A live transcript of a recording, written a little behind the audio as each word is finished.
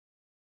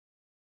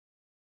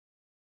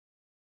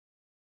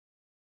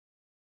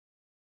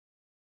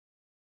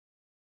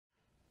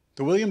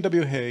The William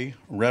W. Hay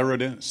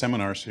Railroad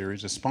Seminar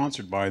Series is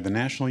sponsored by the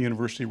National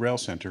University Rail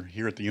Center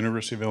here at the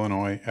University of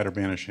Illinois at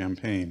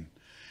Urbana-Champaign.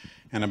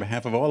 And on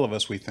behalf of all of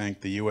us, we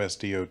thank the US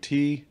DOT,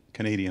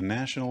 Canadian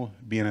National,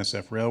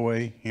 BNSF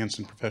Railway,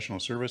 Hanson Professional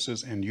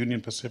Services, and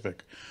Union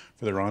Pacific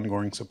for their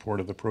ongoing support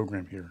of the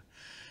program here.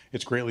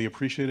 It's greatly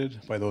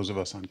appreciated by those of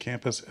us on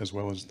campus as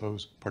well as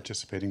those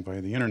participating via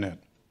the internet.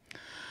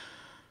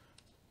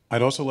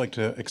 I'd also like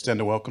to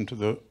extend a welcome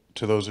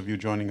to those of you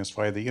joining us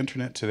via the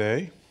internet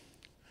today,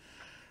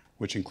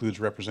 which includes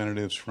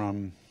representatives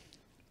from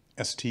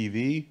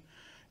STV,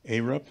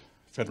 ARUP,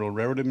 Federal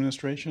Railroad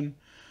Administration,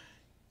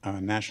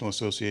 National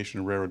Association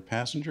of Railroad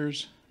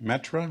Passengers,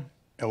 Metra,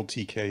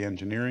 LTK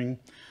Engineering,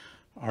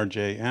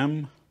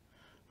 RJM,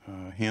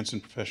 Hanson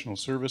Professional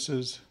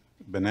Services,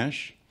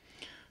 Benesh,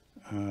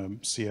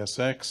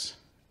 CSX,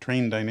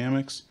 Train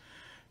Dynamics,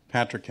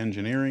 Patrick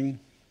Engineering,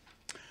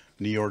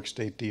 New York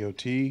State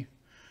DOT,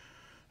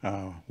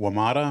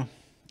 WMATA,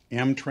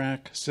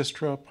 Amtrak,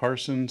 Sistra,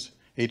 Parsons,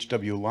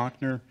 H.W.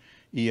 Lochner,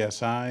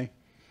 ESI,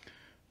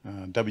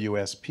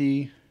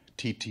 WSP,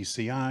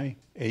 TTCI,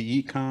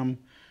 AECOM,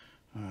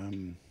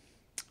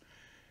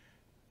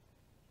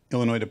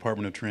 Illinois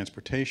Department of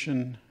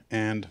Transportation,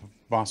 and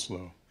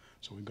VOSLO.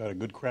 So we've got a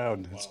good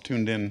crowd that's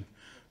tuned in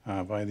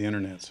via the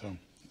internet. So,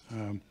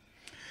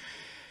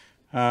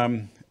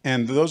 and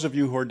those of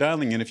you who are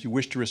dialing in, if you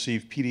wish to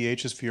receive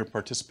PDHs for your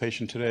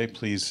participation today,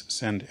 please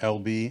send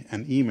LB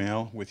an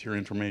email with your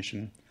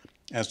information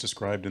as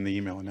described in the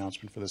email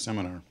announcement for the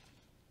seminar.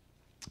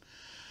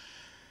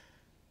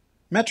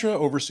 Metra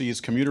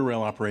oversees commuter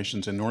rail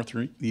operations in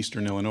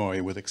northeastern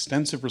Illinois with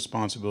extensive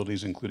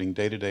responsibilities including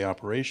day-to-day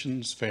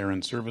operations, fare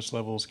and service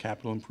levels,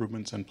 capital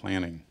improvements, and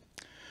planning.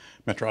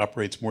 Metra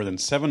operates more than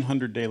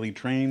 700 daily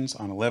trains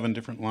on 11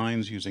 different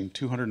lines using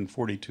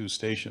 242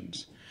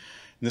 stations.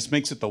 And this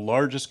makes it the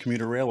largest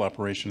commuter rail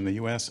operation in the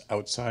U.S.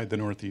 outside the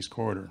Northeast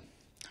Corridor.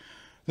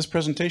 This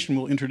presentation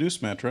will introduce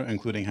Metra,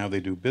 including how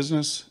they do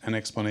business, an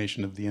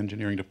explanation of the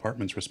engineering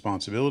department's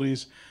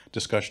responsibilities,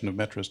 discussion of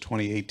Metra's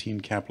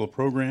 2018 capital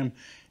program,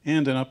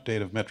 and an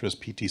update of Metra's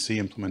PTC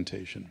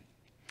implementation.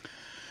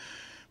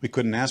 We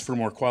couldn't ask for a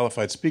more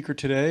qualified speaker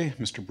today,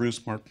 Mr. Bruce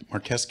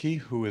Marcheschi,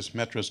 who is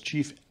Metra's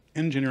Chief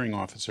Engineering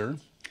Officer.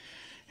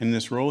 In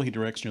this role, he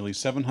directs nearly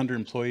 700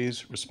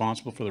 employees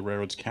responsible for the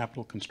railroad's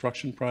capital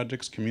construction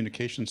projects,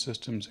 communication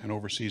systems, and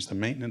oversees the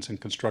maintenance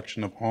and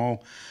construction of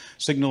all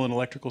signal and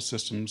electrical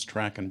systems,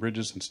 track and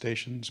bridges and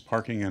stations,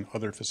 parking, and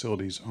other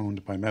facilities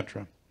owned by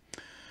Metra.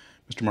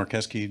 Mr.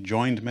 Marcheschi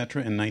joined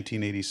Metra in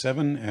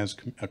 1987 as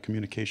a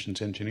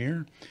communications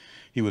engineer.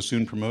 He was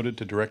soon promoted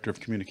to Director of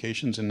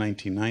Communications in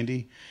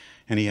 1990,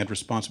 and he had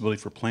responsibility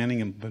for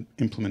planning and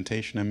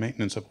implementation and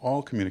maintenance of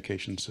all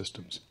communication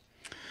systems.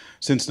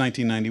 Since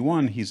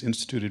 1991, he's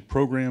instituted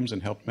programs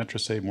and helped Metra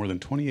save more than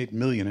 $28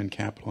 million in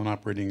capital and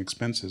operating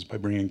expenses by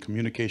bringing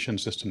communication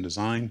system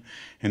design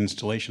and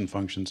installation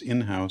functions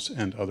in-house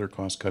and other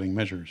cost-cutting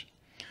measures.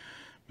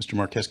 Mr.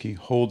 Marcheschi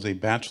holds a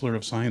Bachelor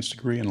of Science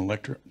degree in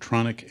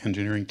Electronic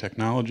Engineering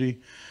Technology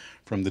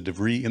from the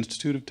DeVry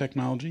Institute of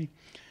Technology,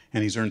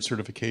 and he's earned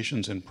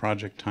certifications in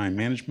Project Time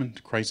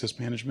Management, Crisis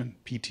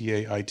Management,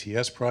 PTA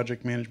ITS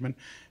Project Management,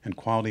 and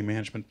Quality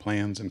Management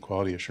Plans and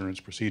Quality Assurance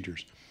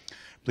Procedures.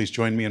 Please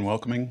join me in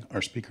welcoming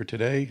our speaker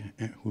today,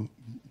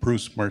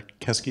 Bruce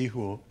Marcheschi,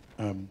 who will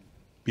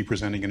be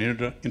presenting an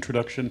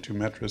introduction to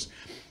Metra's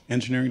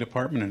engineering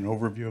department and an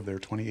overview of their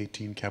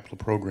 2018 capital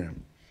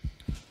program.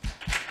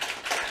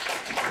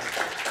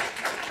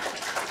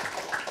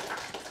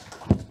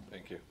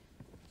 Thank you.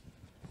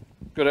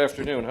 Good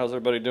afternoon. How's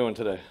everybody doing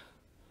today?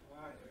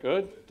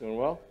 Good? Doing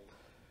well?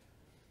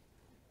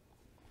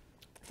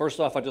 First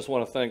off, I just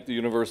want to thank the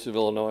University of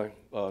Illinois,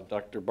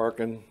 Dr.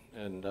 Barkin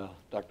and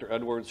Dr.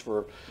 Edwards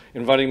for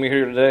inviting me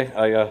here today.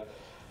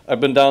 I've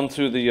been down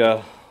to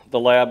the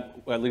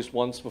lab at least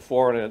once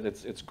before, and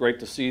it's great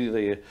to see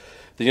the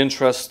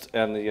interest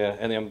and the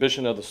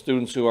ambition of the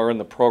students who are in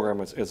the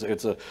program.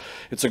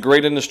 It's a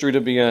great industry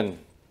to be in.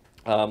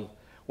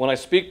 When I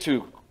speak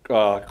to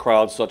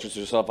crowds such as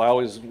yourself, I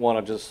always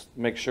want to just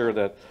make sure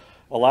that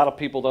a lot of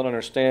people don't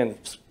understand,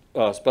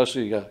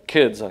 especially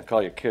kids. I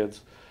call you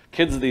kids.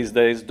 Kids these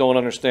days don't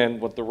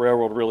understand what the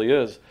railroad really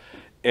is.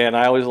 And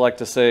I always like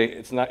to say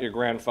it's not your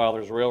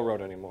grandfather's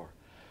railroad anymore.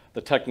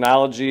 The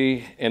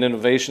technology and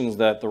innovations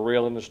that the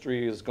rail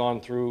industry has gone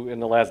through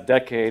in the last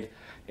decade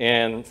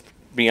and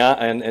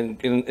beyond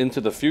and into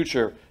the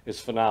future is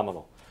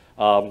phenomenal.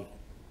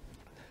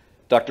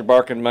 Dr.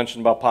 Barkin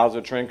mentioned about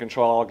positive train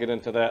control. I'll get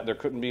into that. There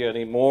couldn't be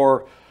any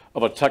more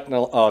of a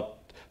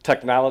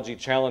technology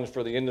challenge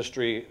for the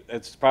industry.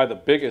 It's probably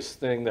the biggest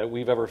thing that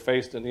we've ever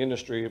faced in the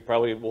industry. It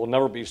probably will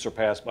never be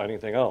surpassed by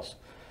anything else.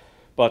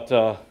 But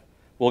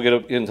we'll get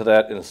into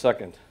that in a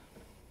second.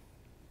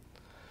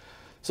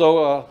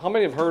 So how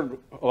many have heard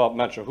about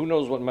Metra? Who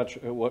knows what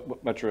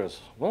Metra is?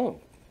 Well,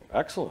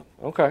 excellent.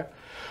 Okay.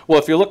 Well,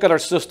 if you look at our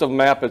system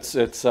map,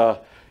 it's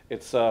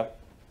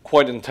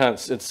quite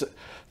intense. It's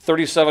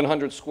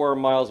 3,700 square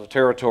miles of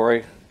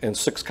territory in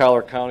 6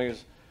 collar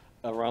counties.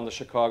 around the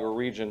Chicago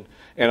region.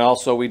 And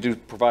also we do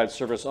provide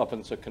service up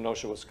into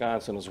Kenosha,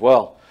 Wisconsin as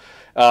well.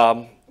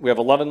 We have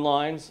 11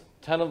 lines.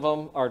 10 of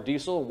them are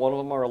diesel, 1 of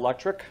them are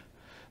electric.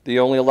 The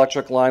only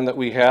electric line that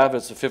we have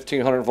is a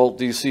 1500 volt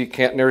DC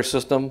catenary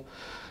system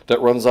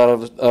that runs out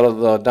of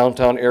the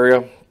downtown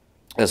area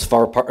as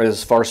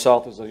far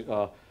south as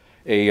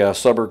a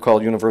suburb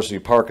called University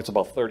Park. It's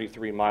about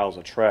 33 miles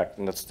of track,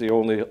 and that's the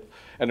only,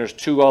 and there's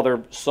 2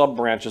 other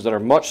sub-branches that are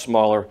much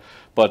smaller,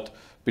 but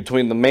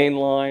between the main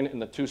line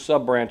and the 2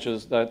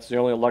 sub-branches, that's the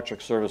only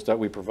electric service that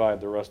we provide.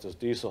 The rest is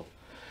diesel.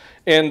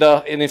 And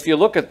if you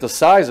look at the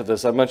size of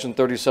this, I mentioned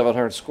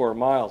 3,700 square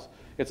miles.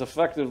 It's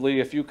effectively,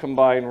 if you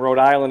combine Rhode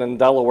Island and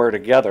Delaware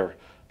together,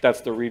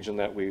 that's the region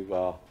that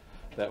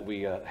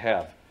we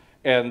have.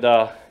 And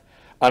on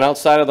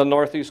outside of the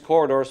Northeast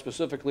Corridor,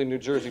 specifically New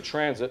Jersey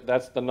Transit,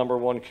 that's the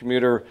 #1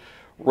 commuter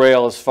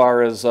rail as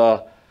far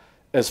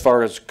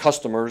as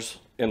customers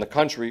in the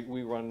country.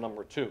 We run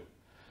 #2.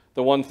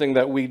 The one thing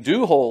that we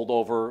do hold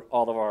over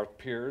all of our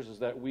peers is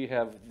that we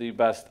have the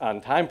best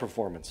on-time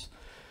performance.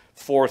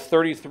 For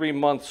 33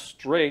 months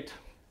straight,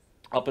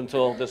 up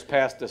until this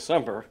past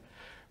December,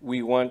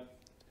 we went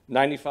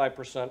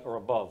 95% or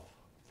above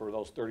for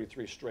those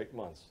 33 straight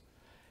months.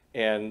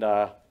 And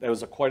that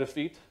was quite a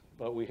feat,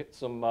 but we hit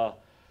some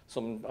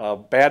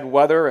bad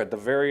weather at the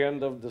very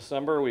end of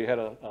December. We had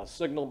a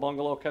signal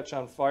bungalow catch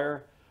on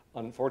fire,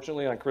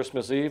 unfortunately, on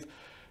Christmas Eve,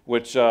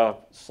 which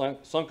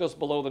sunk us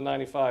below the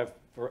 95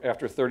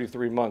 after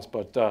 33 months.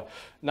 But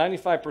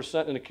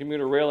 95% in the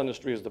commuter rail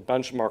industry is the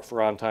benchmark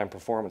for on-time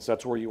performance.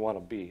 That's where you want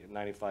to be, at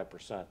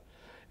 95%.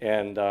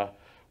 And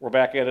we're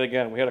back at it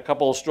again. We had a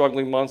couple of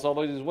struggling months,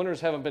 although these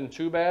winters haven't been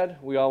too bad.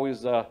 We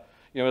always, you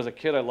know, as a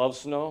kid, I love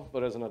snow,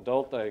 but as an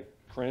adult, I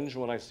cringe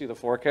when I see the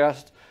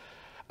forecast.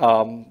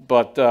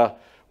 But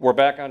we're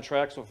back on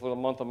track. So for the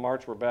month of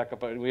March, we're back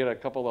up. We had a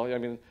couple of, I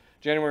mean,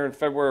 January and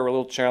February were a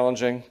little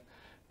challenging.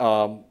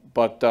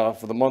 But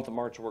for the month of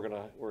March,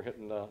 we're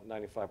hitting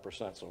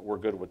 95%, so we're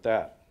good with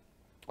that.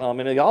 And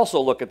you also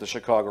look at the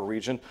Chicago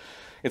region.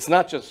 It's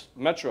not just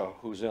Metra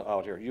who's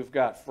out here. You've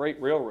got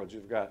freight railroads.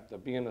 You've got the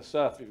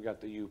BNSF. You've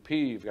got the UP.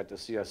 You've got the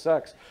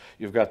CSX.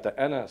 You've got the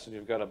NS, and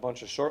you've got a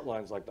bunch of short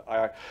lines like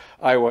the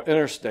Iowa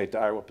Interstate, the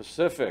Iowa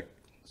Pacific,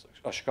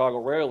 Chicago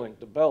Rail Link,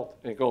 the Belt,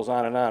 and it goes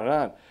on and on and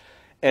on.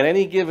 At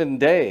any given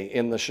day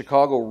in the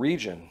Chicago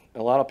region,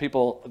 a lot of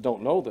people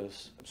don't know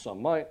this,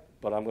 some might,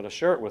 but I'm going to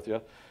share it with you.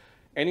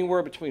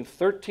 Anywhere between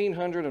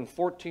 1,300 and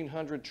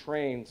 1,400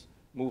 trains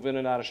move in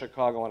and out of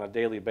Chicago on a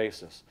daily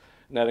basis.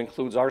 And that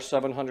includes our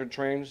 700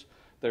 trains.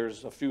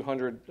 There's a few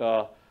hundred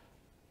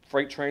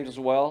freight trains as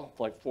well,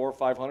 like 400 or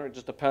 500. It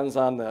just depends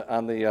on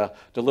the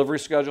delivery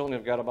schedule, and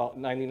you've got about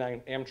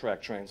 99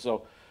 Amtrak trains.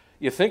 So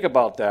you think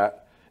about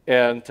that,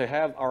 and to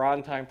have our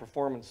on-time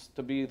performance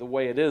to be the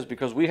way it is,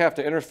 because we have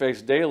to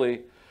interface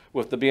daily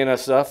with the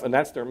BNSF, and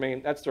that's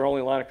their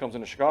only line that comes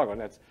into Chicago, and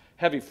that's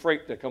heavy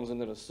freight that comes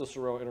into the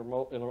Cicero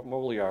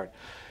intermodal yard.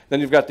 Then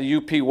you've got the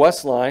UP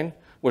West line,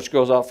 which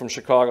goes out from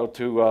Chicago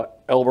to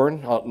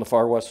Elburn, out in the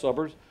far west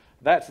suburbs.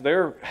 That's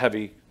their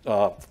heavy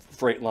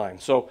freight line.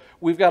 So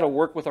we've got to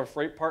work with our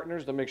freight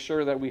partners to make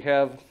sure that we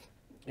have,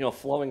 you know,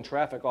 flowing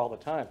traffic all the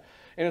time.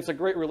 And it's a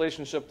great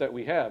relationship that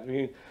we have. I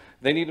mean,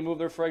 they need to move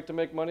their freight to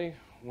make money.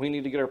 We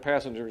need to get our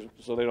passengers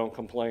so they don't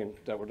complain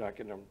that we're not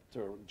getting them to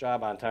a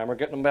job on time or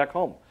getting them back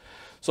home.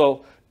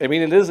 So, I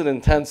mean, it is an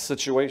intense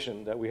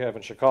situation that we have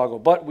in Chicago,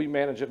 but we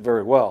manage it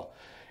very well.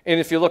 And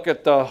if you look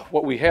at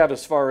what we have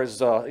as far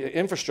as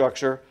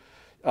infrastructure,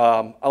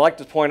 I like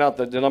to point out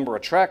that the number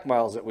of track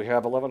miles that we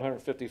have,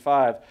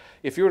 1,155.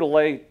 If you were to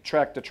lay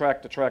track to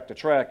track to track to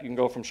track, you can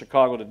go from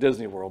Chicago to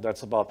Disney World.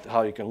 That's about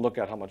how you can look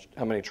at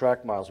how many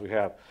track miles we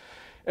have.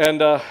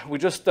 And we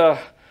just a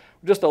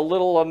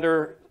little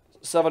under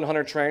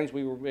 700 trains.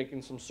 We were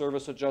making some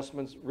service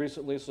adjustments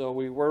recently, so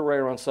we were right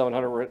around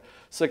 700. We're at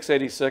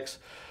 686.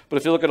 But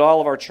if you look at all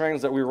of our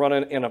trains that we run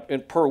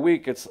in per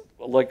week, it's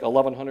like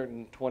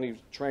 1,120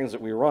 trains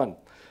that we run.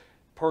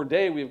 Per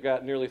day, we've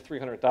got nearly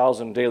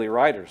 300,000 daily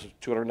riders,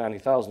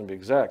 290,000 to be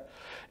exact.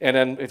 And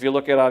then if you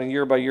look at it on a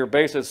year-by-year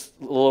basis,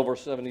 a little over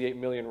 78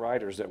 million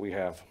riders that we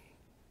have.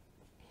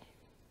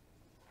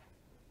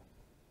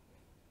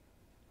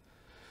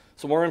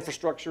 Some more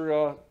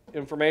infrastructure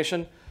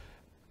information.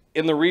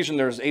 In the region,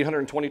 there's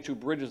 822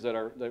 bridges that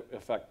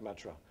affect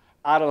Metra.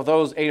 Out of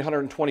those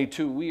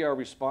 822, we are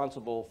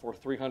responsible for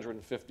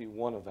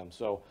 351 of them.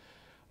 So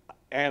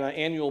on an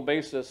annual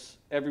basis,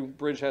 every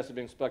bridge has to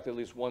be inspected at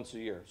least once a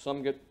year.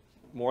 Some get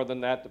more than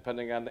that,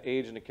 depending on the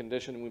age and the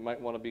condition. We might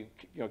want to be,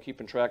 you know,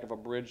 keeping track of a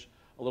bridge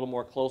a little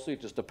more closely.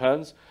 It just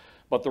depends.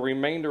 But the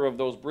remainder of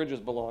those bridges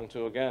belong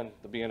to, again,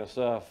 the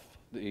BNSF,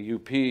 the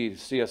UP,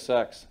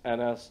 CSX,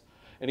 NS,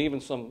 and even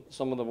some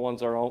of the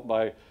ones are owned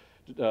by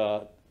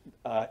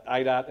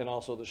IDOT and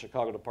also the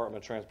Chicago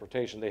Department of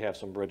Transportation. They have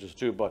some bridges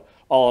too, but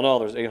all in all,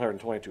 there's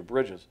 822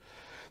 bridges.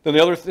 Then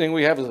the other thing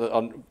we have is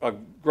a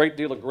great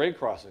deal of grade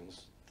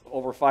crossings,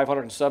 over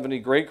 570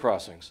 grade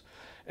crossings.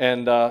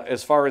 And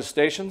as far as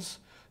stations,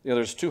 you know,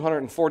 there's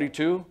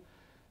 242.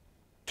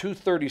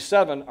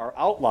 237 are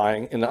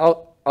outlying in the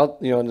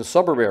in the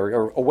suburb area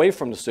or away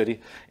from the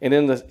city, and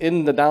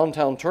in the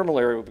downtown terminal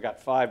area, we've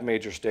got 5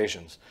 major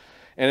stations.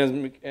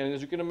 And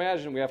as you can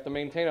imagine, we have to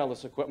maintain all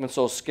this equipment.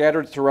 So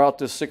scattered throughout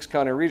this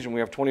 6-county region, we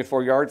have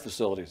 24 yard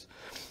facilities.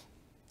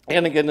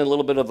 And again, a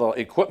little bit of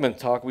equipment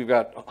talk. We've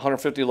got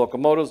 150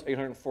 locomotives,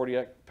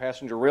 840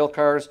 passenger rail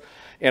cars,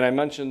 and I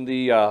mentioned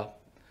the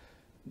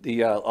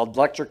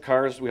electric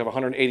cars. We have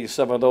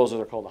 187 of those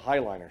that are called the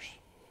Highliners.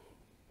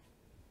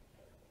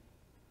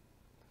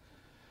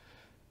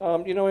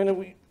 And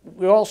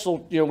we also,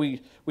 we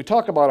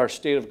talk about our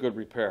state of good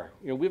repair.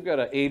 We've got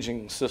an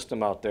aging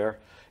system out there.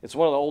 It's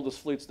one of the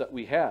oldest fleets that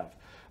we have.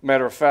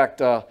 Matter of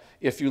fact,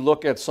 if you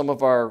look at some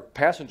of our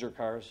passenger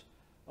cars,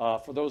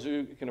 for those of you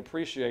who can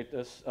appreciate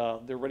this,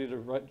 they're ready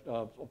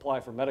to apply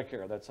for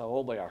Medicare. That's how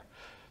old they are.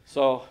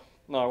 So,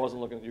 no, I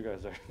wasn't looking at you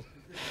guys there.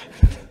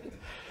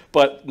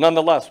 But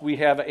nonetheless, we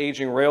have an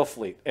aging rail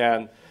fleet.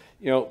 And,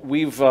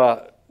 we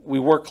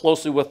work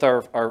closely with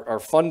our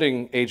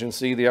funding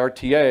agency, the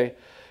RTA,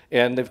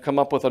 and they've come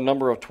up with a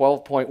number of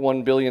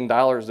 $12.1 billion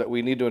that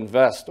we need to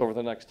invest over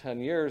the next 10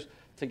 years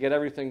to get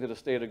everything to the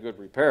state of good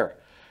repair.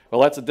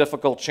 Well, that's a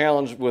difficult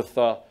challenge with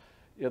the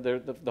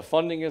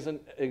funding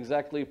isn't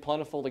exactly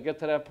plentiful to get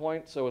to that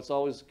point, so it's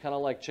always kind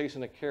of like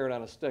chasing a carrot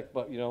on a stick,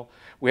 but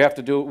we have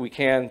to do what we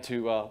can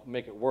to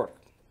make it work.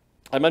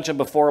 I mentioned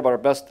before about our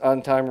best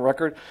on-time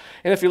record,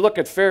 and if you look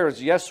at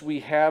fares, yes,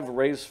 we have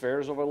raised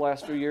fares over the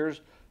last few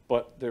years,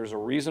 but there's a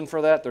reason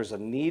for that. There's a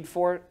need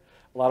for it.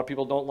 A lot of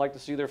people don't like to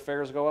see their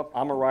fares go up.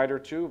 I'm a rider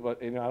too,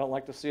 but I don't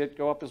like to see it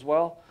go up as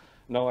well.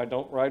 No, I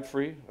don't ride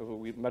free.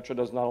 Metra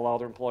does not allow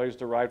their employees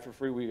to ride for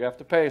free. We have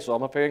to pay, so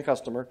I'm a paying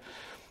customer.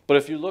 But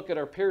if you look at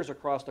our peers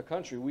across the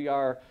country, we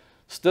are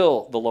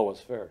still the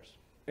lowest fares.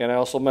 And I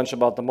also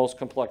mentioned about the most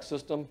complex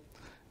system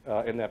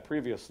in that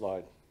previous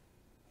slide.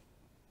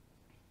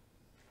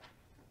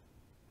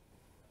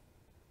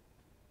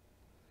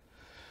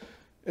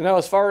 And now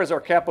as far as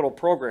our capital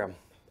program,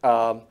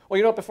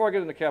 before I get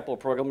into the capital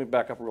program, let me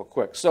back up real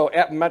quick. So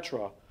at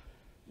Metra,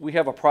 we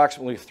have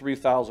approximately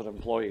 3,000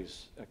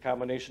 employees, a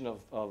combination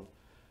of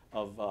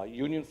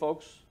union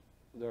folks,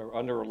 they're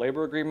under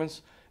labor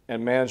agreements,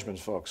 and management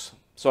folks.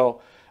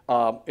 So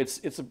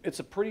it's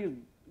a pretty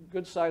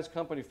good-sized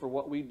company for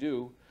what we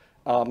do.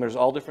 There's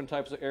all different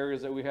types of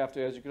areas that we have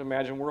to, as you can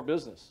imagine, we're a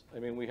business. I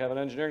mean, we have an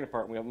engineering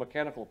department, we have a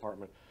mechanical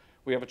department,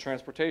 we have a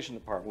transportation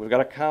department, we've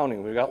got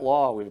accounting, we've got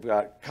law, we've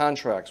got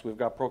contracts, we've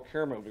got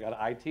procurement, we've got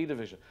an IT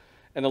division,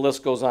 and the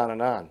list goes on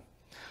and on.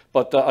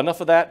 But enough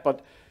of that.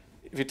 But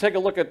if you take a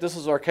look at this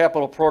is our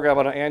capital program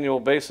on an annual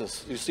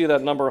basis, you see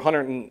that number,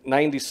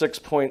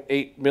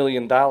 $196.8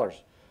 million.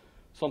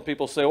 Some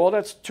people say, well,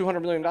 that's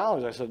 $200 million.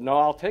 I said, no,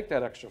 I'll take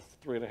that extra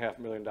 $3.5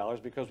 million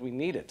because we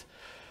need it.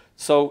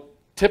 So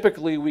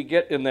typically we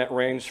get in that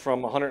range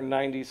from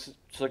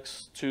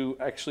 196 to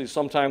actually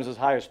sometimes as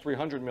high as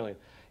 300 million.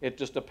 It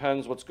just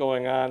depends what's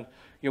going on.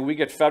 We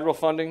get federal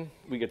funding,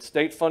 we get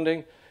state funding,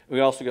 and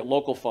we also get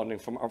local funding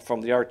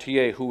from the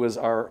RTA, who is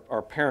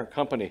our parent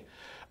company.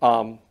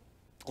 A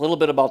little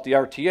bit about the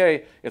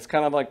RTA, it's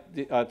kind of like,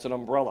 it's an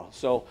umbrella.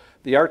 So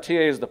the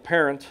RTA is the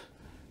parent,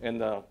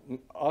 and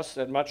us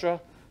at Metra,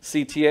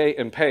 CTA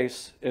and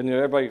PACE, and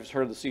everybody's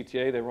heard of the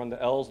CTA, they run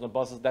the L's and the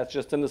buses, that's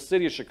just in the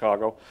city of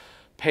Chicago.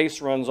 PACE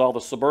runs all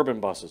the suburban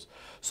buses.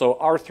 So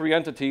our 3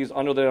 entities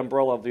under the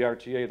umbrella of the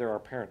RTA, they're our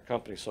parent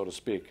company, so to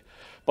speak.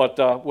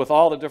 But with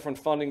all the different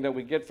funding that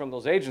we get from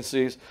those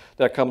agencies,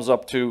 that comes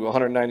up to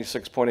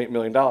 $196.8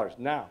 million.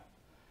 Now,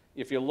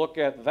 if you look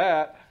at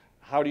that,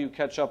 how do you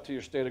catch up to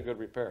your state of good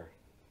repair?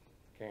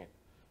 Can't.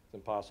 It's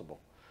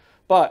impossible.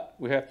 But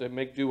we have to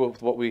make do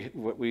with what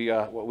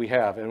we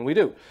have, and we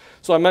do.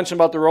 So I mentioned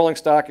about the rolling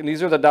stock, and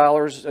these are the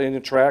dollars in the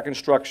track and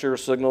structure,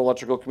 signal,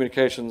 electrical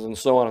communications, and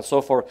so on and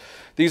so forth.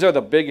 These are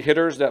the big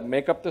hitters that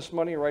make up this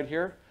money right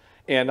here.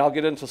 And I'll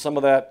get into some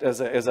of that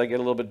as I get a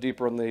little bit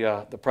deeper in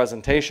the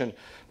presentation.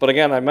 But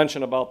again, I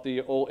mentioned about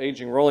the old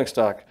aging rolling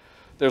stock.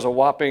 There's a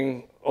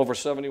whopping over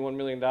 $71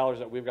 million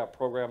that we've got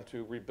programmed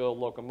to rebuild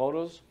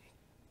locomotives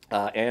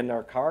and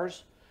our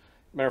cars.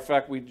 Matter of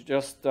fact, we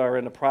just are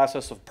in the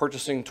process of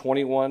purchasing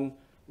 21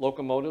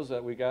 locomotives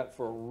that we got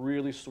for a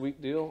really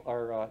sweet deal.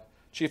 Our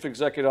chief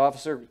executive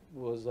officer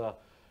was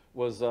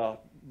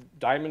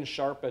diamond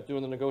sharp at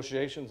doing the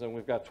negotiations, and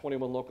we've got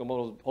 21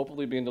 locomotives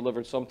hopefully being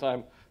delivered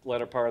sometime the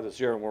latter part of this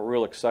year, and we're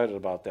real excited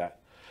about that.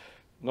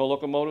 No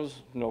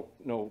locomotives,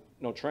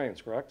 no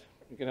trains, correct?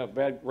 You can have a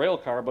bad rail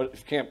car, but if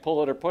you can't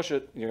pull it or push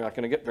it, you're not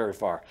going to get very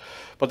far.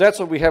 But that's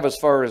what we have as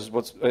far as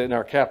what's in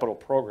our capital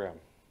program.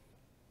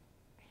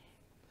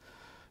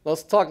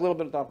 Let's talk a little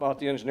bit about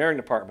the engineering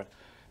department.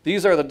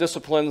 These are the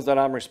disciplines that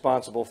I'm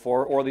responsible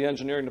for, or the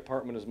engineering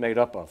department is made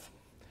up of.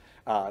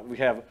 We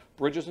have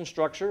bridges and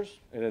structures,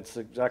 and it's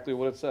exactly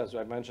what it says.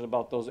 I mentioned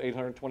about those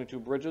 822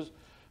 bridges,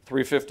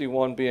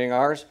 351 being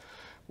ours.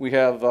 We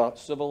have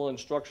civil and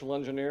structural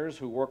engineers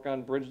who work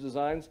on bridge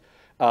designs.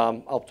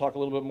 I'll talk a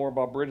little bit more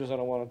about bridges. I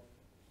don't want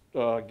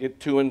to get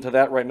too into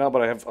that right now,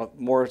 but I have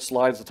more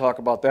slides to talk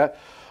about that.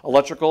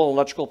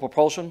 Electrical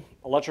propulsion.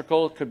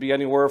 Electrical could be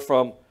anywhere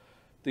from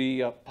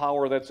the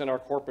power that's in our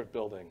corporate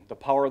building, the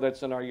power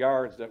that's in our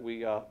yards that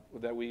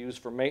we use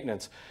for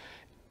maintenance.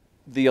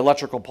 The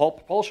electrical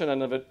propulsion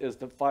end of it is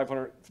the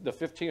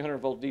 1500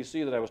 volt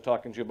DC that I was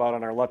talking to you about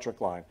on our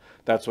electric line.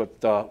 That's what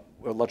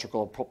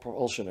electrical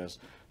propulsion is.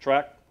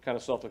 Track, kind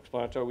of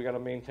self-explanatory. We got to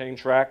maintain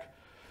track.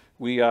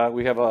 We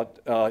have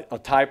a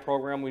tie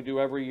program we do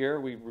every year.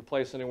 We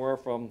replace anywhere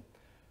from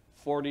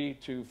 40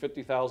 to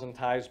 50,000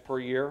 ties per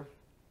year.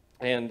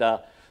 And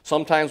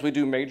sometimes we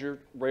do major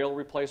rail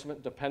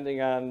replacement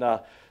depending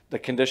on the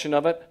condition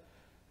of it.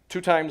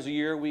 2 times a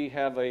year we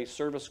have a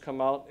service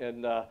come out,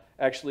 and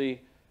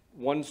actually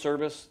one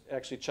service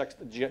actually checks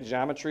the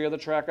geometry of the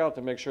track out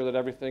to make sure that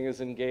everything is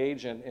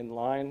engaged and in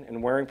line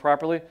and wearing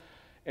properly.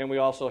 And we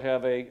also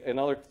have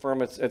another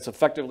firm, it's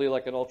effectively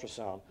like an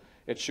ultrasound.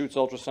 It shoots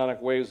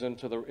ultrasonic waves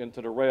into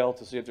the rail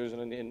to see if there's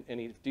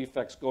any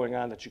defects going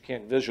on that you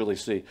can't visually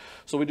see.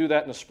 So we do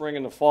that in the spring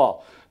and the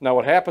fall. Now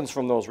what happens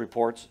from those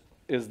reports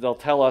is they'll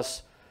tell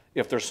us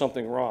if there's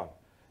something wrong.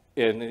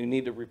 And you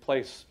need to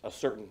replace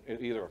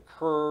either a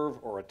curve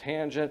or a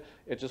tangent.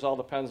 It just all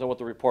depends on what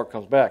the report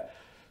comes back.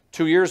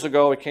 2 years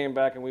ago, it came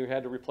back and we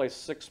had to replace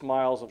 6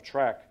 miles of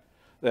track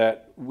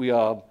that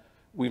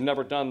we've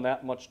never done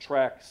that much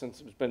track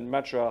since it's been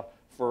Metra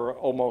for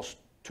almost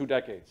 2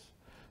 decades.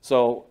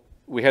 So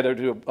we had to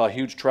do a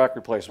huge track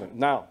replacement.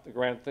 Now, the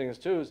grand thing is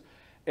too, is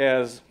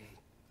as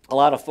a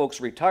lot of folks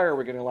retire,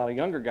 we're getting a lot of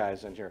younger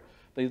guys in here.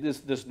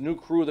 This new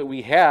crew that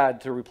we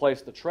had to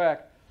replace the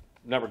track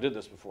never did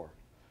this before.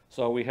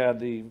 So we had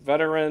the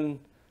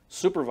veteran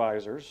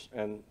supervisors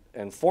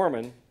and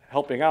foremen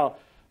helping out,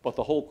 but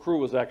the whole crew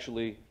was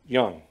actually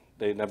young.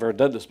 They never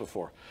did this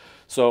before.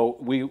 So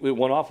we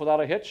went off without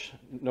a hitch.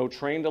 No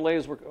train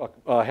delays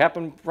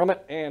happened from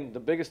it, and the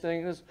biggest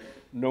thing is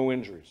no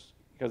injuries.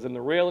 Because in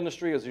the rail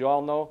industry, as you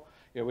all know,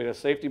 we had a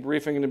safety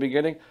briefing in the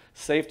beginning.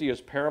 Safety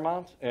is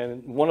paramount,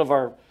 and one of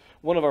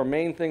our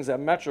main things at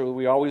Metra,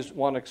 we always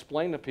want to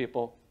explain to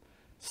people,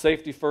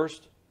 safety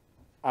first,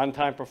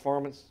 on-time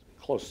performance,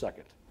 close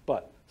second.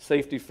 But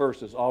safety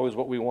first is always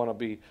what we want to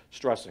be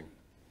stressing.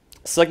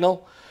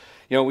 Signal.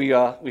 We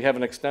have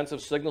an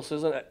extensive signal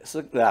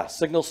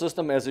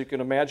system, as you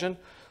can imagine.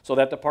 So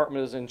that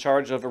department is in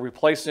charge of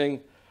replacing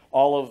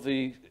all of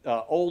the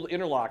old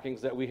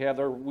interlockings that we have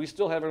there. We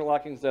still have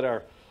interlockings that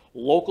are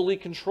locally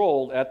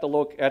controlled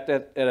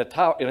in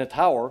a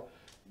tower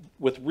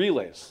with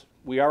relays.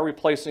 We are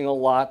replacing a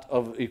lot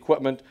of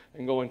equipment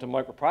and going to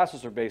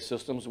microprocessor-based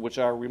systems, which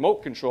are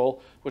remote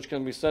control, which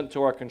can be sent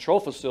to our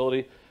control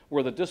facility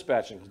where the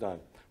dispatching is done,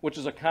 which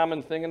is a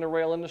common thing in the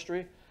rail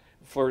industry.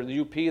 For the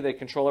UP, they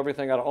control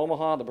everything out of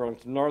Omaha, the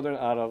Burlington Northern,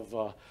 out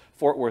of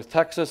Fort Worth,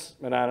 Texas,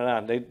 and on and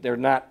on. They're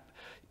not,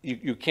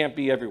 you can't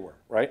be everywhere,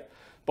 right?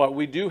 But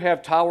we do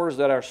have towers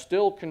that are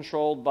still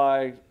controlled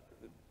by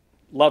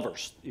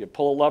levers. You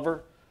pull a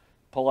lever,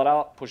 pull it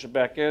out, push it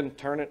back in,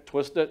 turn it,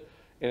 twist it,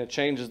 and it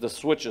changes the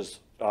switches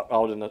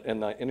out in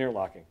the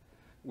interlocking.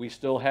 We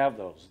still have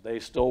those. They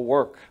still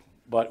work,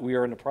 but we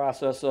are in the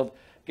process of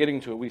getting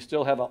to it. We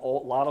still have a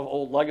lot of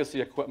old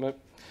legacy equipment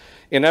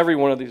in every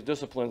one of these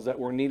disciplines that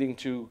we're needing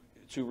to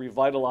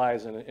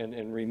revitalize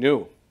and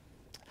renew.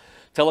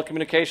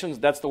 Telecommunications,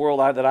 that's the world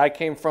that I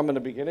came from in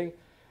the beginning.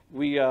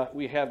 We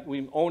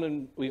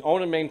own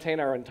and maintain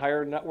our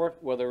entire network,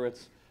 whether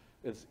it's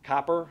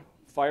copper,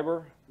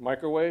 fiber,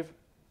 microwave.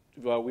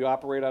 We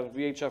operate out of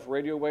VHF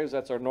radio waves.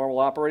 That's our normal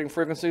operating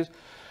frequencies.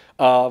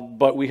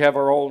 But we have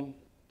our own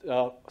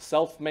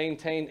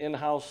self-maintained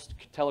in-house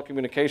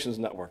telecommunications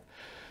network.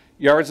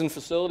 Yards and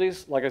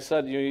facilities, like I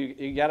said,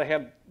 you got to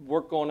have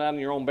work going on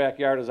in your own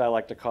backyard, as I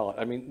like to call it.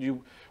 I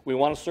mean, we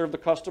want to serve the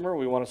customer.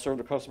 We want to serve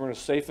the customer in a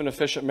safe and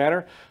efficient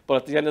manner. But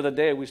at the end of the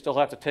day, we still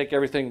have to take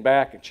everything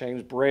back and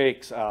change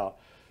brakes,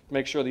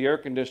 make sure the air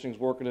conditioning's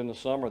working in the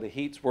summer, the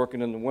heat's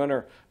working in the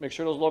winter, make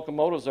sure those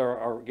locomotives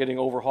are getting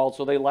overhauled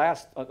so they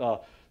last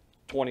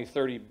 20,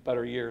 30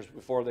 better years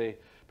before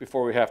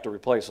we have to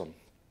replace them.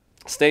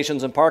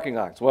 Stations and parking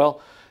lots.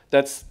 Well,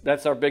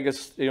 that's our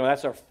biggest,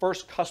 that's our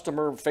first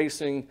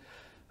customer-facing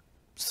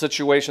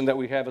situation that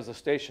we have as a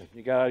station.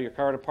 You got out of your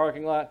car to the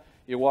parking lot,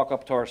 you walk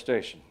up to our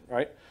station,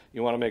 right?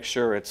 You want to make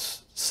sure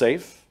it's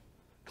safe,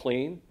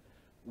 clean,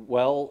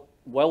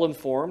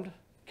 well-informed,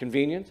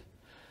 convenient.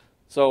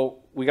 So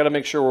we got to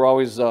make sure we're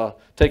always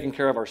taking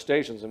care of our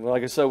stations. And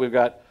like I said, we've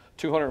got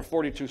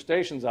 242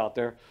 stations out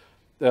there.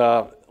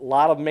 A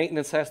lot of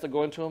maintenance has to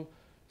go into them.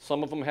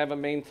 Some of them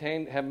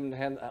haven't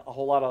had a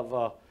whole lot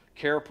of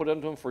care put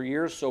into them for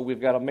years, so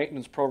we've got a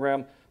maintenance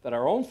program that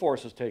our own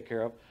forces take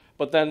care of.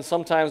 But then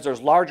sometimes there's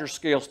larger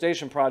scale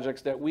station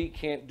projects that we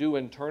can't do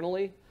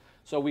internally,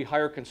 so we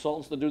hire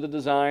consultants to do the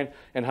design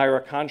and hire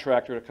a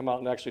contractor to come out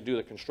and actually do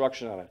the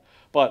construction on it.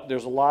 But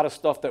there's a lot of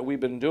stuff that we've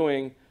been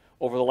doing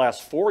over the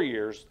last 4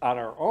 years on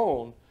our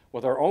own,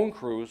 with our own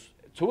crews,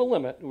 to a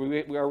limit.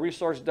 Our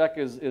resource deck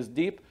is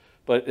deep,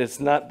 but it's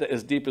not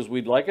as deep as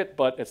we'd like it,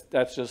 but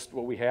that's just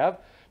what we have.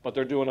 But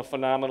they're doing a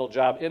phenomenal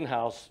job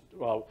in-house,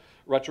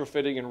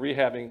 retrofitting and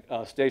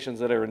rehabbing stations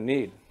that are in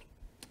need.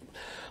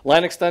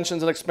 Line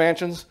extensions and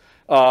expansions,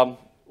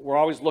 we're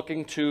always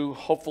looking to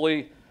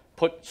hopefully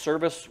put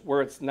service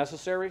where it's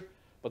necessary,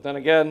 but then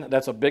again,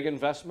 that's a big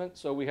investment,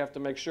 so we have to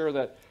make sure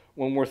that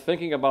when we're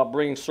thinking about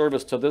bringing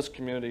service to this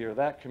community or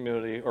that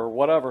community or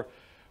whatever,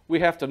 we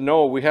have to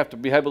know, we have to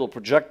be able to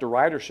project the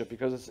ridership,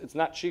 because it's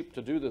not cheap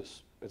to do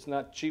this. It's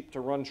not cheap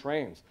to run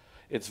trains.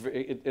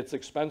 It's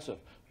expensive,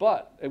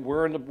 but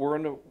we're in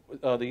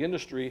the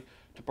industry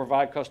to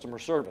provide customer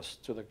service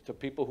to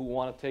people who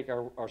want to take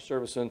our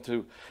service in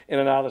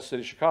and out of the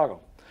city of Chicago.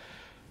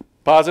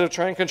 Positive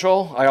train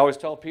control, I always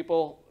tell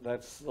people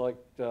that's like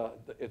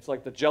it's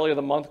like the Jelly of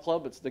the Month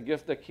Club. It's the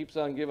gift that keeps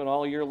on giving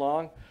all year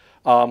long.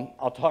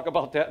 I'll talk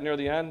about that near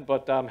the end,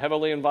 but I'm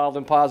heavily involved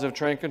in positive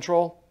train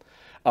control.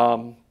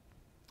 And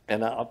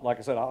like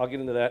I said, I'll get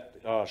into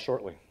that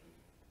shortly.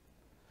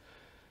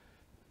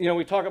 You know,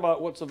 we talk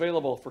about what's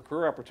available for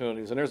career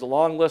opportunities, and there's a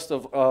long list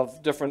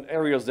of different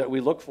areas that we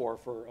look for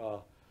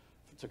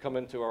to come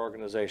into our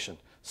organization.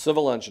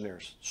 Civil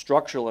engineers,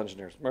 structural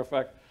engineers. Matter of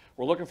fact,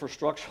 we're looking for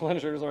structural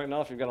engineers right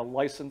now. If you've got a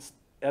licensed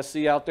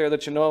SC out there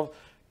that you know of,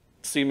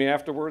 see me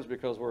afterwards,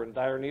 because we're in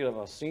dire need of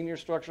a senior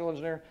structural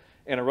engineer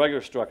and a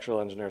regular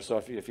structural engineer. So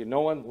if you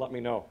know one, let me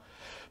know.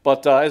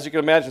 But as you can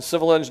imagine,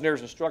 civil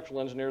engineers and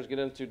structural engineers get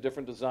into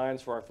different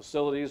designs for our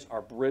facilities,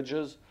 our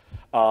bridges,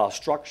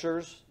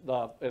 structures.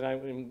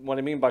 And what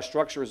I mean by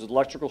structure is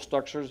electrical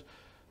structures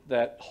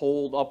that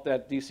hold up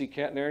that DC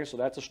catenary, so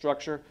that's a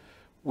structure.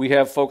 We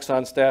have folks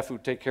on staff who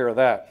take care of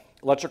that.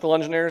 Electrical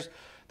engineers,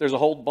 there's a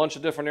whole bunch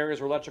of different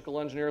areas where electrical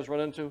engineers run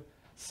into.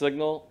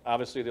 Signal,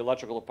 obviously the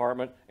electrical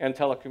department, and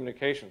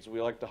telecommunications. We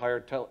like to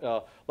hire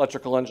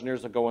electrical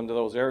engineers that go into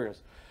those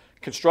areas.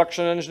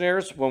 Construction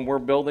engineers, when we're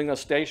building a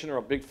station or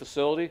a big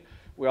facility,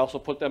 we also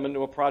put them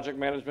into a project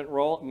management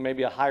role,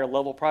 maybe a higher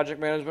level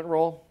project management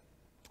role.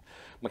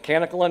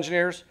 Mechanical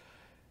engineers,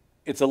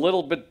 it's a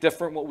little bit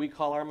different what we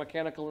call our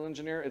mechanical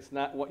engineer. It's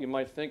not what you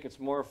might think. It's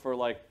more for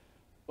like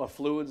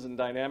fluids and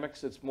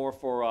dynamics. It's more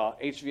for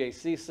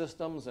HVAC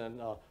systems and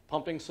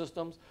pumping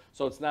systems.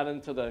 So it's not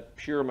into the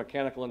pure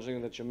mechanical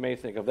engineering that you may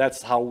think of.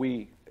 That's how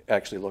we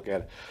actually look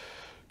at it.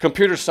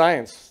 Computer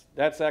science,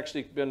 that's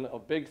actually been a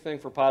big thing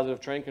for positive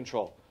train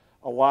control.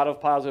 A lot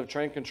of positive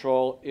train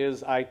control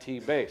is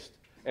IT based,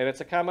 and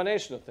it's a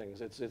combination of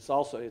things. It's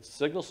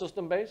signal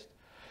system based,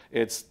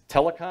 it's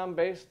telecom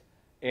based,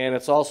 and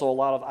it's also a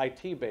lot of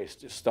IT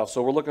based stuff.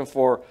 So we're looking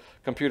for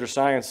computer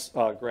science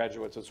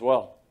graduates as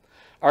well.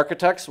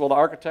 Architects, well, the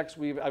architects,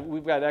 we've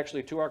got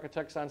actually 2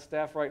 architects on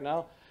staff right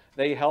now.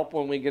 They help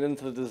when we get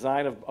into the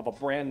design of a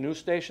brand new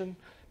station,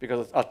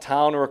 because a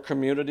town or a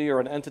community or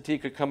an entity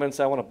could come in and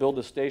say, I want to build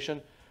a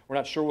station. We're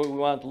not sure what we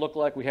want it to look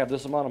like. We have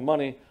this amount of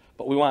money,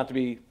 but we want it to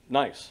be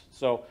nice.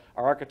 So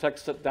our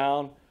architects sit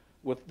down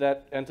with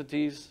that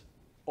entities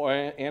or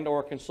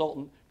a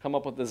consultant, come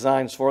up with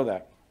designs for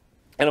that.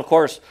 And of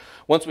course,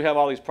 once we have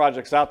all these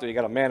projects out there, you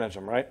got to manage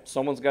them, right?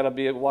 Someone's got to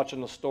be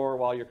watching the store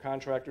while your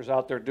contractor's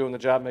out there doing the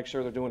job, make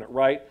sure they're doing it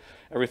right.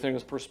 Everything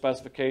is per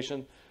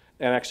specification.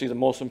 And actually, the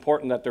most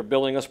important, that they're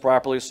billing us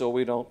properly, so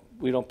we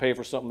don't pay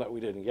for something that we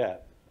didn't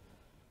get.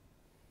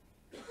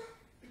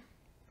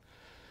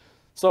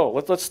 So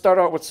let's start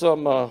out with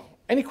some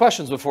any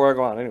questions before I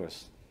go on.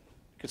 Anyways,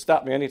 you can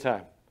stop me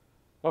anytime.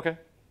 Okay,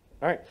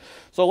 all right.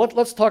 So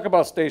let's talk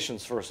about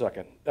stations for a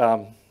second.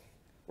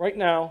 Right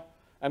now,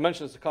 I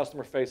mentioned it's a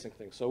customer-facing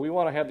thing, so we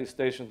want to have these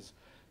stations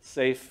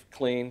safe,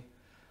 clean.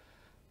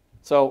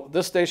 So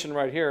this station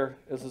right here,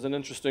 this is an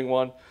interesting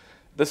one.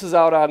 This is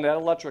out on that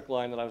electric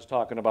line that I was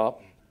talking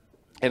about,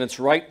 and it's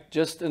right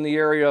just in the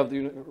area of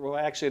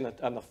actually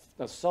on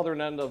the southern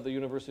end of the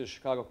University of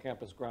Chicago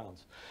campus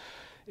grounds.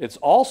 It's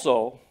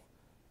also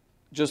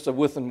just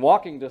within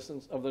walking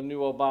distance of the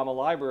new Obama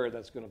Library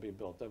that's going to be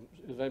built.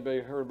 Has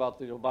anybody heard about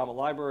the Obama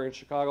Library in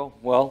Chicago?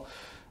 Well,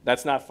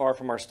 that's not far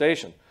from our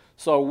station.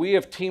 So we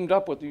have teamed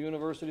up with the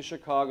University of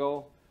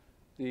Chicago,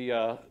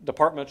 the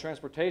Department of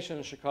Transportation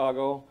in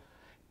Chicago,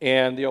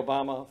 and the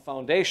Obama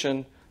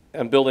Foundation,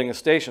 and building a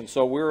station.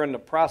 So we're in the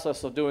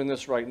process of doing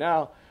this right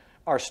now.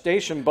 Our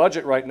station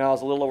budget right now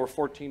is a little over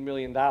 $14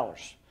 million.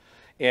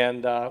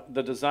 And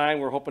the design,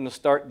 we're hoping to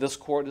start this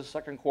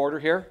second quarter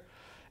here,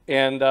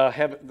 and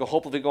have it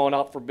hopefully going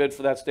out for bid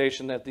for that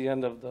station at the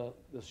end of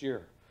this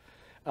year.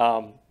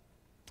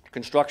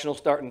 Construction will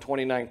start in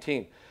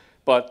 2019.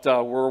 But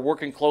we're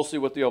working closely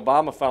with the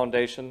Obama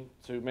Foundation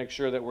to make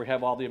sure that we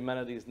have all the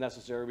amenities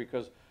necessary,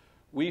 because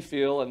we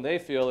feel and they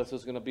feel this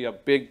is going to be a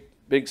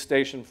big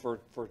station for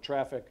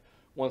traffic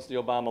once the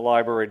Obama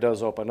Library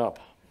does open up.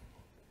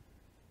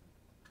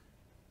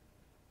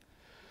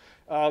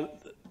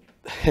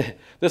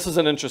 This is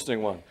an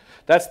interesting one.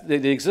 That's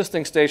the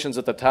existing stations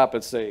at the top.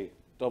 It's a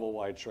double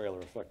wide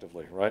trailer,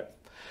 effectively, right?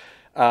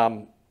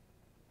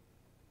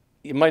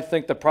 You might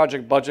think the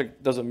project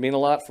budget doesn't mean a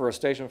lot for a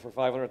station for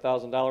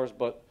 $500,000,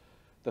 but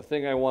the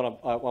thing I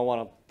want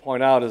to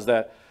point out is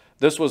that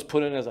this was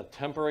put in as a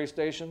temporary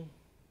station.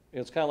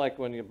 It's kind of like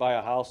when you buy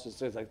a house, it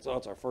says like, oh,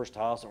 it's our first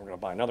house, and we're going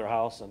to buy another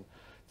house, and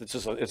it's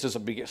just a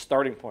big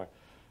starting point.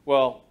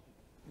 Well,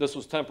 this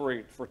was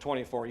temporary for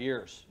 24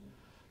 years,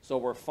 so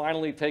we're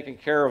finally taking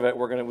care of it.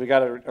 We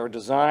got our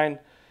design,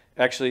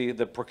 Actually,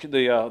 the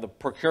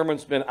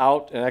procurement's been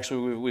out, and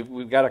actually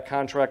we've got a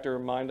contractor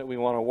in mind that we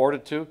want to award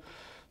it to.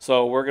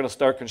 So we're going to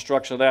start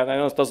construction of that. And I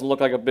know it doesn't look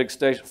like a big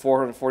station,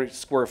 440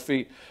 square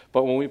feet,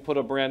 but when we put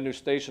a brand new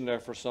station there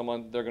for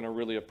someone, they're going to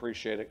really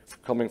appreciate it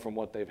coming from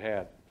what they've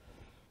had.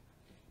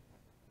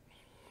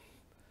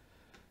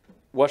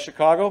 West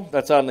Chicago,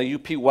 that's on the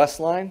UP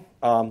West line.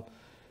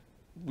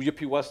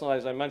 UP West line,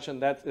 as I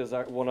mentioned, that is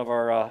one of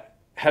our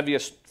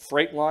heaviest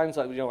freight lines.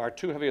 You know, our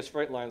two heaviest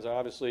freight lines are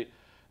obviously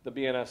the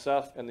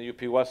BNSF and the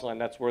UP West line.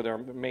 That's where their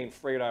main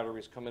freight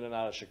arteries come in and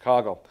out of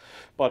Chicago.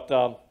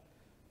 But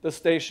this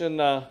station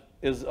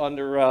is going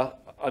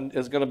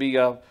to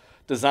be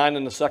designed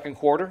in the second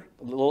quarter.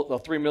 A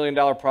 $3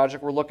 million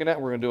project we're looking at.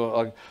 We're going to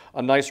do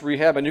a nice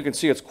rehab, and you can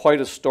see it's quite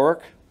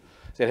historic.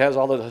 It has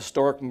all the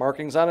historic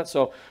markings on it,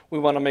 so we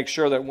want to make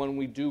sure that when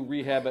we do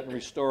rehab it and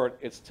restore it,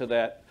 it's to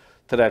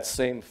that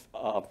same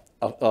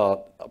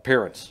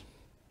appearance.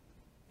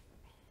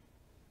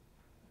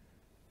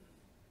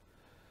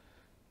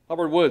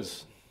 Hubbard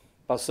Woods,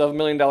 about $7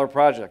 million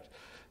project.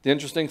 The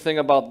interesting thing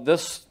about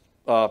this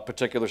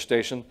particular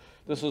station,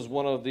 this is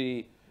one of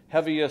the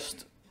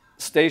heaviest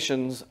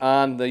stations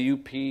on the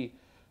UP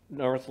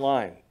North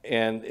Line,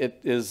 and it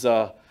is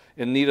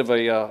in need of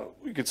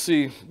you could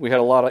see we had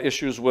a lot of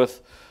issues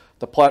with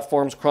the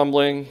platforms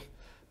crumbling.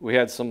 We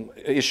had some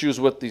issues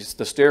with the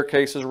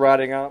staircases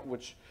rotting out,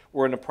 which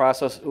we're in the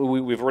process.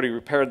 We've already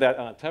repaired that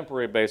on a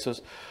temporary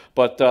basis,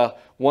 but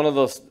one of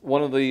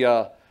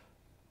the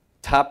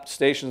top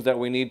stations that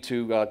we need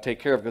to take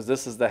care of, because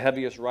this is the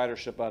heaviest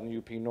ridership on the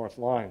UP North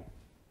Line.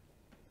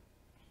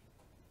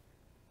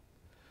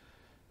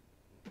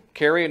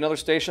 Cary, another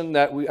station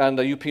that on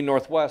the UP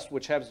Northwest,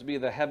 which happens to be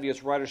the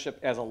heaviest ridership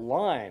as a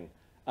line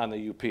on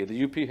the UP.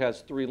 The UP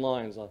has 3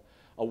 lines,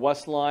 a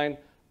west line,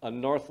 a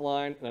north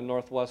line, and a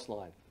northwest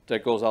line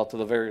that goes out to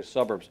the various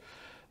suburbs.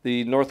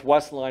 The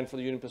northwest line for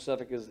the Union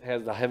Pacific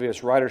has the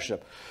heaviest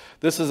ridership.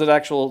 This is an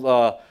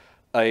actual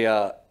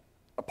a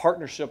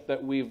partnership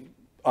that we've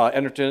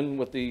entered in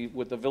with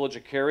the Village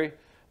of Cary.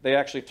 They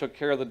actually took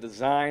care of the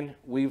design.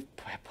 We've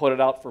put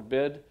it out for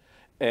bid,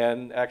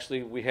 and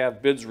actually we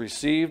have bids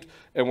received,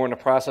 and we're in the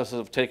process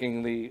of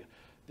taking the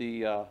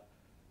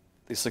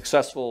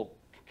successful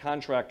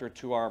contractor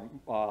to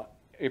our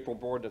April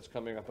board that's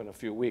coming up in a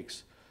few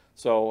weeks.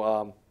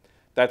 So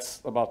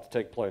that's about to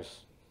take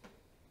place.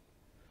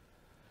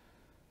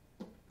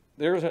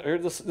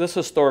 Here's this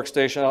historic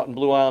station out in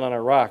Blue Island on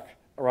our Rock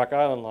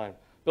Island line,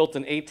 built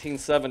in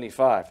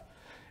 1875.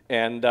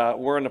 And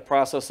we're in the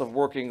process of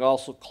working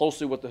also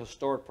closely with the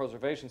Historic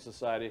Preservation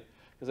Society,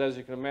 because as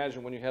you can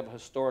imagine, when you have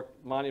historic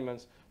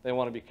monuments, they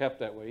want to be kept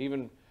that way.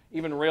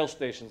 Even rail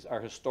stations are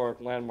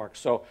historic landmarks.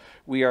 So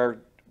we are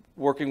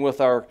working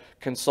with our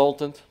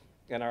consultant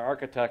and our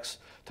architects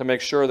to make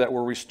sure that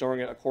we're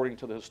restoring it according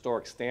to the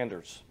historic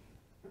standards.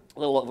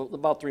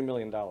 About $3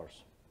 million.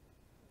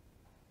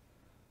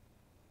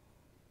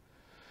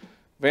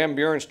 Van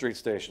Buren Street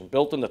Station,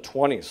 built in the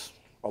 20s,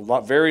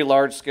 very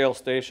large scale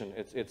station.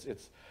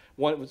 It's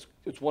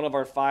one of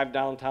our 5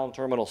 downtown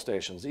terminal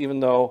stations, even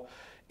though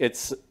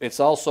it's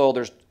also,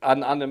 there's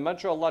on the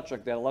Metra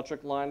Electric, that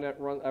electric line that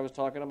I was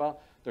talking about,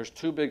 there's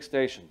 2 big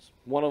stations.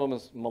 One of them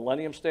is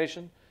Millennium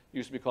Station.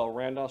 Used to be called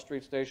Randolph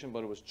Street Station,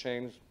 but it was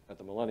changed at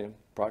the Millennium,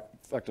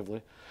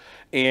 effectively.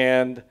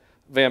 And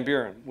Van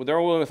Buren. Well, they're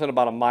only within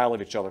about a mile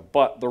of each other,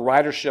 but the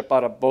ridership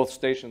out of both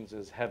stations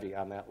is heavy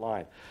on that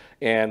line.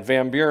 And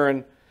Van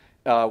Buren,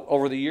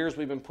 over the years,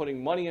 we've been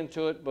putting money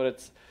into it, but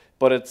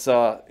it's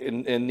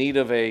in need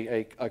of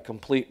a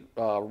complete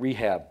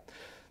rehab.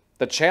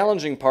 The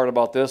challenging part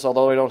about this,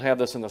 although I don't have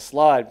this in the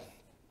slide,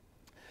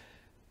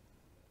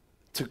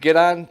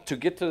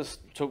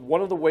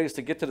 one of the ways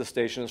to get to the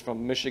station is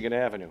from Michigan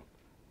Avenue,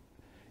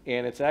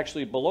 and it's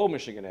actually below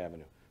Michigan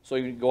Avenue. So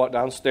you go out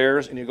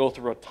downstairs and you go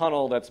through a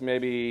tunnel that's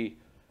maybe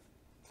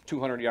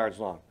 200 yards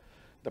long.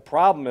 The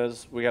problem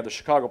is we have the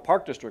Chicago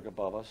Park District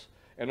above us,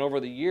 and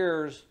over the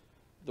years,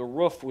 the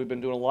roof, we've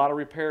been doing a lot of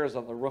repairs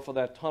on the roof of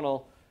that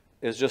tunnel,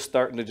 is just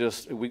starting to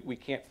we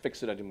can't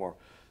fix it anymore.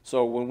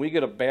 So when we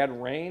get a bad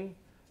rain,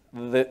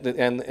 and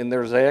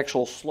there's an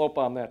actual slope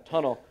on that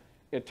tunnel,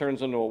 it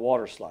turns into a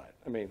water slide.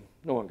 I mean,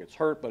 no one gets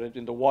hurt, but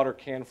the water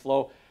can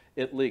flow,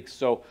 it leaks.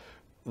 So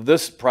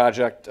this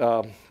project,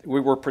 we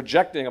were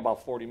projecting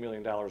about $40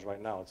 million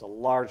right now. It's a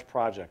large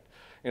project,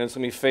 and it's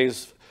going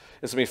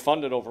to be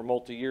funded over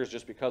multi-years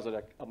just because of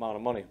that amount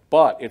of money.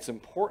 But it's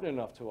important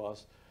enough to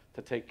us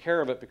to take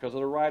care of it because of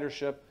the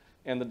ridership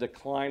and the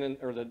decline in,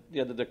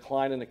 the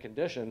decline in the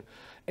condition,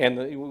 and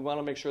we want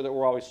to make sure that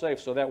we're always safe.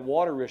 So that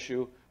water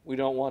issue, we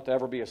don't want to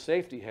ever be a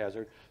safety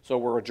hazard. So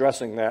we're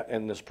addressing that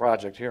in this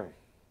project here.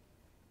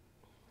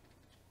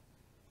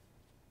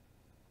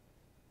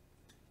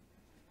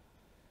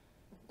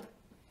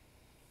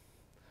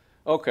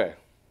 Okay,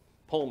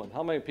 Pullman.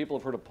 How many people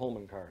have heard of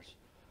Pullman cars?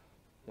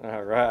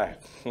 All right.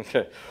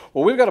 Okay.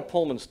 Well, we've got a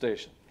Pullman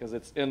station because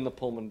it's in the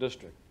Pullman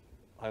district,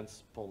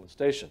 hence Pullman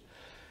Station.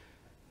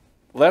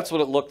 Well, that's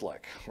what it looked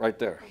like right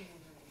there,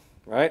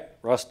 right?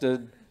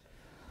 Rusted.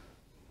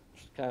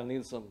 Just kind of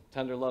needs some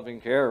tender,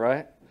 loving care,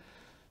 right?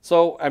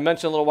 So I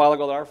mentioned a little while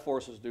ago that our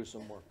forces do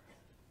some work.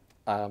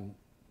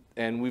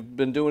 And we've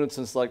been doing it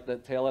since like the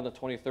tail end of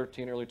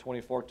 2013, early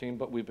 2014,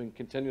 but we've been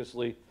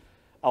continuously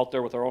out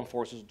there with our own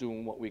forces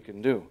doing what we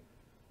can do.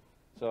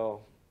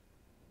 So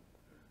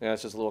yeah,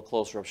 it's just a little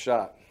closer up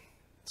shot.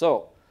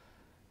 So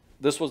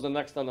this was the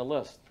next on the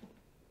list.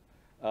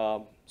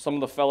 Some of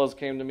the fellas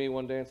came to me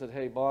one day and said,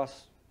 hey,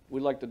 boss,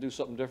 we'd like to do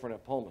something different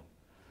at Pullman.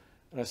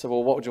 And I said,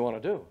 well, what would you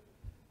want to do?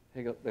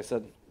 They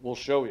said, we'll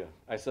show you.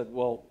 I said,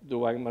 well,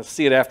 do I must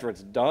see it after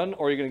it's done,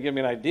 or are you going to give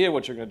me an idea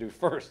what you're going to do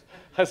first?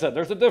 I said,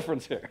 there's a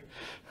difference here.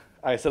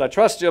 I said, I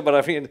trust you, but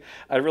I mean,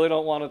 I really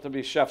don't want it to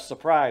be chef's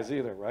surprise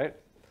either, right?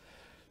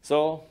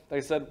 So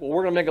they said, well,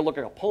 we're going to make it look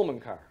like a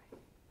Pullman car.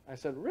 I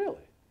said,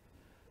 really?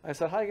 I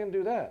said, how are you going to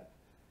do that?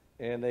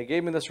 And they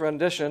gave me this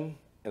rendition,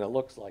 and it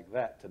looks like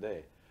that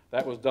today.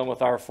 That was done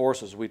with our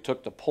forces. We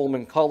took the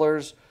Pullman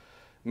colors,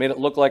 made it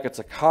look like it's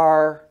a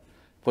car,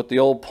 put the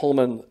old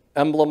Pullman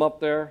emblem up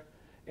there,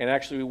 and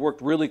actually we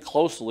worked really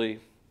closely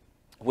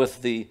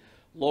with the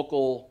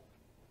local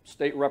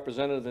state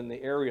representative in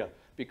the area,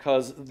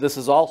 because this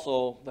is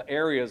also, the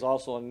area is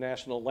also a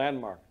national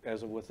landmark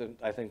as of within,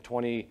 I think,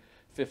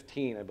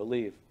 2015, I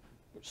believe,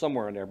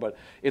 somewhere in there. But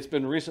it's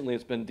been recently,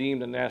 it's been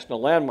deemed a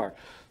national landmark.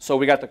 So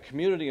we got the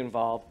community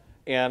involved,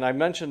 and I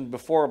mentioned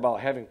before about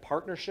having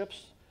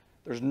partnerships.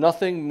 There's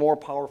nothing more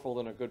powerful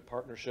than a good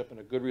partnership and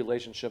a good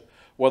relationship,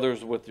 whether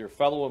it's with your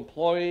fellow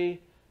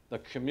employee, the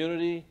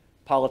community,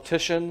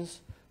 politicians,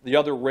 the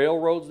other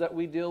railroads that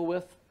we deal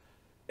with,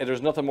 and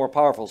there's nothing more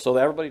powerful. So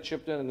everybody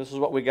chipped in, and this is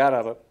what we got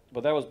out of it.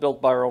 But that was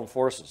built by our own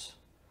forces.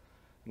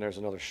 And there's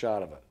another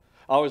shot of it.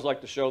 I always like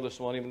to show this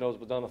one, even though it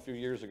was done a few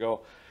years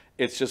ago.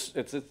 It's just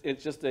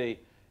a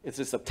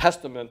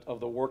testament of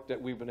the work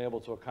that we've been able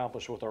to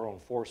accomplish with our own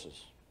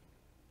forces.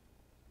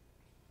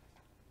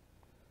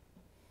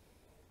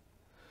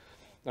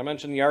 I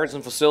mentioned yards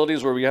and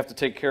facilities where we have to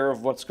take care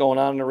of what's going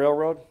on in the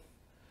railroad.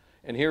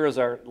 And here is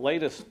our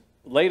latest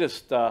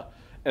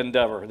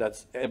endeavor.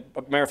 That's,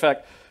 matter of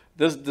fact,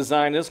 this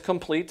design is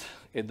complete.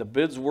 The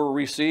bids were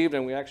received,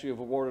 and we actually have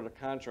awarded a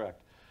contract.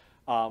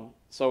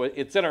 So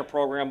it's in our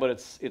program, but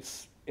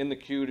it's in the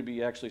queue to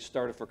be actually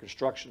started for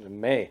construction in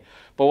May.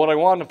 But what I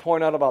wanted to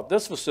point out about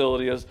this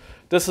facility is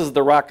this is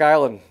the Rock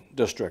Island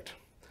District.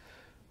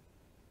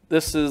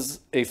 This is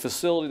a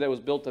facility that was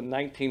built in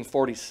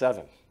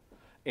 1947,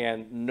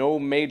 and no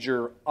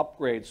major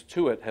upgrades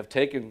to it have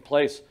taken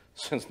place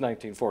since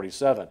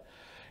 1947.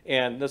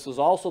 And this is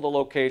also the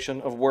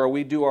location of where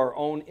we do our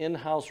own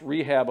in-house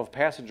rehab of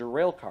passenger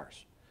rail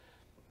cars.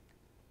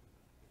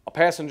 A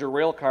passenger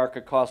rail car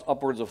could cost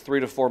upwards of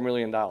 $3 to $4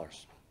 million,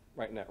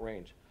 right in that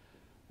range.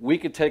 We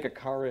could take a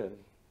car in,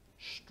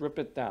 strip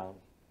it down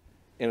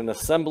in an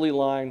assembly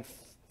line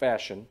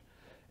fashion,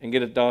 and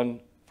get it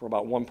done for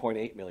about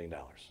 $1.8 million.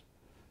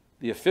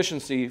 The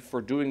efficiency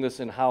for doing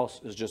this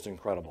in-house is just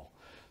incredible.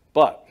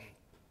 But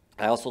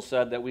I also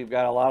said that we've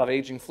got a lot of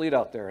aging fleet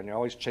out there, and they're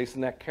always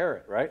chasing that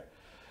carrot, right?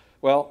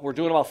 Well, we're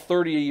doing about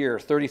 30 a year,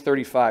 30,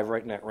 35,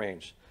 right in that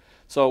range.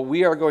 So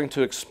we are going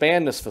to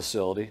expand this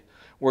facility.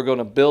 We're going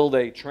to build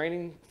a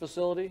training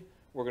facility.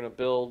 We're going to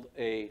build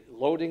a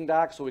loading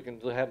dock so we can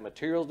have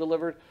materials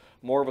delivered,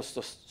 more of a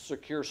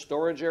secure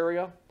storage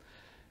area.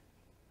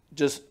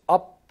 Just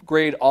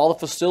upgrade all the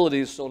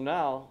facilities so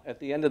now, at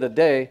the end of the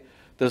day,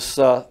 this,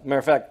 matter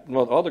of fact, the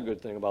other good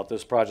thing about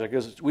this project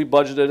is we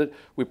budgeted it,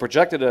 we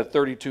projected it at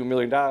 $32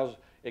 million.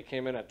 It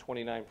came in at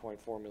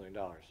 $29.4 million.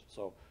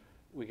 So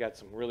we got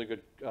some really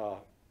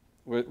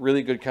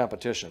good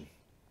competition.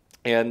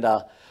 And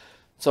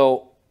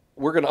so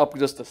we're going to up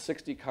this to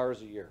 60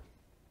 cars a year.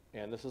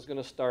 And this is going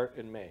to start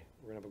in May.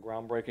 We're going to have a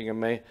groundbreaking in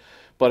May.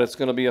 But it's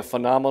going to be a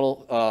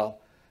phenomenal,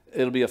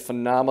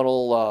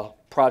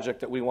 project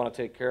that we want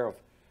to take care of.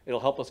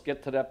 It'll help us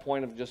get to that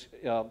point of just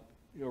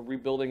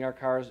rebuilding our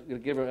cars. It'll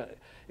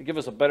give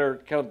us a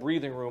better kind of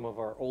breathing room of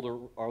our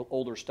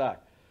older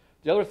stock.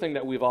 The other thing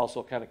that we've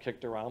also kind of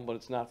kicked around, but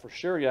it's not for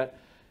sure yet,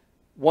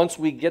 once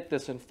we get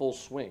this in full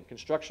swing,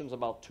 construction's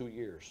about 2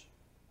 years.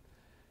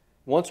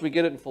 Once we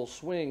get it in full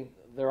swing,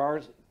 there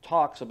are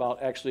talks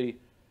about actually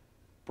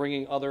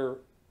bringing other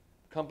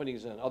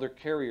companies in, other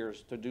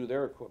carriers to do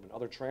their equipment,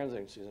 other transit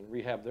agencies, and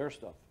rehab their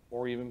stuff,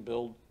 or even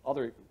build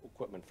other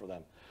equipment for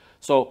them.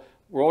 So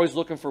we're always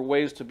looking for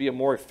ways to be a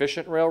more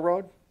efficient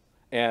railroad,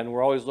 and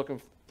we're always looking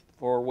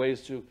for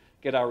ways to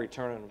get our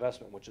return on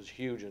investment, which is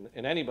huge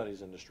in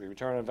anybody's industry.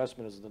 Return on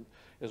investment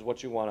is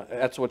what you want to,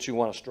 that's what you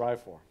want to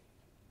strive for.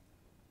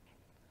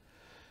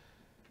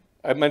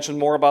 I mentioned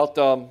more about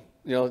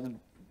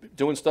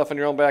doing stuff in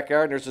your own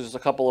backyard. And there's just a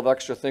couple of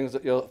extra things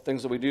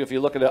that we do. If you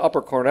look at the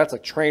upper corner, that's a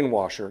train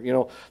washer.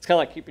 It's kind of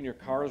like keeping your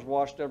cars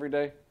washed every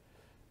day.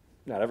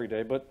 Not every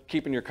day, but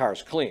keeping your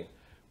cars clean.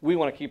 We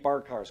want to keep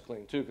our cars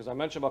clean too, because I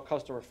mentioned about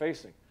customer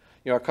facing.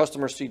 Our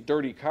customers see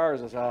dirty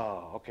cars and say,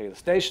 oh, okay, the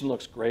station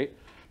looks great,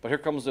 but here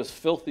comes this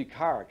filthy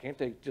car. Can't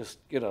they just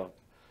get a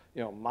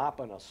mop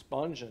and a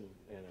sponge and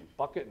a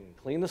bucket and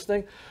clean this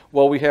thing?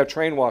 Well, we have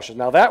train washers.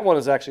 Now that one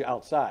is actually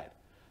outside.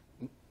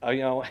 you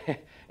know, and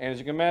as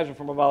you can imagine,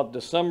 from about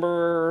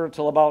December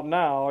till about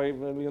now,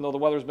 even though the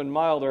weather's been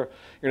milder,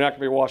 you're not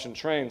going to be washing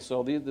trains.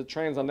 So the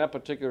trains on that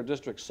particular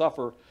district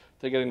suffer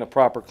to getting the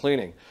proper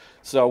cleaning.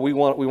 So we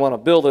want to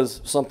build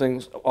as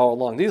something all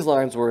along these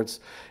lines where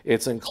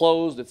it's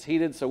enclosed, it's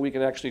heated, so we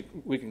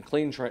can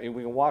clean train,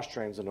 we can wash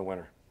trains in the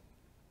winter.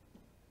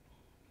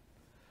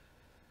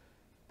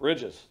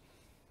 Bridges.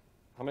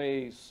 How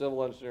many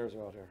civil engineers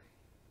are out here?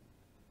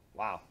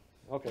 Wow.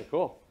 Okay,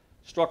 cool.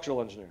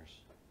 Structural engineers.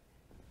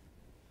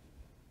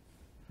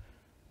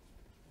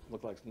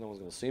 Look like no one's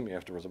going to see me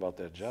afterwards about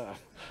that job.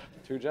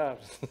 2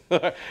 jobs.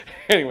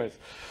 Anyways,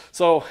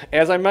 so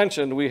as I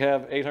mentioned, we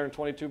have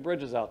 822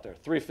 bridges out there.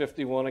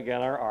 351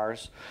 again are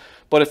ours.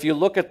 But if you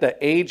look at the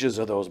ages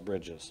of those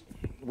bridges,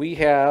 we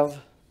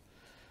have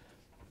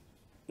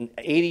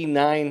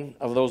 89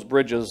 of those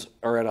bridges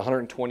are at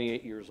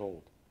 128 years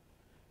old.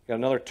 Got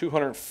another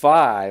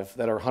 205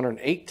 that are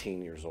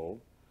 118 years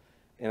old.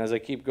 And as I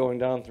keep going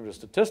down through the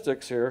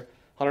statistics here,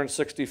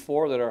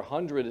 164 that are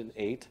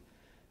 108.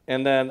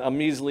 And then a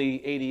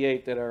measly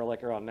 88 that are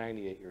like around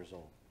 98 years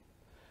old.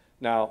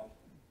 Now,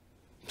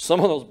 some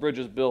of those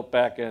bridges built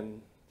back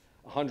in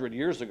 100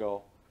 years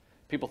ago,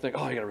 people think,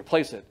 oh, you got to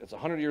replace it. It's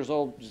 100 years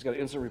old, you just got to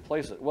instantly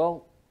replace it.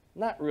 Well,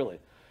 not really.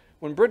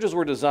 When bridges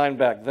were designed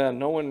back then,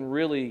 no one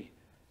really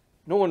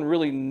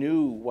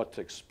knew what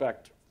to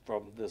expect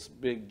from this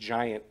big,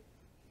 giant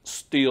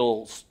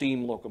steel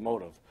steam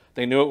locomotive.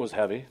 They knew it was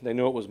heavy. They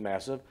knew it was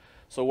massive.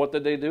 So what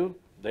did they do?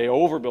 They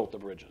overbuilt the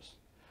bridges.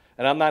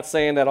 And I'm not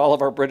saying that all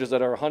of our bridges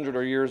that are 100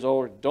 or years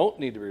old don't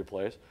need to be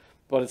replaced,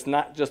 but it's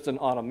not just an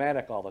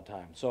automatic all the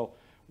time. So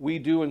we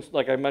do,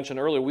 like I mentioned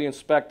earlier, we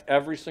inspect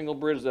every single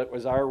bridge. That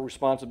was our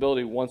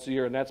responsibility once a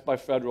year, and that's by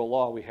federal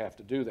law. We have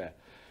to do that.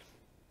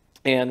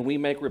 And we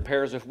make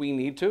repairs if we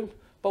need to,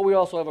 but we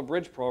also have a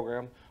bridge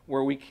program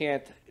where we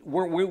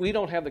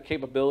don't have the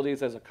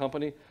capabilities as a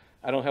company.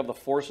 I don't have the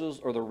forces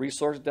or the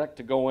resource deck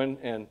to go in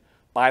and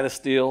buy the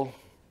steel,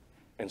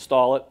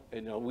 install it.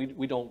 And, you know,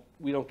 we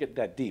don't get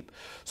that deep.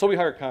 So we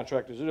hire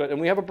contractors to do it. And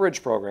we have a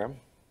bridge program.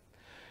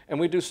 And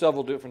we do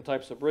several different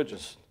types of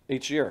bridges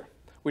each year.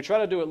 We try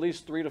to do at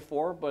least 3 to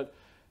 4, but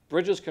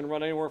bridges can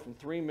run anywhere from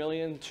 $3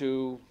 million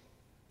to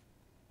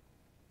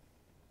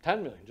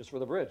 $10 million just for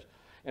the bridge.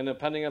 And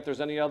depending if there's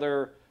any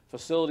other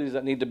facilities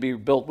that need to be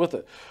built with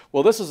it.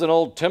 Well, this is an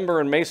old timber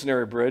and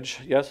masonry bridge.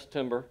 Yes,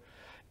 timber.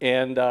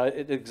 And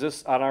it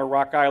exists on our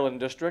Rock Island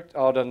district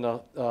out in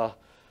the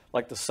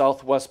like the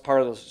southwest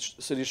part of the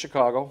city of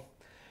Chicago.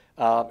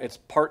 It's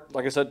part,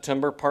 like I said,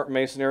 timber, part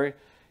masonry.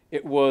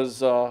 It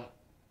was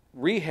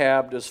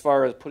rehabbed as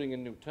far as putting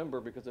in new timber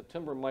because the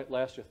timber might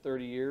last you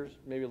 30 years,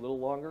 maybe a little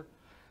longer.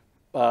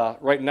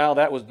 Right now,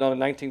 that was done in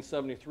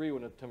 1973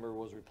 when the timber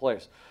was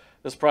replaced.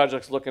 This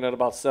project's looking at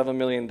about $7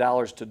 million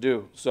to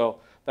do.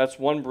 So that's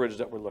one bridge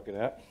that we're looking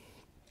at.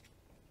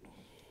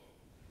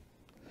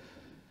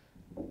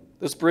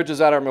 This bridge is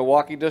at our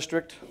Milwaukee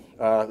district.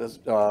 Built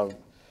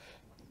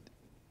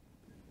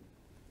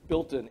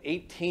in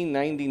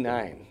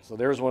 1899. So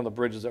there's one of the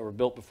bridges that were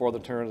built before the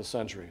turn of the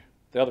century,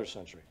 the other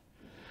century.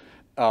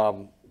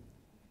 The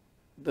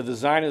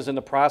design is in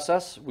the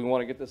process. We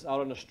want to get this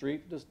out on the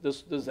street.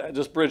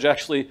 This bridge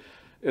actually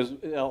is,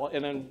 you know,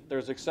 and then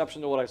there's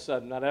exception to what I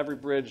said. Not every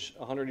bridge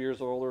 100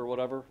 years old or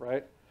whatever,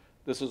 right?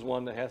 This is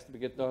one that has to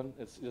get done.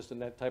 It's just in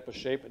that type of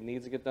shape. It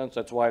needs to get done.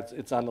 So that's why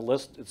it's on the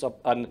list. It's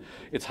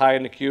high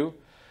in the queue.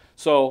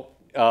 So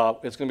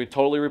it's going to be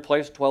totally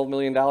replaced. $12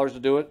 million to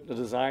do it. The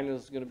design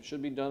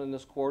should be done in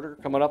this quarter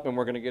coming up, and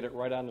we're going to get it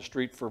right on the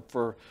street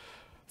for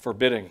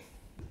bidding.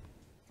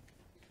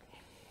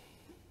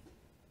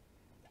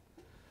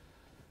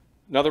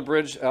 Another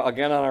bridge,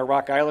 again on our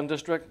Rock Island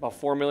district, about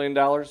 $4 million.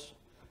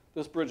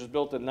 This bridge was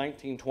built in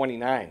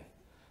 1929.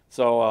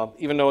 So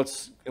even though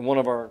it's in one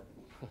of our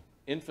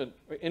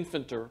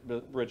infanter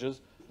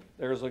bridges,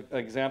 there's an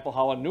example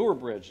how a newer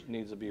bridge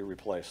needs to be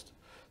replaced.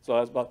 So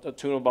that's about a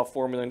tune of about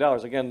 $4 million.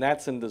 Again,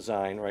 that's in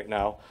design right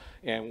now,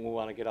 and we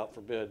want to get out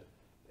for bid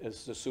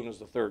as soon as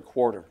the third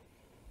quarter.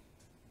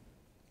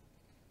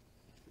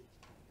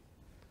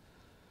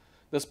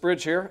 This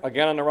bridge here,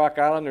 again on the Rock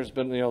Island, there's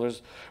been,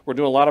 we're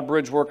doing a lot of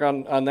bridge work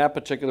on that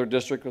particular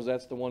district because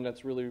that's the one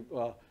that's really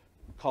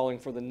calling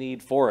for the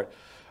need for it.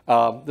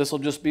 This will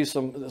just be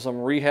some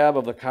rehab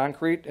of the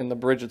concrete and the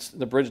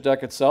bridge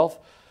deck itself.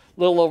 A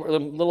little over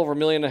 $1.5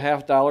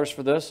 million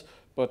for this,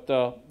 but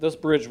this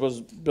bridge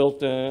was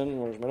built in,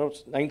 where's my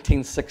notes,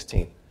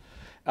 1916.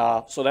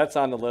 So that's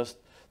on the list.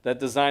 That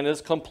design is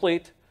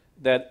complete.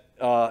 That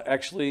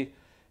actually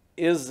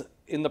is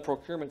in the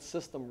procurement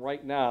system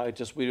right now. It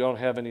just we don't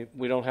have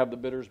the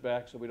bidders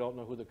back, so we don't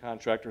know who the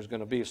contractor is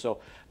going to be.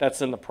 So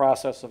that's in the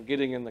process of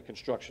getting in the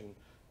construction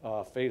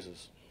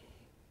phases.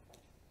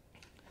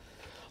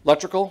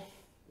 Electrical.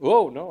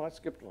 Whoa, no, I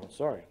skipped one.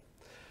 Sorry.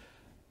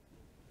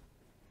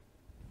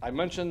 I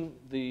mentioned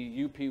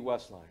the UP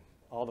West Line,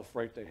 all the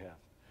freight they have.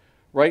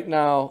 Right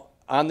now,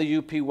 on the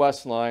UP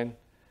West Line,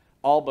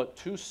 all but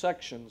 2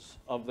 sections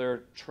of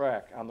their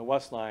track on the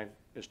West Line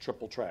is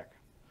triple track.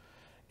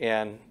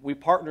 And we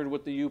partnered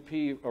with the UP,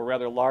 a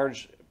rather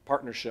large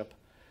partnership,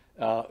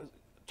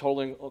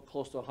 totaling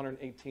close to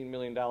 $118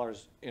 million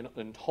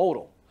in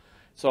total.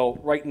 So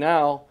right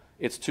now,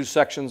 it's 2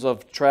 sections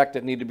of track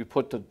that need to be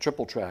put to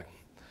triple track.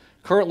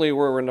 Currently,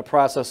 we're in the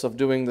process of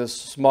doing this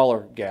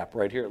smaller gap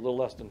right here, a little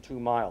less than 2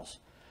 miles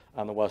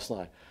on the west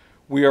line.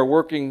 We are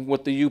working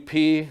with the UP.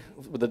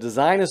 The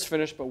design is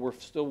finished, but we're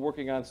still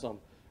working on some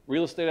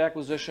real estate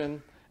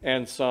acquisition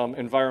and some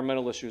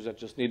environmental issues that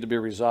just need to be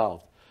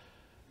resolved.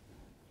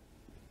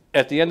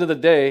 At the end of the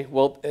day,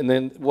 well, and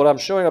then what I'm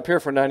showing up here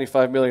for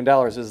 $95 million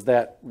is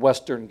that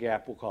western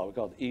gap, we'll call it. We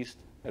call it east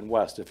and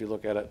west, if you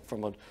look at it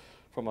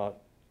from a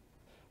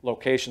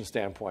location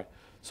standpoint.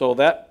 So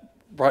that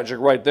project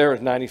right there is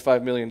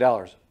 $95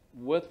 million.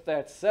 With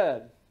that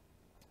said,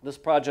 this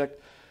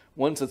project,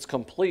 once it's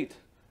complete,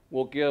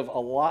 will give a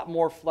lot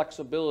more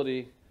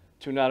flexibility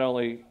to not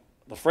only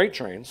the freight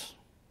trains,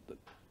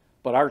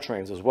 but our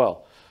trains as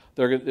well.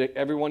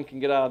 Everyone can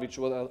get out of each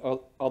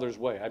other's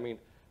way. I mean,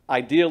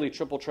 ideally,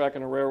 triple track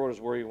in a railroad is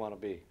where you want to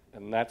be,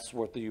 and that's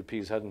what the UP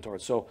is heading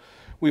towards. So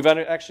we've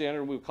actually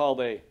entered what we've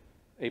called a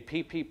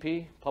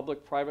PPP,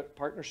 public-private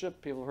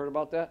partnership. People have heard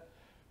about that?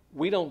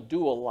 We don't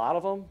do a lot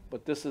of them,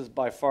 but this is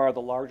by far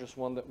the largest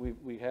one that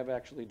we have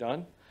actually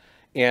done.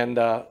 And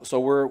so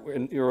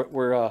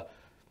we're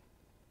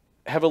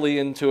heavily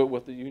into it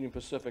with the Union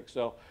Pacific.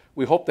 So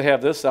we hope to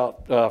have this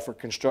out for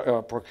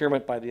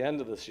procurement by the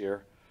end of this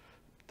year.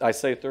 I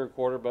say third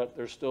quarter, but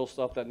there's still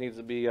stuff that needs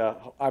to be,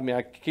 I mean,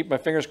 I keep my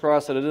fingers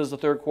crossed that it is the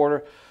third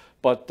quarter,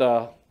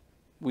 but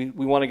we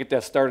want to get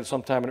that started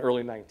sometime in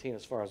early 19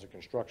 as far as the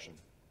construction.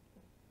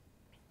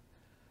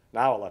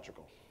 Now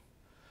electrical.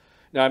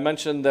 Now I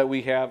mentioned that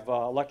we have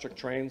electric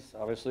trains,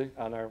 obviously,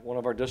 on one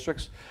of our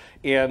districts.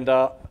 And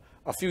a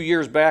few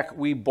years back,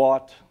 we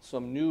bought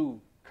some new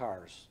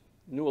cars,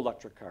 new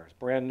electric cars,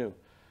 brand new,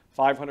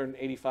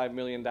 $585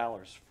 million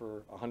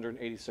for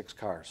 186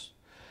 cars.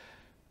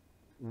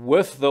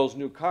 With those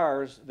new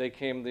cars, they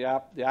came the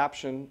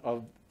option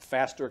of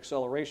faster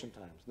acceleration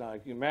times. Now, you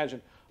can imagine,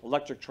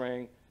 electric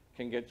train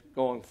can get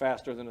going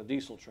faster than a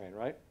diesel train,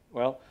 right?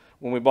 Well,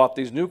 when we bought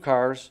these new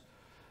cars,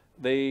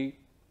 they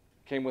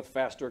came with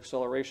faster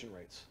acceleration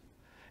rates.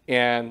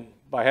 And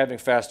by having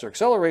faster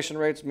acceleration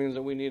rates means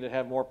that we need to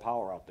have more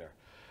power out there.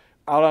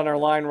 Out on our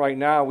line right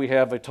now, we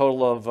have a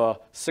total of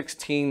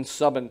 16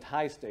 sub and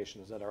tie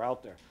stations that are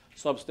out there.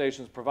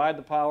 Substations provide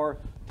the power,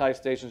 tie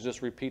stations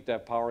just repeat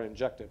that power and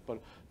inject it. But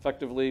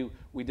effectively,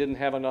 we didn't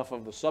have enough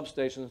of the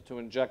substations to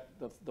inject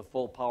the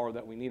full power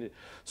that we needed.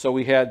 So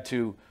we had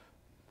to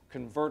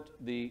convert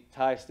the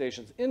tie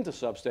stations into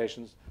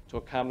substations to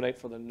accommodate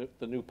for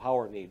the new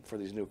power need for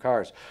these new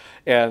cars.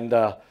 And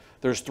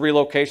there's 3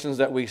 locations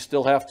that we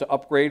still have to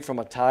upgrade from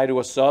a tie to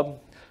a sub,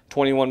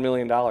 $21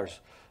 million.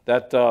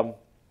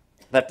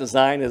 That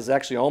design is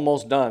actually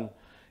almost done.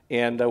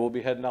 And we'll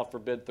be heading out for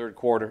bid third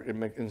quarter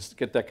and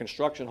get that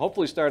construction,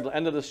 hopefully start at the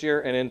end of this year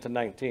and into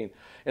 19.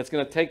 It's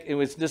going to take,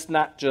 it's just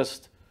not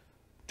just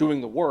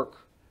doing the work.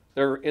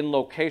 They're in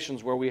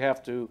locations where we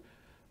have to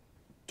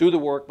do the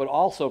work, but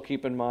also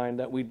keep in mind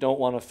that we don't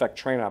want to affect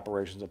train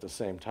operations at the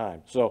same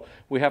time. So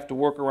we have to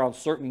work around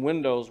certain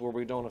windows where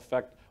we don't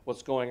affect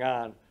what's going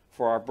on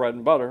for our bread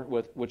and butter,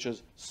 which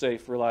is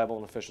safe, reliable,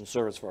 and efficient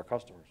service for our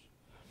customers.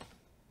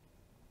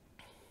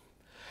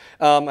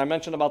 I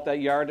mentioned about that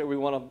yard that we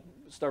want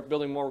to start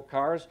building more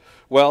cars.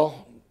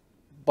 Well,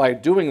 by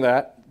doing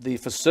that, the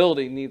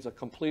facility needs a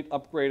complete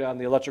upgrade on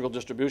the electrical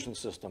distribution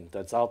system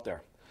that's out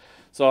there.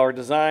 So our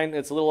design,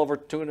 it's a little over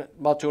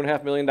about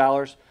 $2.5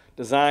 million.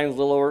 Design's a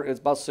little over, it's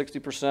about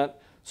 60%.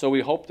 So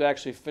we hope to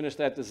actually finish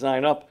that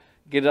design up,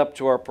 get it up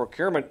to our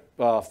procurement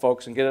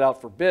folks and get it out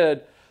for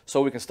bid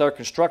so we can start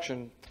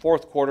construction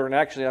fourth quarter. And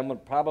actually, I'm going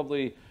to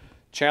probably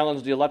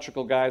challenge the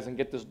electrical guys and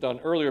get this done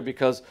earlier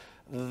because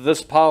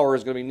this power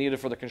is going to be needed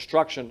for the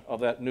construction of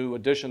that new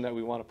addition that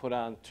we want to put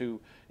on to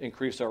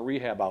increase our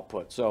rehab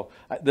output. So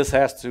this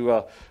has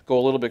to go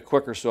a little bit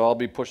quicker, so I'll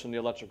be pushing the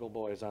electrical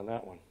boys on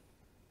that one.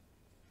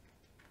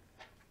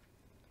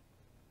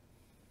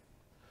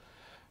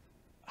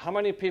 How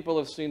many people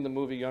have seen the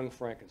movie Young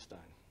Frankenstein?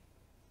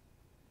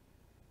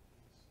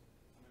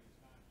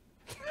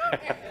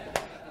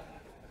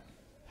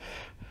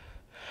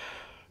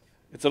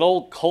 It's an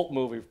old cult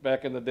movie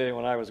back in the day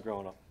when I was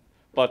growing up.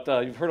 But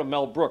you've heard of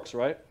Mel Brooks,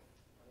 right?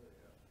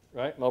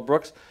 Right, Mel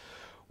Brooks?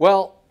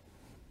 Well,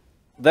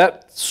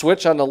 that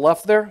switch on the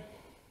left there,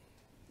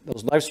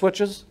 those knife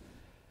switches,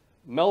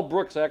 Mel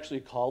Brooks actually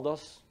called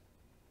us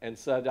and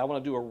said, I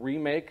want to do a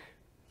remake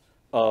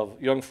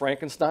of Young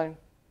Frankenstein.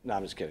 No,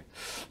 I'm just kidding.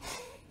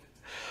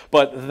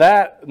 But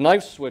that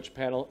knife switch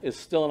panel is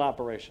still in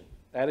operation.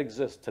 That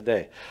exists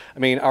today. I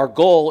mean, our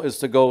goal is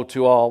to go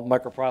to all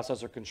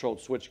microprocessor controlled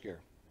switchgear.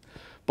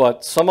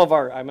 But some of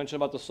our, I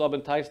mentioned about the sub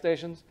and tie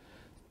stations,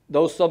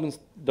 those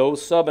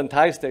sub and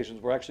tie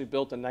stations were actually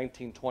built in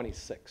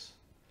 1926.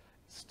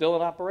 Still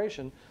in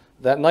operation.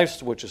 That knife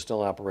switch is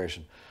still in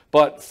operation.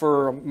 But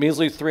for a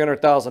measly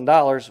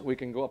 $300,000, we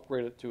can go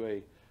upgrade it to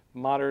a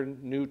modern,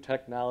 new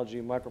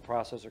technology,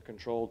 microprocessor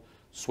controlled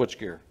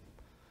switchgear.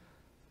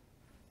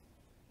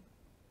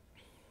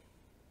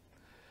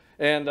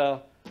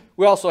 And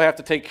we also have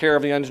to take care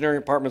of the engineering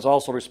department is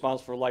also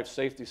responsible for life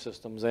safety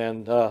systems,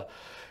 and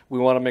we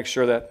want to make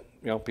sure that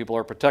people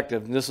are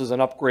protected. And this is an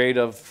upgrade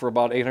for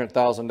about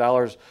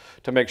 $800,000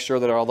 to make sure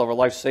that all of our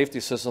life safety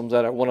systems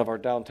at one of our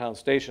downtown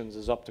stations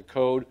is up to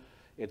code.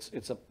 It's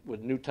with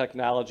new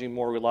technology,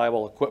 more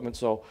reliable equipment,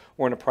 so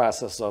we're in the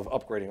process of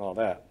upgrading all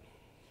that.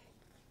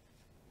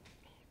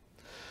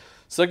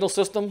 Signal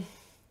system.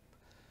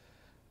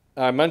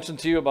 I mentioned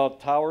to you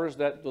about towers,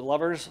 the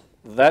levers.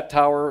 That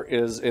tower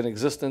is in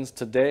existence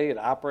today. It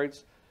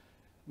operates.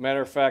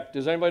 Matter of fact,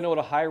 does anybody know what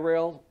a high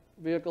rail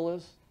vehicle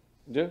is?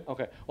 You do?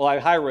 Okay. Well, I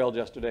high railed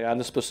yesterday on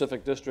this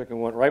specific district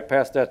and went right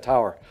past that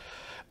tower.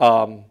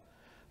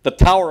 The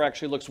tower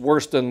actually looks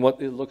worse than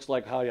what it looks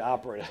like how you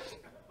operate it.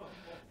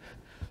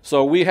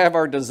 So we have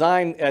our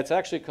design, it's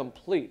actually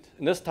complete.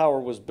 And this tower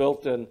was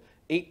built in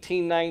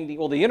 1890,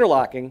 well, the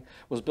interlocking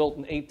was built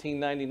in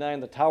 1899.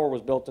 The tower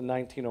was built in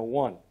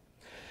 1901.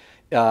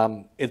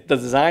 The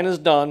design is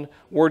done.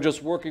 We're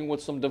just working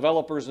with some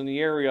developers in the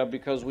area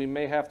because we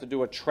may have to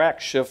do a track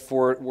shift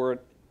for it where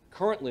it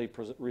currently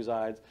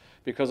resides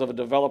because of a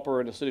developer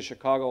in the city of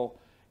Chicago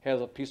has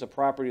a piece of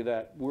property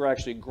that we're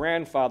actually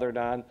grandfathered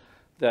on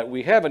that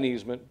we have an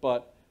easement,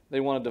 but they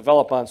want to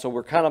develop on, so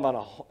we're kind of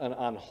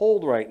on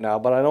hold right now,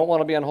 but I don't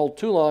want to be on hold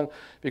too long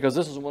because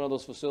this is one of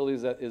those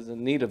facilities that is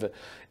in need of it.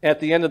 At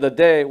the end of the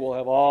day, we'll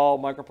have all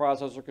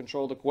microprocessor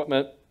controlled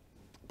equipment,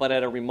 but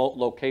at a remote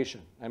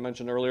location. I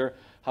mentioned earlier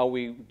how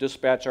we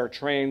dispatch our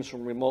trains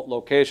from remote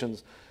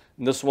locations.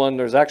 And this one,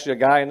 there's actually a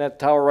guy in that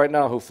tower right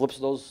now who flips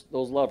those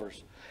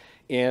levers.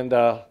 And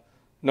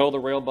no, the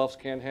rail buffs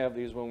can't have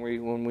these when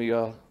we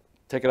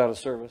take it out of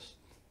service.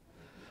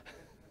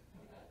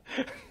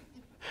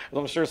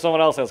 I'm sure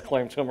someone else has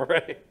claim to them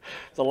already.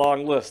 It's a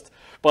long list.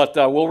 But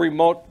we'll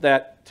remote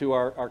that to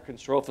our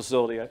control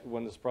facility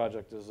when this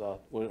project is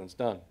when it's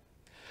done.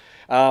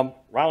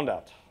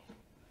 Roundout.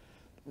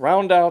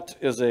 Roundout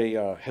is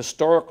a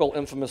historical,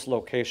 infamous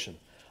location.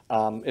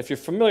 If you're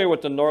familiar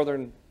with the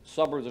northern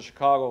suburbs of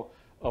Chicago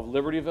of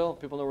Libertyville,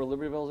 people know where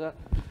Libertyville is at?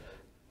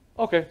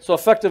 Okay, so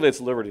effectively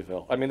it's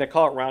Libertyville. I mean, they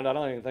call it Roundout. I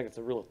don't even think it's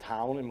a real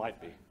town. It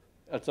might be.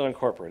 It's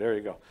unincorporated. There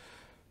you go.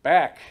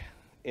 Back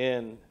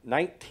in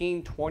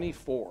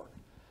 1924,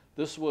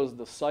 this was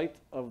the site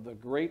of the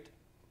great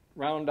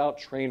Roundout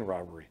train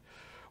robbery,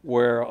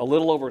 where a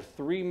little over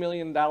 $3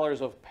 million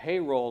of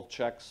payroll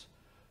checks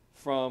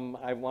from,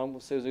 I want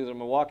to say it was either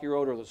Milwaukee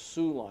Road or the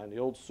Sioux Line, the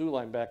old Sioux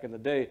Line back in the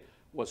day,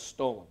 was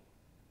stolen.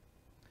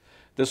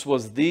 This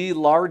was the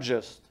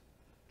largest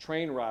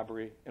train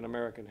robbery in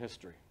American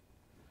history,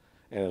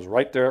 and it was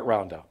right there at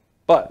Roundout.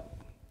 But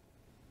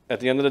at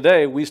the end of the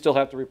day, we still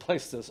have to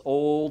replace this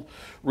old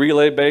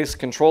relay-based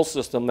control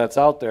system that's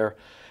out there,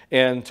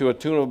 and to a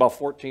tune of about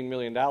 $14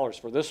 million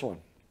for this one.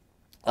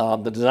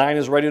 The design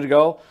is ready to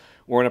go.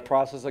 We're in the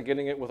process of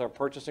getting it with our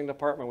purchasing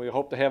department. We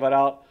hope to have it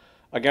out.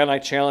 Again, I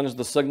challenged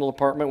the signal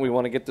department. We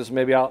want to get this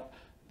maybe out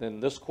in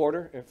this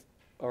quarter,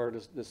 or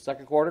this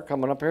second quarter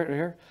coming up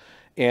here.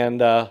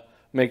 And I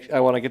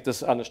want to get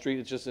this on the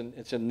street.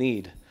 It's in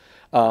need.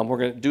 We're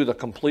going to do the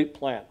complete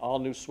plant, all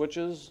new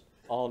switches,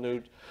 all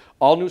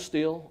new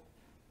steel,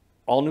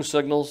 all new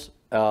signals,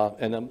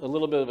 and a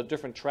little bit of a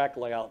different track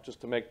layout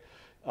just to make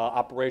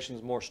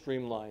operations more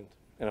streamlined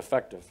and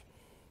effective.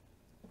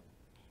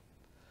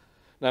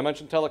 Now, I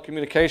mentioned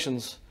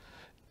telecommunications.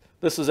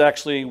 This is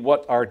actually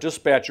what our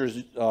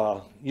dispatchers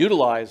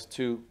utilize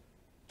to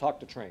talk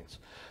to trains.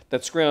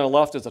 That screen on the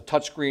left is a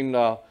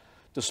touchscreen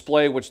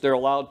display which they're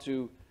allowed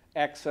to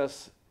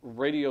access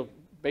radio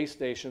base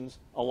stations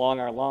along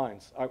our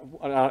lines.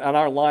 On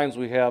our lines,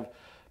 we have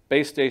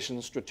base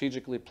stations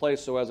strategically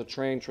placed so as a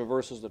train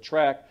traverses the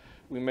track,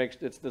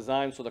 it's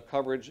designed so the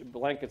coverage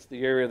blankets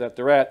the area that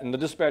they're at, and the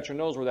dispatcher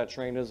knows where that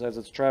train is as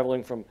it's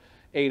traveling from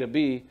A to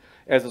B.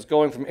 As it's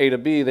going from A to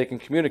B, they can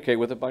communicate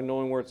with it by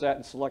knowing where it's at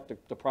and select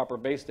the proper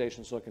base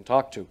station so it can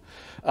talk to.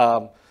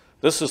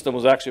 This system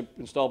was actually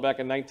installed back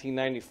in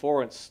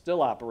 1994 and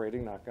still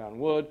operating, knock on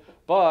wood,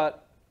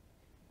 but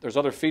there's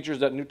other features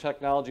that new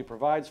technology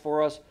provides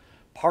for us.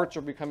 Parts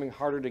are becoming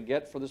harder to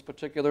get for this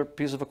particular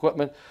piece of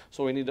equipment,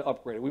 so we need to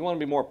upgrade it. We want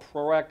to be more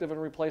proactive in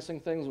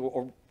replacing things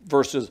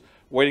versus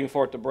waiting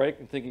for it to break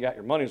and think you got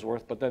your money's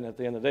worth, but then at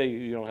the end of the day,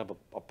 you don't have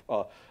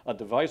a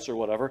device or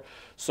whatever.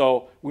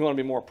 So we want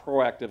to be more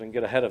proactive and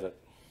get ahead of it.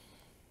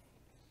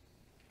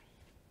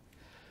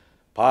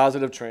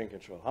 Positive train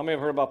control. How many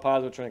have heard about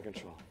positive train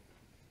control?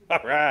 All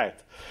right.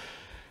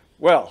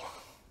 Well,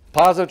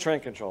 positive train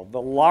control,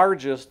 the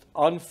largest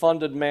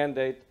unfunded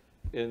mandate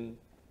in,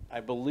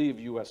 I believe,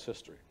 U.S.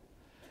 history.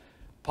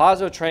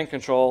 Positive train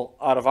control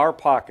out of our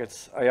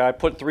pockets, I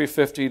put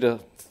 $350 to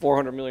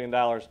 $400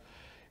 million.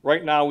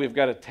 Right now, we've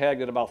got it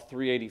tagged at about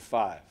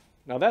 $385.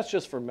 Now, that's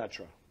just for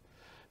Metra.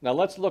 Now,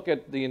 let's look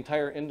at the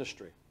entire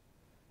industry,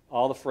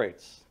 all the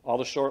freights, all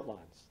the short lines.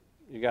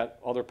 You got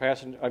other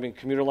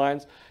commuter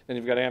lines, then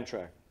you've got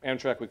Amtrak.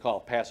 Amtrak we call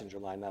a passenger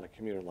line, not a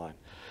commuter line.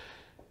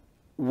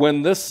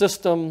 When this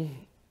system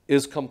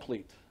is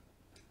complete,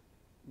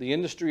 the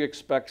industry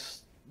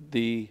expects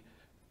the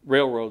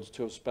railroads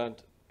to have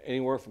spent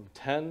anywhere from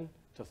 10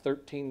 to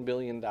 $13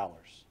 billion.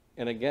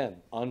 And again,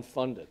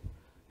 unfunded,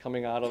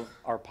 coming out of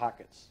our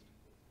pockets.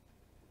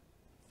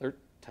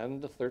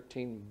 10 to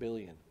 13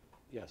 billion.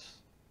 Yes,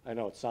 I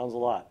know it sounds a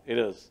lot. It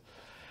is.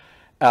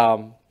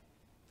 And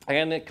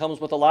it comes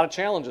with a lot of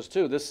challenges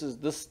too. This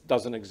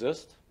doesn't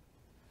exist.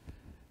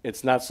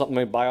 It's not something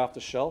they buy off the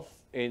shelf.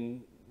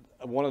 And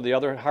one of the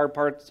other hard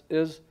parts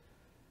is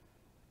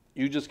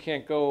you just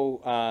can't go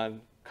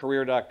on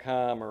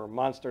career.com or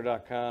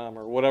monster.com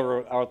or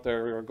whatever out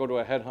there, or go to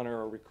a headhunter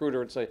or a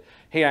recruiter and say,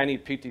 hey, I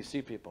need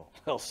PTC people.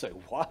 They'll say,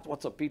 what?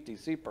 What's a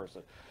PTC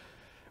person?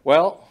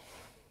 Well,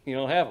 you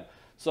don't have them.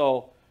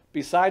 So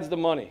besides the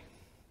money,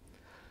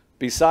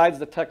 besides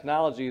the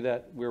technology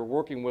that we're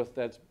working with,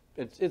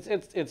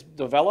 it's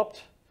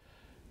developed,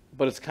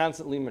 but it's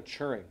constantly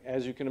maturing.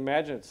 As you can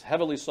imagine, it's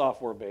heavily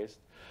software based.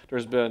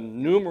 There's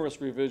been numerous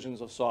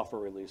revisions of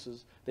software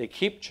releases. They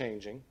keep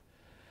changing.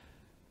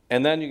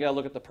 And then you got to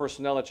look at the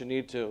personnel that you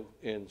need to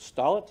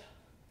install it,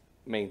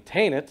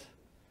 maintain it,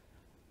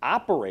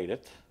 operate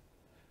it.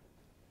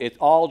 It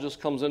all just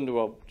comes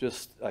into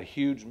a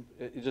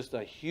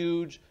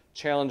huge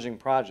challenging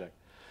project.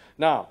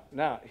 Now,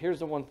 here's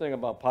the one thing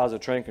about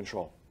positive train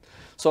control.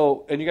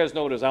 So, and you guys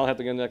know what it is. I don't have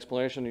to get into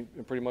explanation.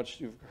 Pretty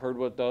much you've heard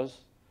what it does.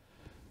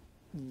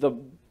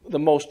 The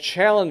most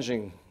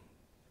challenging,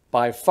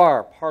 by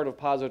far, part of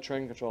positive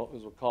train control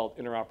is what's called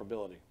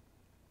interoperability.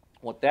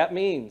 What that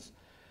means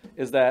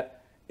is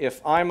that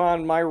if I'm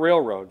on my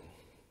railroad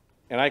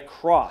and I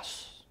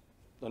cross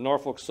the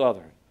Norfolk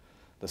Southern,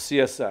 the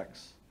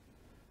CSX,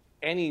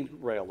 any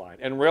rail line,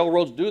 and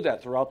railroads do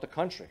that throughout the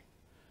country,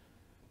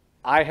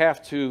 I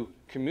have to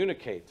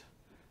communicate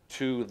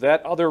to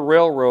that other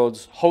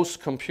railroad's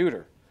host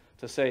computer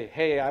to say,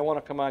 hey, I want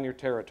to come on your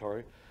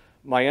territory.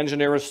 My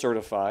engineer is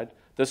certified.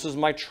 This is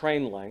my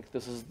train length.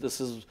 This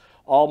is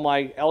all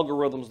my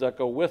algorithms that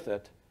go with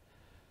it.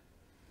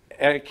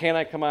 And can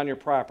I come on your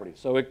property?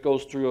 So it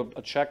goes through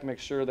a check, make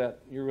sure that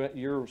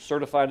you're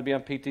certified to be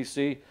on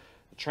PTC,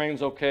 the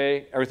train's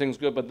okay, everything's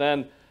good. But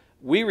then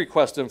we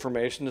request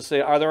information to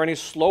say, are there any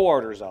slow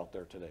orders out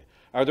there today?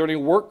 Are there any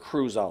work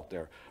crews out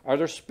there? Are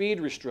there speed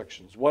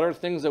restrictions? What are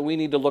things that we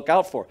need to look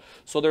out for?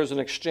 So there's an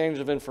exchange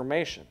of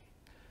information.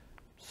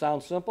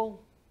 Sound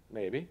simple?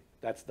 Maybe.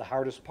 That's the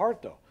hardest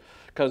part though.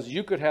 Because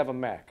you could have a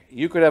Mac,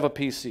 you could have a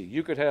PC,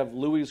 you could have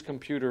Louis'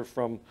 computer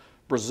from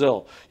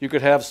Brazil, you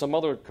could have some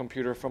other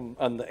computer from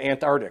the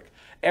Antarctic.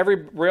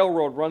 Every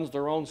railroad runs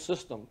their own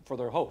system for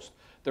their host.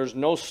 There's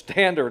no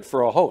standard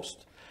for a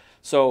host.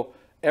 So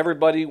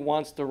everybody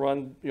wants to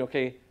run,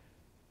 okay,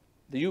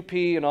 the UP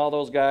and all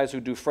those guys who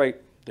do freight,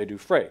 they do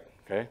freight,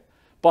 okay?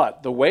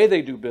 But the way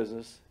they do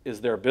business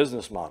is their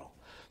business model.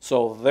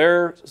 So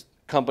their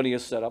company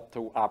is set up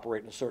to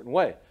operate in a certain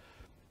way.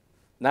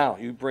 Now,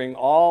 you bring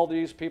all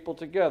these people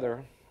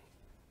together.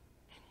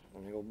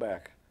 Let me go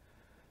back.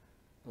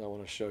 I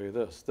want to show you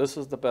this. This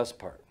is the best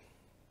part.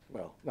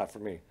 Well, not for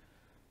me.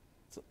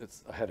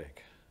 It's a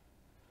headache.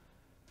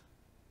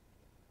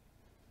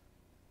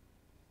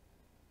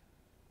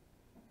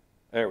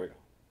 There we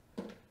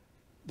go.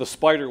 The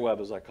spider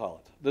web, as I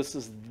call it. This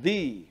is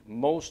the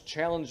most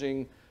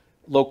challenging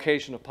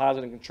location of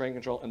positive train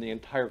control in the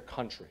entire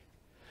country.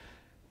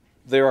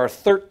 There are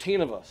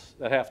 13 of us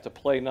that have to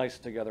play nice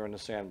together in the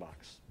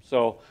sandbox.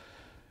 So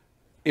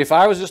if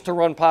I was just to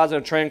run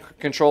positive train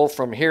control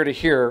from here to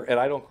here and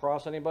I don't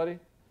cross anybody,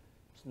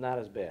 it's not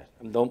as bad.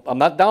 I'm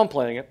not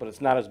downplaying it, but it's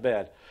not as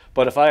bad.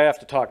 But if I have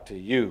to talk to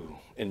you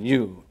and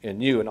you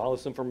and you, and all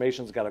this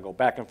information's got to go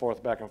back and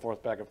forth, back and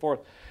forth, back and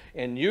forth,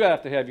 and you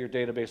have to have your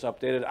database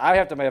updated, I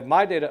have to have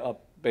my database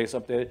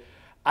updated,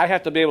 I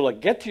have to be able to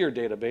get to your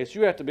database,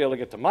 you have to be able to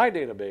get to my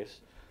database.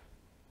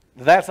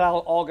 That's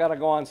all got to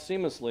go on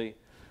seamlessly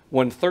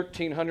when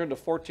 1,300 to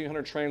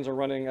 1,400 trains are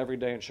running every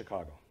day in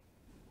Chicago.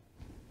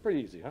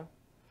 Pretty easy, huh?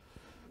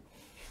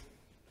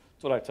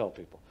 That's what I tell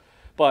people.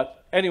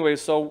 But anyway,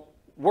 so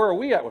where are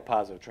we at with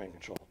positive train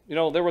control? You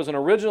know, there was an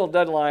original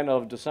deadline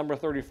of December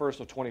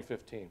 31st of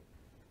 2015.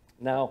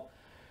 Now,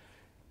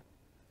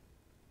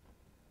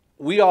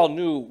 we all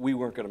knew we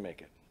weren't going to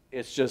make it.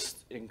 It's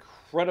just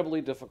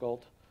incredibly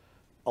difficult.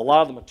 A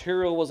lot of the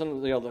material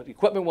wasn't, the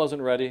equipment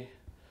wasn't ready.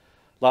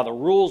 A lot of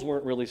the rules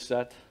weren't really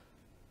set.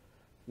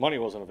 Money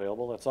wasn't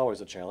available. That's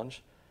always a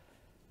challenge.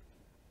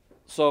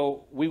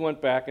 So we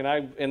went back, and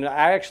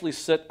I actually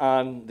sit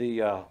on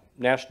the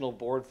National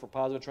Board for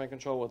Positive Train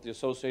Control with the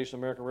Association of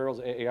American Railroads,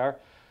 AAR.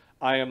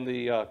 I am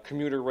the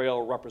commuter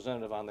rail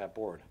representative on that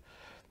board.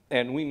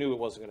 And we knew it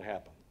wasn't going to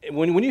happen. And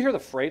when you hear the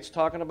freights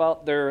talking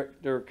about they're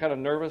kind of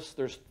nervous,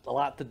 there's a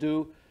lot to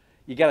do,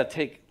 you got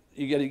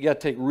to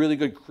take really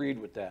good creed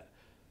with that.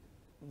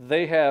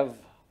 They have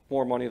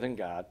more money than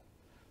God.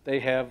 They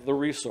have the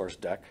resource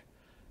deck.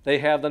 They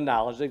have the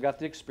knowledge. They've got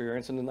the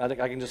experience, and I think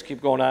I can just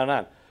keep going on and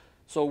on.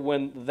 So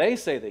when they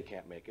say they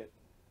can't make it,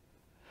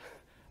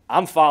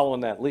 I'm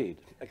following that lead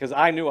because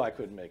I knew I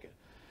couldn't make it.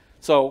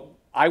 So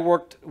I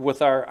worked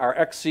with our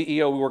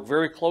ex-CEO. We worked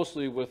very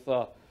closely with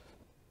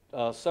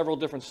several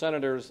different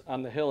senators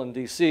on the Hill in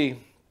D.C.,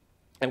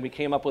 and we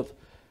came up with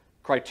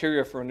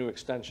criteria for a new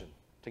extension.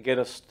 to get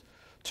us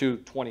to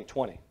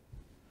 2020.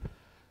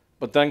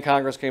 But then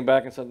Congress came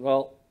back and said,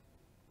 well,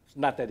 it's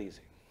not that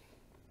easy.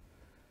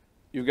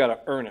 You've got to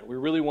earn it. We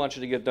really want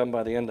you to get done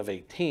by the end of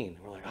 18.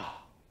 We're like,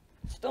 oh,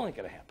 still ain't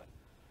going to happen.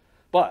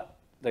 But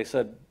they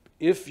said,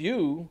 if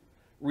you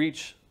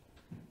reach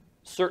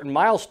certain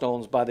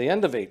milestones by the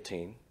end of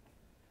 18,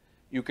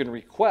 you can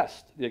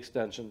request the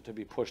extension to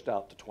be pushed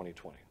out to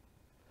 2020.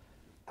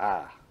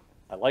 Ah,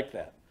 I like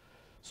that.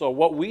 So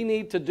what we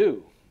need to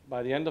do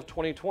by the end of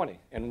 2020,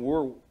 and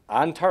we're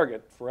on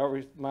target for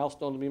every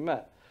milestone to be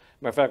met.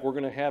 Matter of fact, we're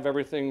going to have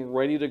everything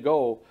ready to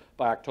go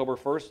by October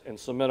 1st and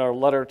submit our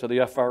letter to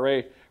the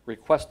FRA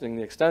requesting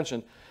the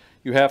extension.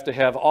 You have to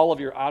have all of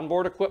your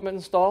onboard equipment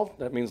installed.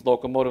 That means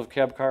locomotive,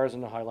 cab cars,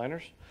 and the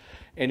Highliners.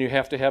 And you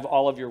have to have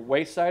all of your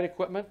wayside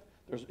equipment.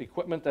 There's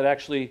equipment that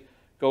actually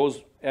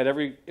goes at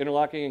every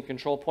interlocking and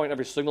control point,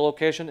 every signal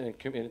location, and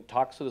it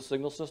talks to the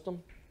signal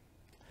system.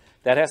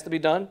 That has to be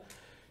done.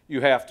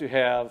 You have to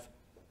have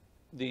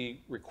the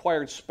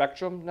required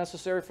spectrum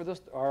necessary for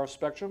this, RF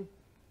spectrum.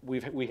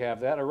 We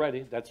have that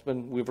already.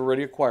 We've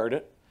already acquired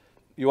it.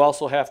 You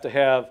also have to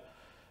have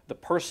the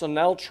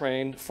personnel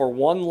trained for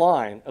one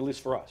line, at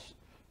least for us.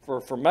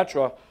 For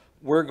Metra,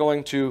 we're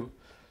going to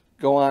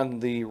go on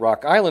the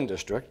Rock Island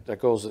district that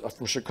goes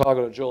from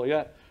Chicago to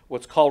Joliet,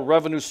 what's called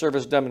revenue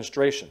service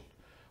demonstration.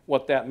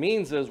 What that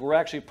means is we're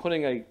actually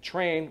putting a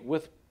train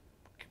with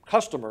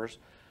customers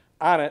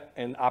on it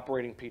and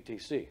operating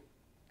PTC.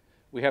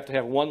 We have to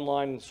have one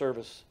line in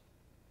service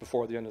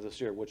before the end of this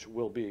year, which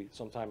will be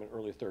sometime in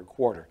early third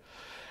quarter.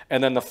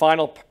 And then the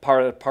final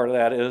part of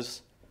that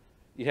is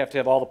you have to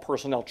have all the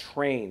personnel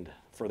trained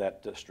for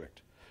that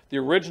district. The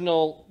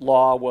original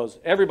law was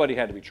everybody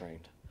had to be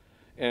trained.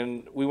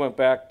 And we went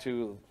back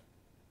to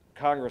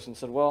Congress and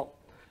said, well,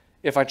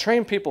 if I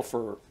train people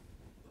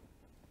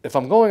if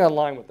I'm going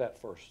online with that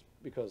first,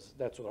 because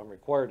that's what I'm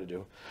required to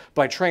do,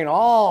 but I train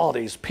all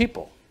these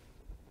people,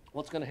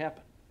 what's going to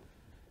happen?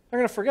 They're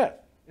going to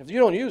forget. If you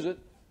don't use it,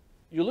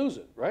 you lose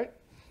it, right?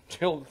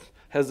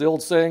 As the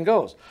old saying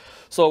goes.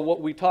 So what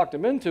we talked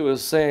them into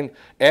is saying,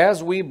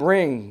 as we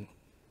bring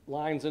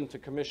lines into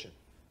commission,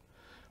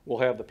 we'll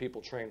have the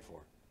people trained for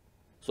it.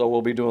 So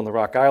we'll be doing the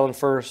Rock Island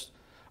first,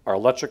 our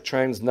electric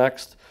trains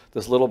next,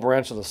 this little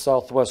branch of the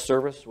Southwest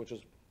service, which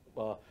is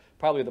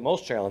probably the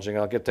most challenging.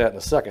 I'll get that in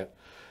a second.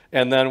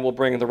 And then we'll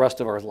bring the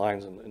rest of our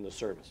lines into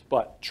service.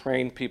 But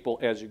train people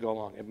as you go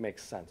along. It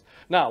makes sense.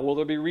 Now, will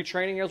there be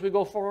retraining as we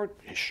go forward?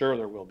 Sure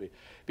there will be.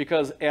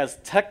 Because as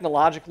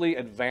technologically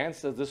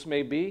advanced as this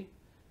may be,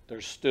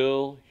 there's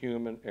still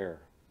human error.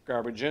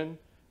 Garbage in,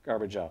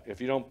 garbage out.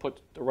 If you don't put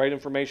the right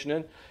information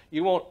in,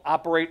 you won't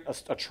operate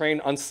a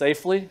train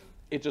unsafely.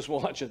 It just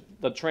won't let you,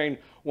 the train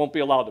won't be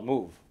allowed to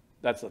move.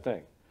 That's the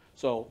thing.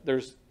 So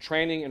there's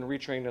training and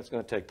retraining that's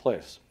going to take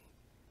place.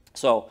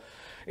 So,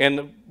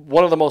 and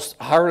one of the most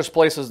hardest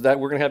places that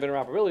we're going to have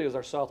interoperability is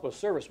our Southwest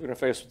service. We're going to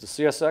face with the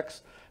CSX,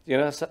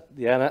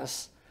 the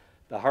NS,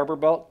 the Harbor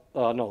Belt,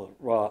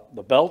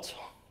 the Belt,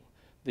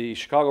 the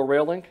Chicago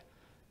Rail Link,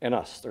 and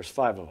us. There's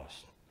 5 of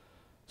us.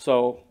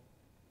 So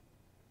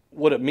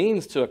what it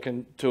means to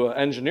an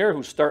engineer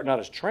who's starting out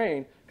his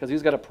train, because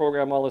he's got to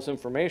program all this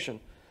information,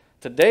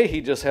 today he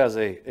just has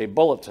a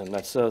bulletin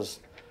that says,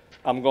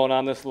 I'm going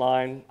on this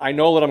line. I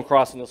know that I'm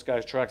crossing this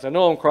guy's tracks. I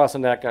know I'm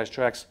crossing that guy's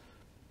tracks.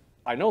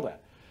 I know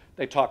that.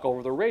 They talk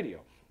over the radio,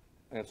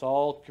 and it's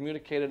all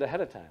communicated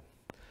ahead of time.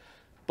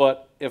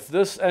 But if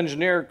this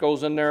engineer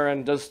goes in there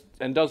and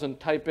doesn't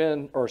type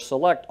in or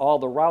select all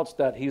the routes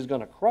that he's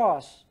going to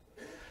cross,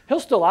 he'll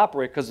still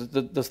operate because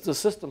the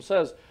system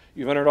says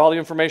you've entered all the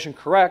information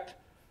correct,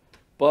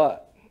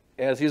 but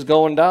as he's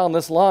going down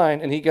this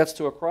line and he gets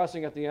to a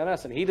crossing at the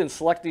NS and he didn't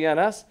select the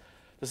NS,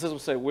 the system will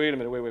say, wait a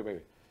minute,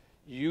 wait.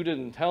 You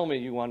didn't tell me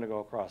you wanted to go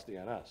across the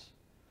NS.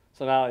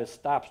 So now it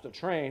stops the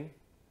train,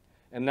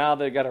 and now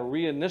they've got to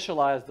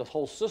reinitialize the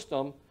whole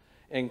system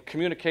and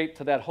communicate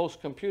to that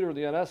host computer,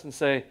 the NS, and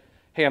say,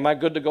 hey, am I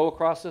good to go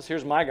across this?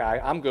 Here's my guy.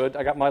 I'm good.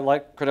 I got my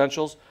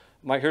credentials.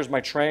 Here's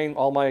my train.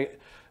 All my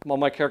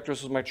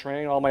characteristics of my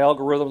train. All my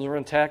algorithms are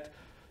intact.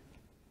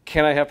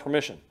 Can I have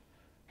permission?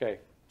 Okay.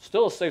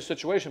 Still a safe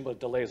situation, but it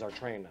delays our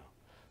train now.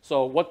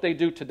 So what they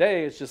do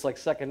today is just like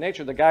second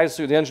nature.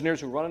 The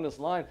engineers who run in this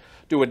line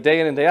do it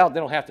day in and day out. They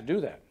don't have to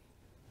do that.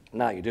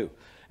 Now you do.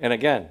 And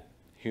again,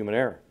 human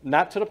error.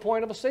 Not to the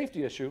point of a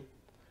safety issue,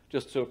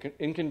 just to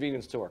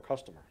inconvenience to our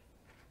customer.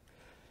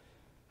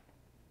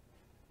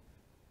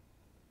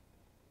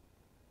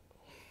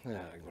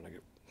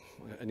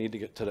 I need to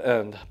get to the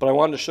end, but I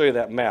wanted to show you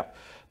that map.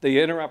 The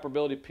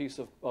interoperability piece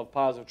of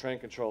positive train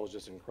control is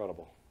just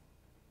incredible.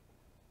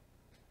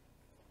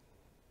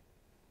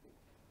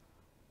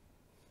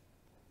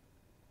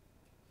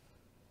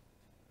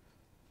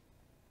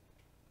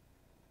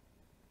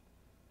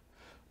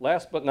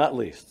 Last but not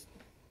least,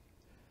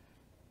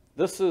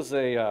 this is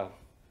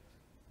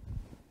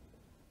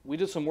we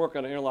did some work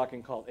on an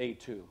interlocking called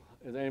A2.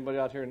 Has anybody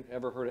out here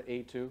ever heard of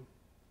A2?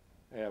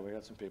 Yeah, we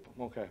got some people.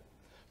 Okay.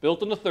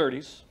 Built in the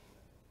 30s.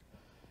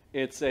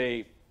 It's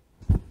a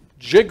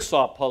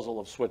jigsaw puzzle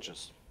of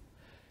switches.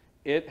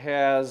 It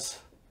has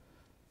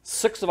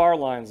 6 of our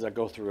lines that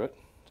go through it,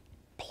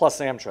 plus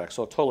Amtrak,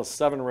 so a total of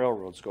 7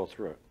 railroads go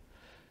through it.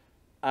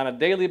 On a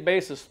daily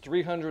basis,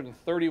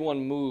 331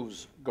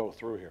 moves go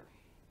through here,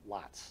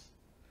 lots.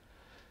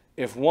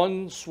 If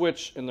one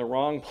switch in the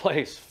wrong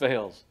place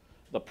fails,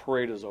 the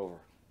parade is over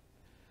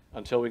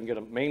until we can get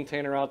a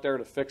maintainer out there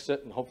to fix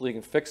it, and hopefully he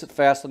can fix it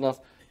fast enough.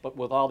 But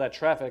with all that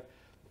traffic,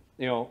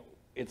 you know,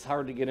 it's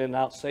hard to get in and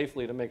out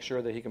safely to make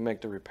sure that he can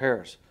make the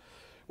repairs.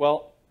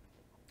 Well,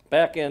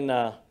 back in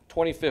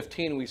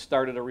 2015, we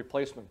started a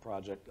replacement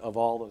project of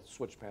all the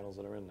switch panels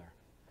that are in there.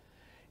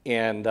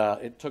 And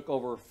it took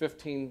over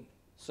 15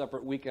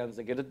 separate weekends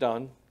to get it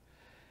done.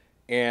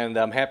 And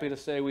I'm happy to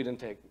say we didn't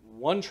take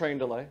one train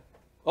delay.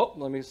 Oh,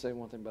 let me say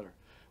one thing better.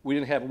 We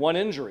didn't have one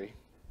injury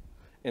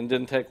and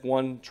didn't take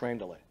one train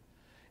delay.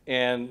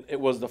 And it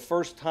was the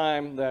first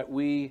time that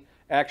we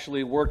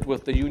actually worked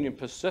with the Union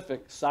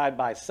Pacific side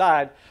by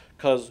side,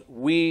 because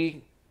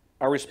we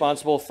are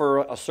responsible for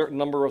a certain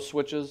number of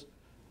switches.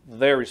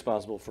 They're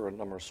responsible for a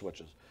number of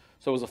switches.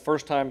 So it was the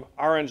first time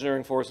our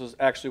engineering forces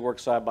actually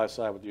worked side by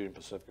side with the Union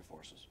Pacific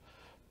forces.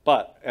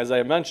 But as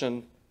I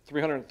mentioned,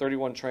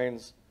 331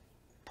 trains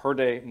per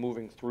day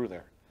moving through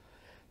there.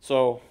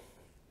 So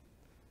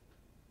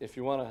if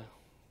you want to,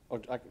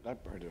 oh, I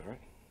better do it,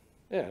 right?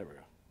 Yeah, there we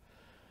go.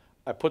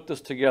 I put this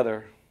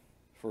together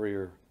for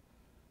your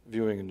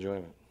viewing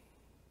enjoyment.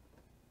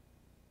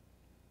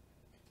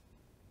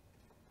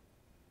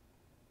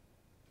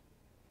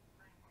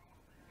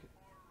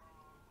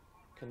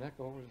 Can that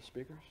go over the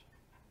speakers?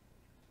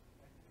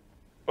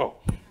 Oh.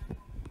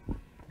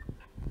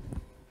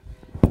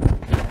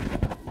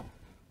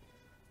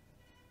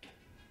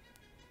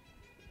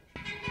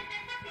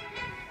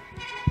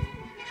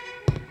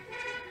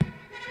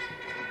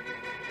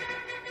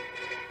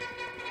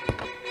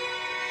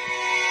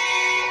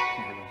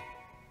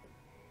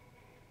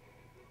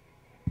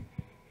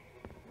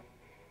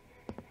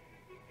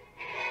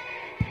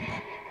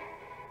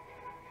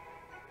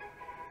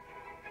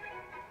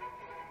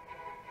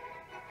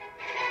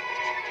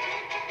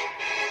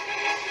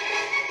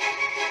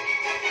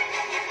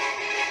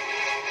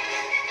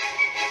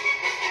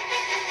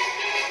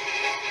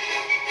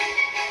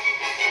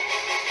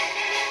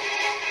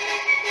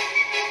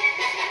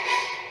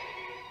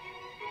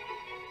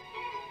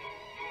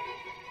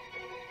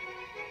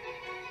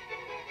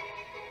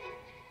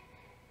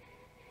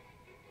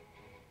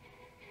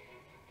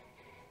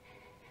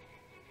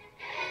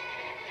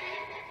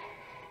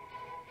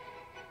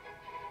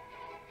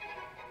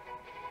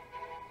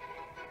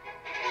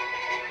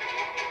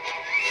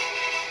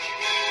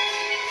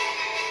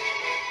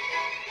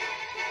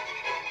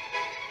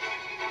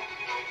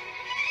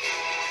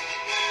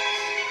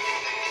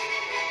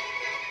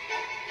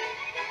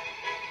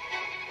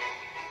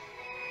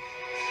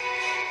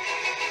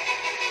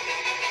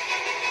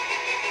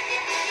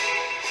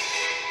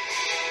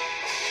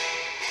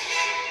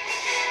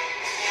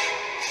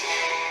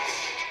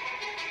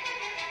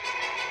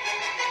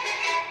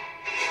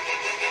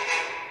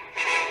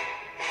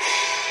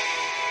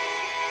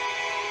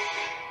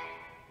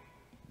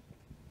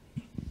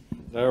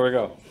 There we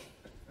go.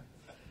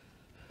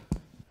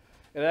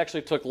 It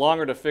actually took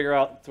longer to figure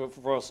out,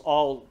 for us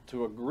all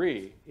to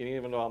agree,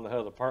 even though I'm the head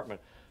of the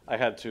department, I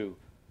had to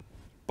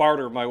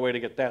barter my way to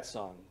get that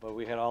song, but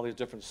we had all these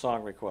different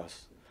song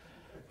requests.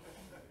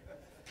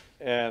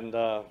 And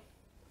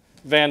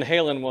Van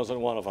Halen wasn't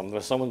one of them.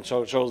 Someone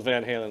chose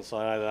Van Halen, so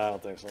I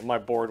don't think so. My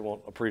board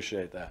won't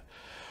appreciate that.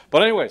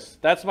 But anyways,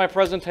 that's my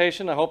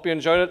presentation. I hope you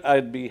enjoyed it.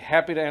 I'd be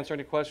happy to answer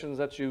any questions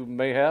that you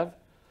may have.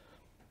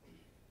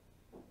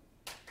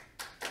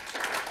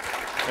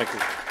 Thank you.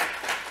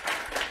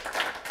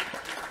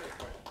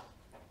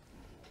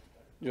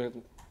 There we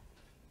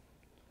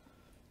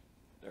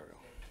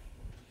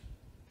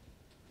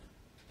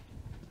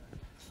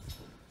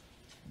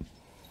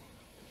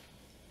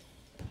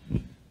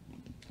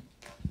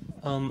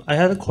go. I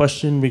had a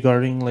question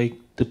regarding like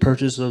the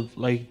purchase of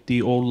like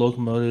the old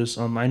locomotives.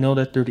 I know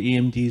that they're the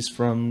EMDs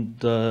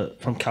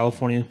from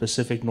California and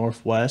Pacific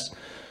Northwest.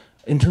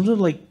 In terms of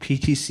like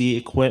PTC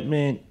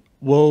equipment,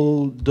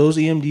 will those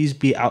EMDs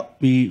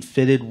be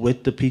fitted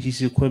with the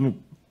PTC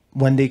equipment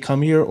when they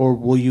come here, or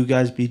will you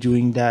guys be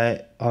doing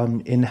that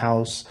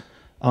in-house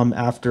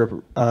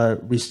after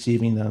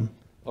receiving them?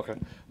 Okay.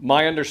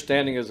 My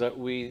understanding is that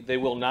they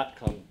will not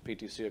come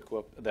PTC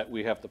equipped, that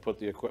we have to put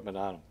the equipment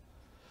on them.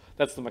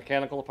 That's the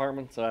mechanical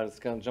department, so it's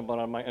kind of jumping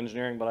on my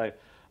engineering, but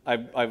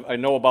I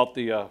know about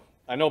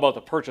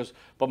the purchase,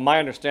 but my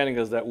understanding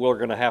is that we're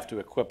going to have to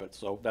equip it,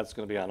 so that's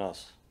going to be on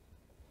us.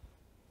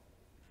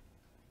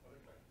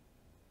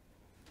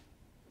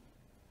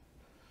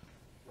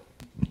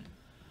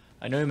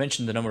 I know you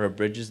mentioned the number of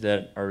bridges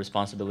that are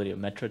responsibility of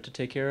Metra to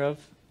take care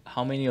of.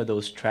 How many of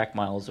those track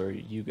miles are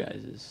you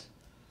guys'?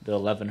 The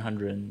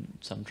 1,100 and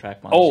some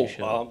track miles you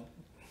showed?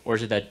 Or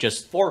is it that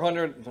just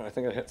 400? I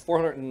think I hit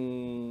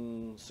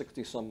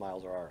 460 some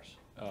miles are ours.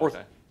 Oh,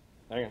 okay.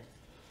 Hang on.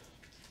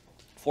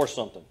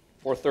 4-something.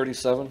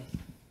 437.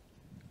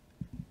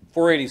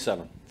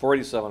 487.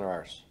 487 are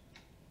ours.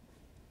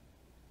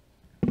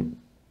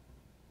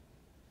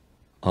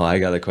 Oh, I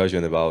got a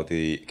question about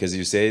because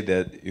you say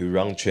that you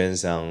run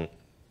trains on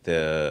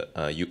the,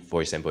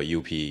 for example,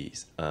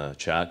 UP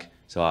track.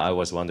 So I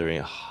was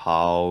wondering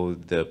how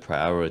the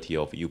priority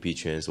of UP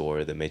trains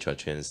or the Metra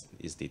trains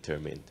is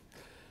determined.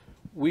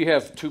 We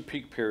have 2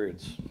 peak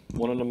periods,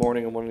 one in the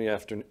morning and one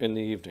in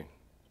the evening.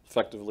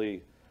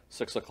 Effectively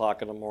 6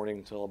 o'clock in the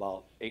morning till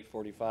about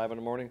 8:45 in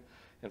the morning,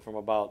 and from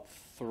about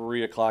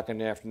 3 o'clock in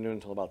the afternoon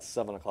till about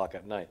 7 o'clock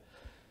at night.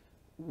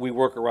 We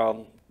work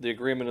around, the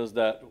agreement is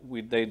that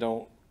they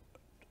don't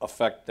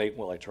affect, they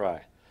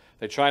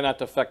try not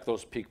to affect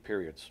those peak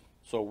periods.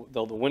 So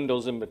the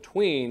windows in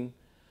between,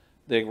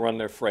 they run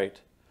their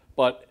freight.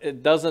 But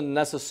it doesn't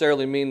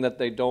necessarily mean that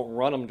they don't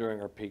run them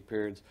during our peak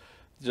periods.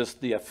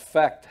 Just the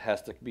effect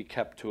has to be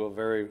kept to a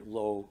very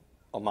low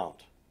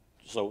amount.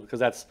 So,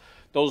 because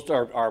those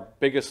are our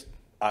biggest,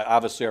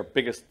 obviously our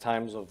biggest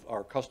times of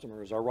our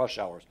customers are rush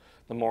hours.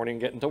 The morning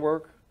getting to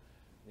work,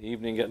 the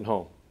evening getting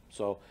home.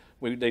 So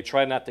they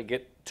try not to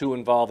get too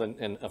involved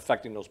in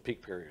affecting those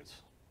peak periods.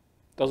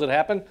 Does it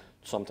happen?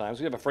 Sometimes.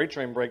 We have a freight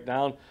train break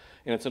down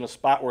and it's in a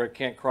spot where it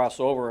can't cross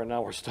over and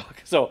now we're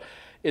stuck. So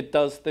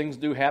things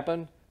do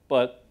happen,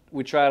 but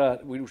we try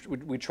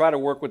to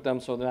work with them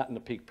so they're not in the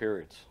peak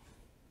periods.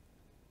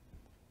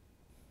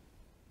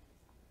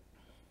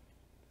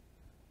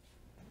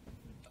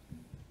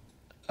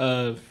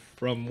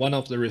 From one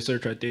of the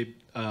research I did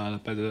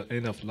by the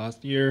end of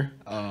last year,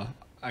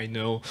 I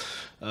know.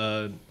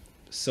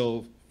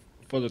 So,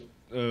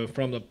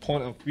 from the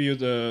point of view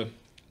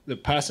the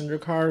passenger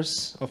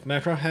cars of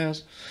Metra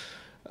has,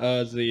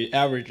 the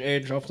average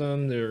age of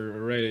them, they're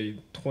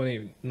already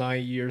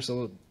 29 years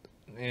old.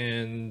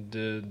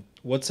 And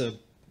what's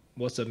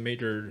a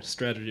major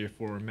strategy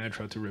for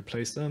Metra to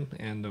replace them,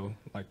 and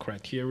the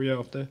criteria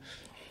of the?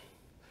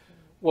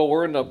 Well,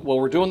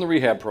 we're doing the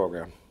rehab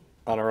program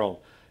on our own.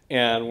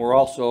 And we're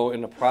also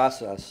in the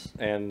process,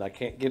 and I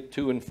can't get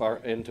too far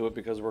into it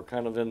because we're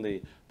kind of in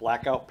the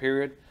blackout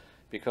period,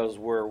 because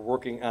we're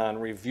working on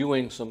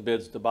reviewing some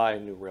bids to buy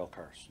new rail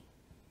cars.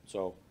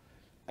 So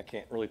I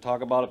can't really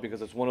talk about it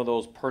because it's one of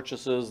those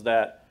purchases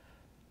that,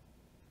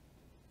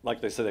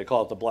 like they said, they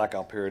call it the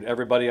blackout period.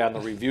 Everybody on the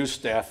review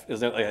staff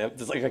it's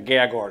like a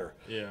gag order.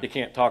 Yeah. You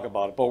can't talk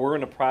about it, but we're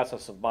in the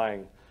process of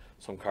buying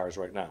some cars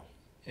right now.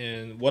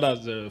 And what are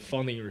the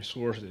funding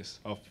resources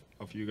of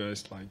you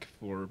guys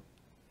for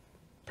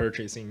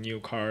purchasing new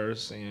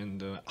cars,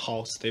 and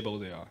how stable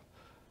they are?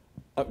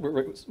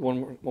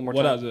 One more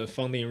what time. are the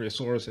funding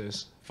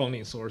sources?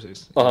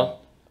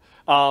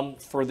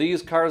 For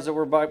these cars that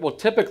we're buying, well,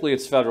 typically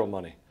it's federal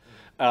money.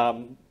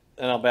 And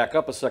I'll back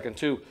up a second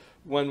too.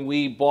 When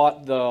we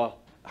bought the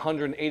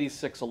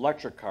 186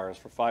 electric cars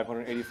for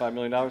 $585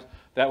 million,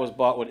 that was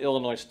bought with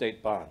Illinois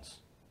state bonds.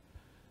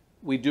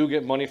 We do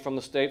get money from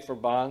the state for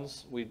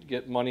bonds. We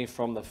get money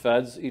from the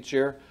feds each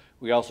year.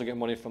 We also get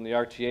money from the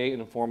RTA in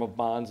the form of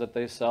bonds that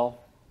they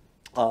sell.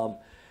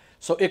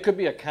 So it could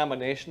be a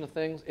combination of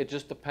things. It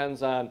just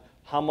depends on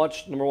how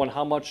much, number one,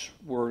 how much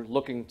we're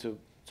looking to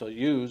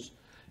use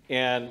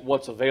and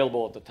what's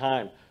available at the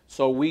time.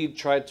 So we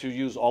try to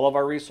use all of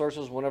our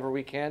resources whenever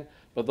we can,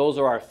 but those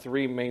are our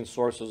 3 main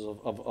sources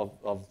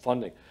of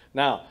funding.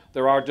 Now,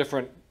 there are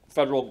different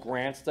federal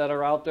grants that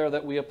are out there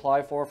that we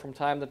apply for from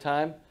time to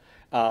time.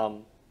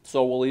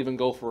 So we'll even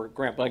go for a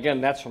grant. But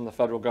again, that's from the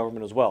federal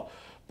government as well.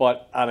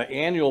 But on an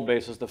annual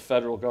basis, the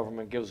federal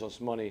government gives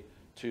us money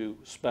to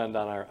spend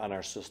on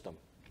our system.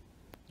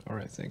 All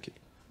right, thank you.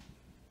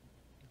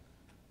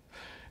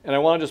 And I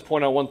want to just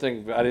point out one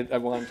thing. I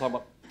want to talk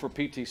about for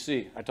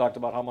PTC. I talked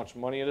about how much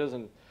money it is,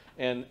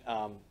 and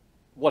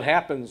what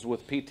happens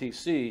with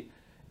PTC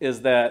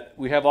is that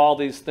we have all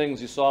these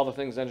things. You saw the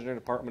things the engineering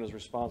department is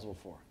responsible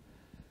for.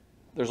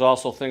 There's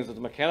also things that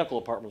the mechanical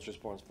department is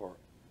responsible for.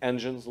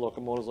 Engines,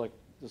 locomotives, like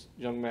this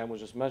young man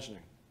was just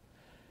mentioning.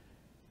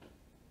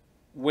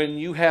 When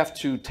you have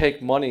to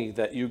take money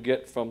that you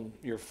get from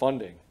your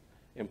funding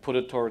and put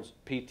it towards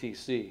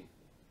PTC,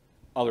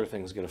 other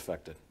things get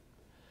affected.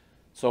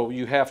 So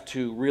you have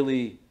to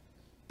really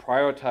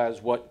prioritize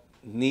what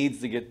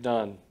needs to get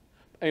done.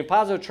 I mean,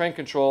 positive train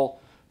control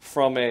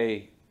from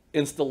a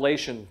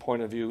installation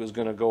point of view is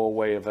going to go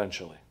away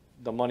eventually,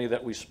 the money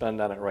that we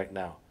spend on it right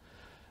now.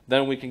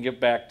 Then we can get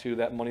back to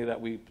that money that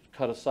we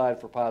cut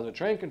aside for positive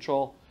train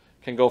control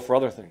can go for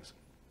other things.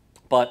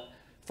 But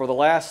for the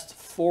last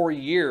 4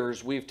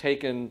 years, we've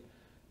taken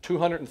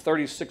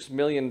 $236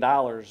 million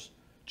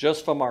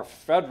just from our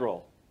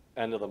federal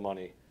end of the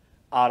money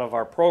out of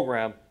our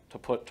program to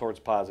put towards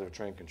positive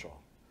train control.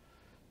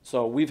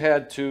 So we've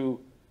had to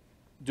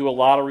do a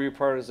lot of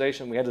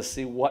reprioritization. We had to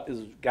see what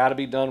has got to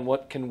be done,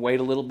 what can wait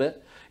a little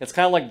bit. It's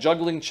kind of like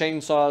juggling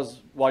chainsaws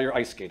while you're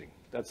ice skating.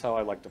 That's how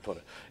I like to put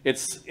it.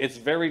 It's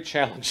very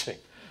challenging.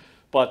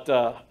 But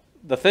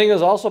the thing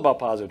is also about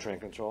positive train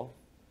control.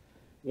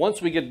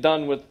 Once we get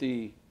done with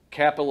the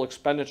capital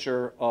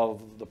expenditure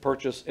of the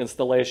purchase,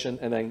 installation,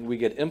 and then we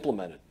get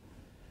implemented,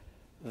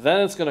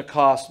 then it's going to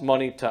cost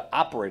money to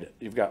operate it.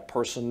 You've got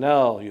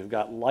personnel, you've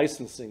got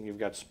licensing, you've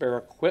got spare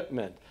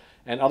equipment,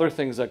 and other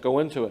things that go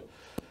into it.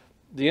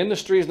 The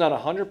industry is not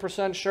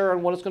 100% sure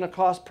on what it's going to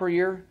cost per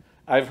year.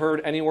 I've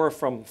heard anywhere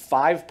from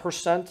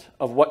 5%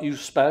 of what you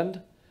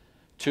spend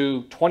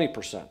to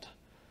 20%.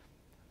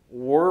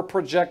 We're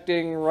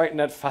projecting right in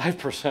that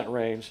 5%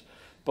 range,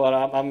 but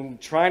I'm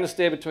trying to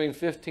stay between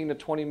 $15 to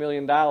 $20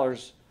 million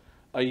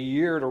a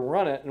year to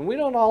run it, and we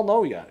don't all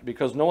know yet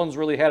because no one's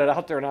really had it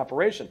out there in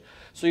operation.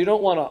 So you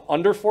don't want to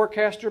under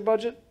forecast your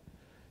budget.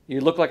 You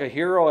look like a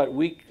hero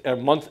at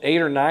month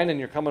 8 or 9 and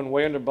you're coming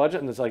way under budget,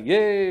 and it's like,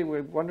 yay,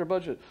 we're under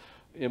budget.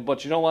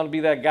 But you don't want to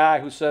be that guy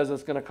who says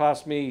it's going to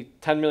cost me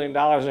 $10 million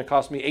and it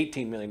cost me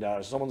 $18 million.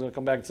 Someone's going to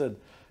come back and say,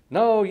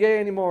 no, yay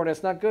anymore,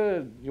 that's not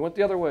good. You went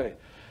the other way.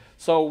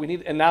 So we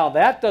need, and now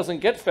that doesn't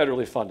get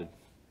federally funded.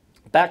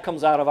 That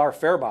comes out of our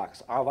fare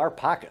box, out of our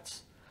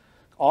pockets.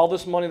 All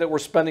this money that we're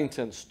spending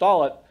to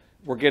install it,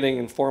 we're getting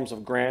in forms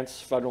of grants,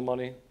 federal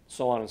money,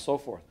 so on and so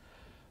forth.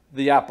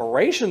 The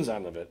operations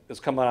end of it is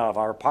coming out of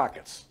our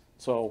pockets.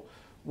 So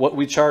what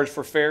we charge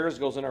for fares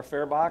goes in our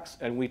fare box,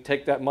 and we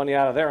take that money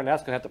out of there, and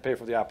that's going to have to pay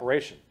for the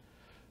operation.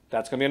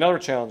 That's going to be another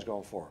challenge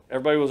going forward.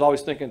 Everybody was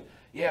always thinking,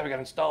 yeah, we got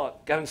to install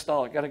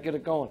it, got to get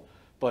it going.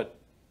 But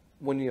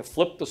when you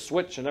flip the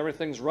switch and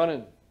everything's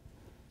running,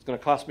 it's going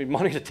to cost me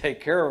money to take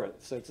care of it.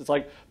 It's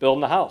like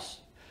building a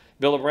house.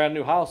 Build a brand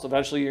new house,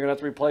 eventually you're going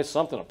to have to replace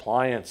something,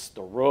 appliance,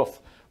 the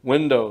roof,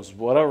 windows,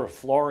 whatever,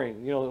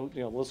 flooring, you know,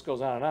 the list goes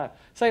on and on.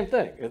 Same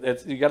thing.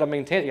 You got to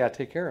maintain it, you got to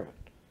take care of it.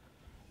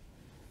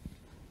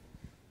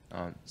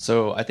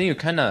 So I think you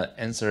kind of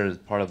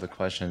answered part of the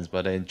questions,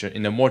 but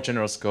in a more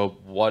general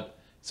scope,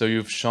 so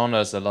you've shown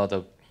us a lot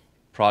of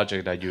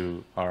projects that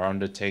you are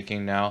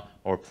undertaking now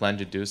or plan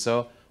to do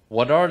so.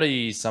 What are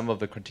some of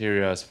the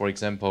criteria? For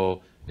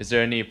example, is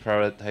there any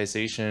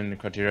prioritization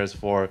criteria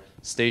for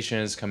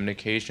stations,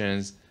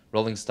 communications,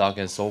 rolling stock,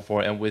 and so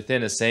forth? And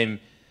within the same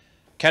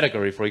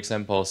category, for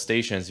example,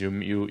 stations,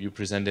 you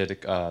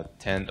presented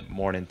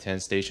more than 10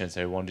 stations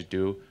that you want to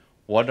do.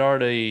 What are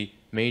the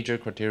major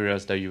criteria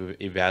that you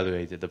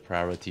evaluated the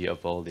priority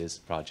of all these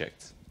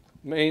projects?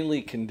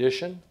 Mainly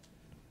condition.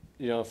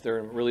 You know, if they're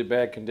in really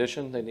bad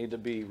condition, they need to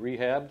be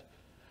rehabbed.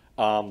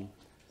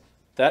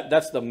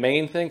 That's the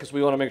main thing because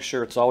we want to make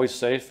sure it's always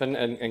safe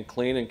and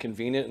clean and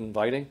convenient and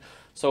inviting.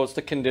 So it's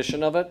the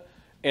condition of it.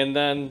 And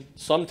then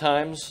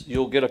sometimes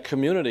you'll get a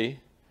community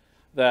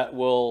that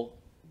will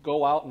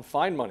go out and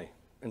find money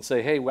and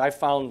say, hey, I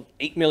found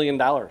 $8 million.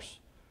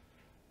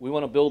 We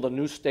want to build a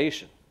new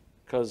station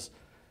because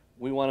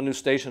we want a new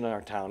station in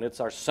our town. It's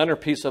our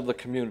centerpiece of the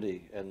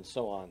community and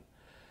so on.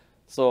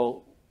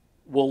 So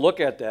we'll look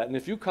at that. And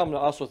if you come to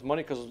us with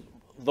money, because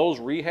those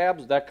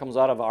rehabs, that comes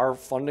out of our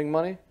funding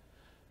money.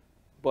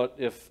 But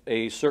if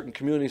a certain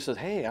community says,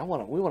 hey,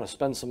 we want to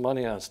spend some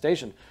money on a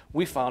station,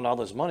 we found all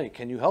this money,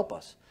 can you help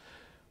us?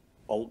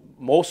 Well,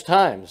 most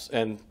times,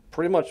 and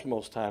pretty much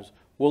most times,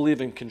 we'll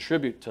even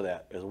contribute to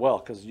that as well,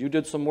 because you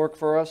did some work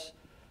for us,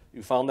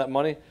 you found that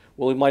money,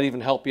 well, we might even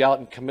help you out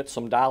and commit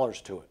some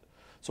dollars to it.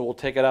 So we'll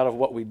take it out of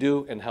what we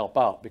do and help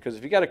out. Because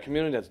if you got a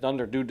community that's done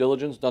their due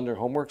diligence, done their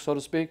homework, so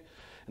to speak,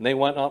 and they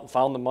went out and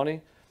found the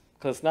money,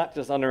 because it's not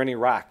just under any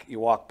rock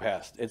you walk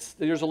past.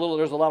 There's a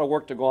lot of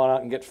work to go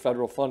out and get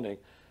federal funding.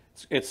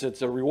 It's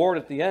a reward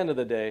at the end of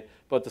the day,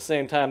 but at the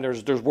same time,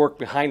 there's work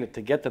behind it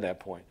to get to that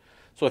point.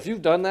 So if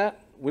you've done that,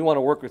 we want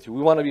to work with you.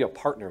 We want to be a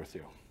partner with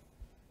you.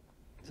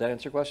 Does that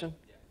answer your question?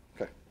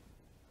 Yeah. Okay.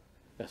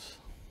 Yes.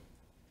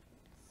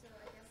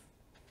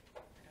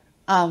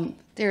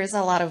 There is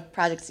a lot of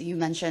projects that you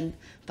mentioned,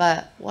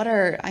 but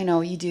I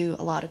know you do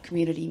a lot of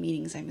community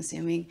meetings, I'm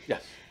assuming.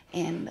 Yes.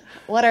 And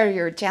what are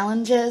your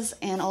challenges?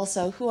 And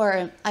also,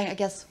 I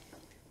guess,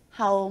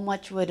 how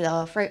much would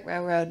a freight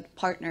railroad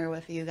partner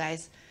with you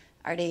guys?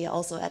 Are they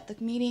also at the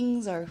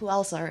meetings, or who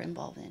else are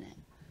involved in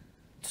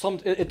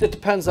it? It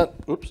depends on,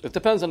 it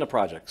depends on the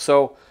project.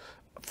 So,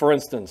 for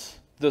instance,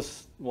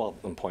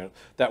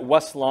 that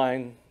West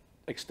Line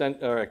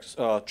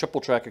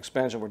triple track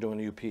expansion we're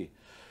doing at UP.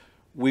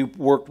 We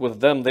worked with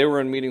them. They were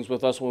in meetings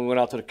with us when we went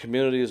out to the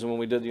communities and when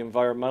we did the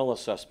environmental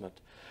assessment,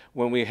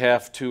 when we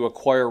have to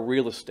acquire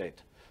real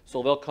estate.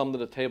 So they'll come to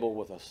the table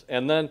with us.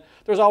 And then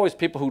there's always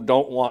people who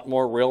don't want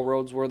more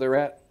railroads where they're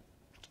at.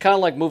 It's kind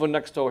of like moving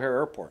next to O'Hare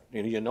Airport.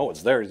 You know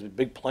it's there. These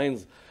big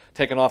planes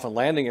taking off and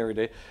landing every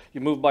day.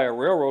 You move by a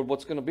railroad,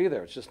 what's going to be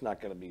there? It's just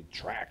not going to be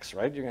tracks,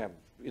 right? You're going to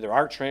have either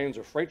our trains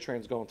or freight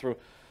trains going through.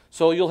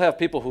 So you'll have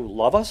people who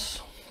love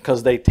us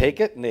because they take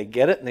it and they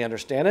get it and they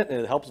understand it and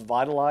it helps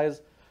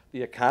vitalize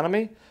the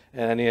economy.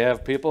 And you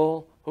have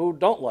people who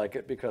don't like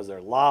it because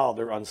they're loud,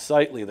 they're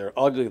unsightly, they're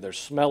ugly, they're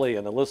smelly,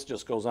 and the list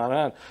just goes on and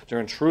on. They're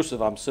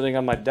intrusive. I'm sitting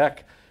on my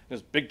deck, and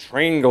this big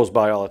train goes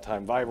by all the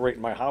time,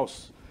 vibrating my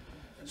house.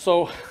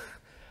 So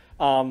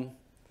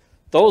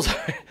so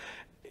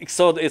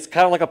it's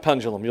kind of like a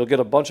pendulum. You'll get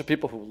a bunch of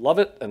people who love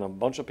it and a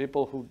bunch of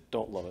people who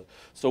don't love it.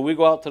 So we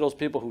go out to those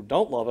people who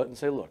don't love it and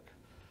say, look,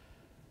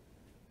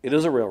 it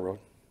is a railroad.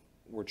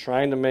 We're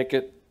trying to make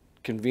it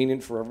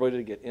convenient for everybody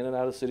to get in and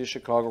out of the city of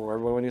Chicago, where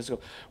everybody needs to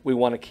go. We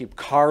want to keep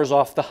cars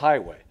off the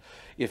highway.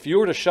 If you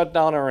were to shut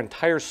down our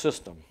entire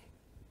system,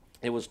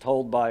 it was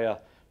told by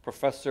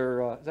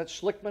Professor, is that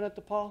Schlickman at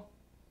DePaul?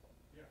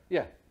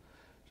 Yeah.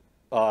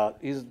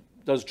 He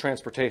does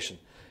transportation.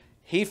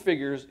 He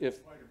figures if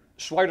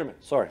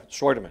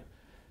Schweiderman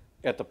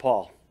at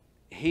DePaul,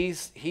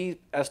 he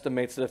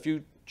estimates that if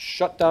you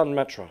shut down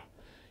Metra,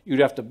 you'd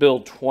have to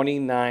build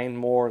 29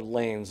 more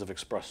lanes of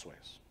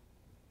expressways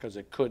because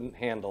it couldn't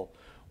handle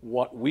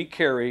what we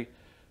carry.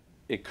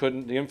 It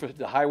couldn't,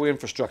 the highway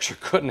infrastructure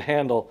couldn't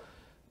handle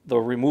the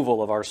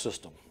removal of our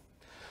system.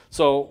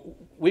 So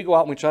we go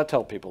out and we try to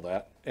tell people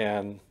that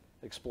and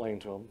explain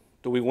to them.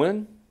 Do we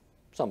win?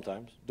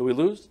 Sometimes. Do we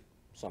lose?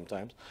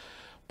 Sometimes.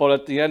 But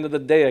at the end of the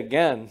day,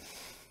 again,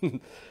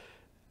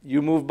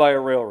 you move by a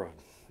railroad,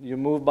 you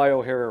move by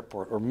O'Hare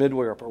Airport or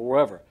Midway Airport or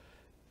wherever,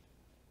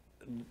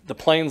 the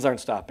planes aren't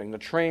stopping, the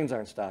trains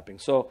aren't stopping.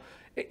 So,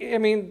 I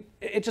mean,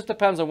 it just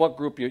depends on what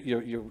group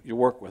you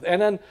work with.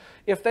 And then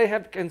if they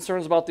have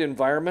concerns about the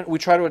environment, we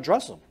try to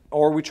address them,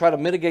 or we try to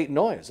mitigate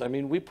noise. I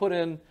mean, we put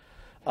in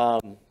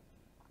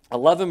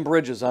 11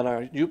 bridges on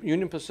our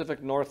Union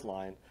Pacific North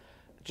line,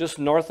 just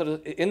north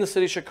of in the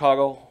city of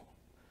Chicago,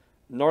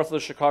 north of the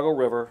Chicago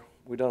River.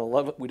 We did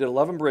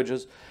 11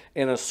 bridges.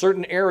 In a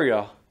certain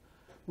area,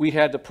 we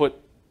had to put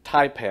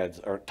tie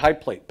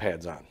plate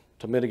pads on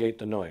to mitigate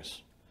the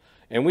noise.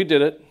 And we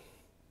did it.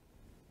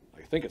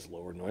 I think it's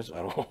lower noise, I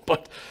don't know,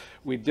 but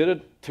we did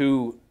it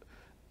to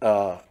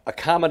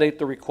accommodate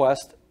the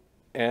request.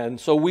 And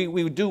so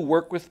we do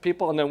work with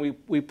people, and then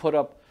we put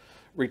up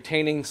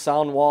retaining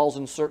sound walls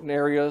in certain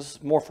areas,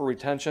 more for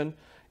retention.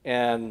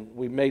 And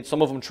we made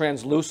some of them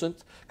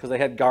translucent because they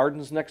had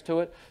gardens next to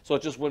it. So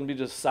it just wouldn't be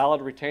just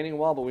solid retaining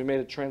wall, but we made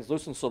it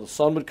translucent so the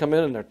sun would come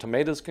in and their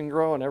tomatoes can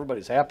grow and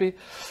everybody's happy.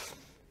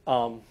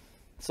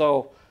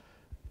 So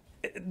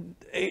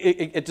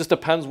it just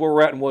depends where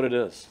we're at and what it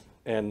is,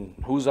 and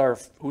who's our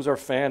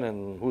fan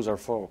and who's our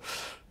foe.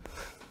 Do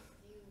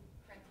you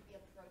try to be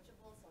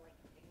approachable, so like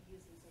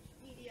using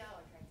social media,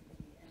 or try to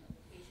be in a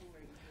location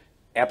where you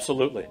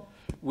Absolutely.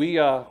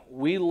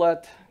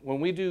 When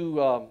we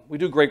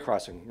do grade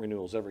crossing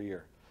renewals every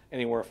year,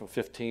 anywhere from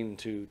 15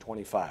 to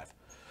 25.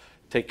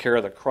 Take care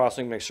of the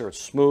crossing, make sure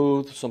it's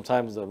smooth.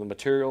 Sometimes the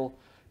material,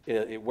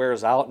 it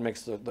wears out and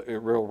makes it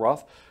real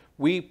rough.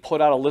 We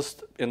put out a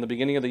list in the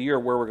beginning of the year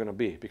where we're going to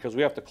be, because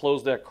we have to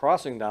close that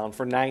crossing down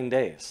for 9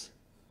 days.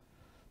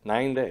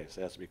 9 days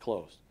it has to be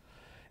closed.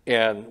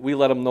 And we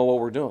let them know what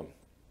we're doing.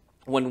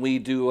 When we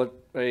do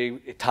a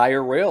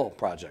tire rail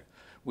project,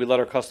 we let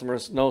our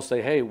customers know,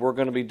 say, hey, we're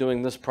going to be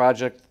doing this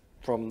project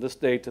from this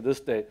date to this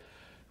date,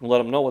 and let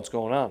them know what's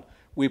going on.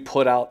 We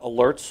put out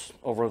alerts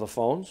over the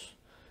phones,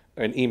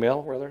 an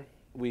email rather.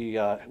 We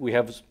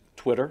have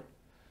Twitter.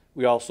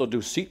 We also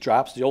do seat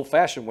drops the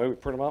old-fashioned way. We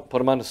put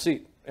them on the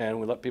seat, and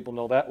we let people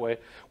know that way.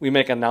 We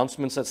make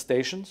announcements at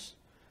stations,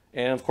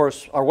 and of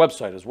course our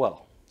website as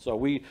well. So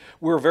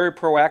we're very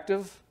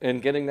proactive in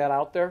getting that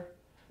out there.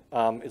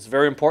 It's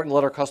very important to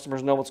let our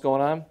customers know what's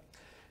going on.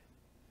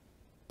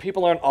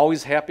 People aren't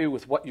always happy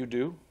with what you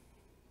do,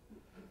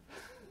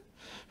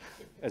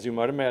 as you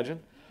might imagine.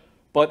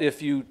 But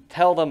if you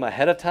tell them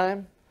ahead of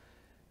time,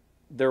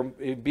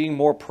 being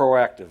more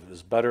proactive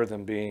is better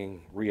than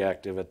being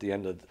reactive at the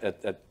end of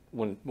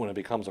when it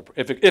becomes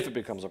if it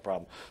becomes a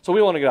problem. So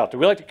we want to get out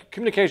there.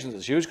 Communications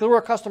is huge because we're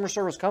a customer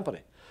service company.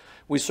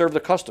 We serve the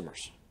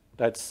customers.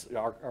 That's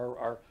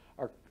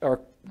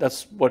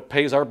that's what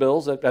pays our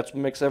bills. That's what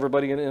makes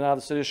everybody in and out of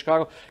the city of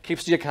Chicago,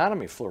 keeps the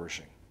economy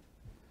flourishing.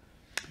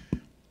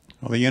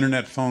 Well, the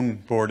internet phone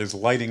board is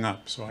lighting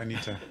up, so I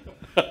need to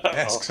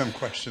ask some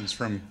questions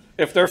from...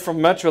 If they're from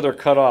Metra, they're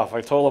cut off. I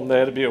told them they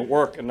had to be at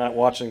work and not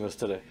watching this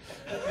today.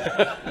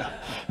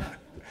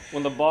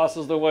 When the boss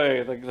is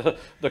away,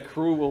 the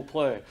crew will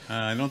play.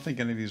 I don't think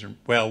any of these are...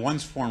 Well,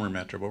 one's former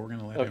Metra, but we're going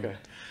to let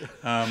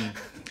him...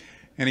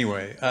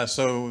 Anyway,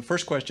 so the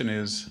first question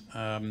is,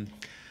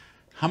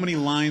 how many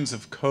lines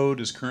of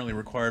code is currently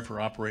required for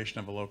operation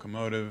of a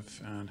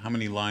locomotive, and how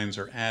many lines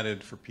are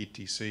added for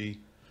PTC?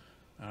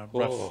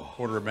 Rough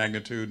order of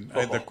magnitude.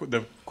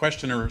 The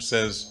questioner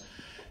says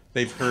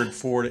they've heard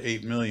 4 to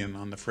 8 million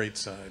on the freight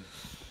side.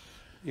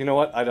 You know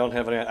what? I don't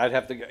have any. I'd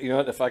have to. You know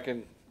what? If I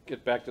can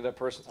get back to that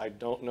person, I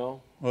don't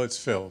know. Well, it's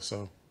Phil.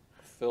 So.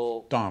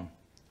 Phil. Dom.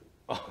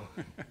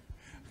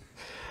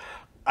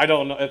 I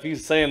don't know if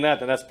he's saying that.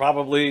 Then that's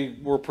probably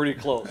we're pretty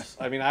close.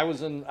 I mean, I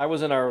was in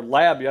our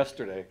lab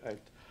yesterday.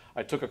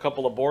 I took a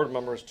couple of board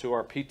members to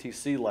our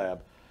PTC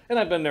lab, and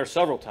I've been there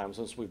several times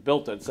since we've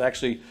built it. It's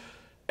actually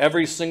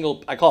every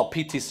single, I call it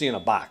PTC in a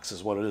box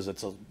is what it is.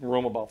 It's a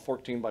room about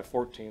 14 by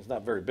 14. It's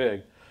not very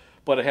big,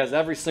 but it has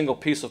every single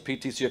piece of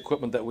PTC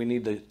equipment that we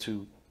need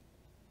to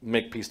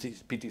make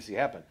PTC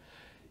happen.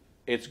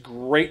 It's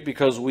great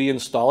because we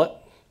install it.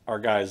 Our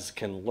guys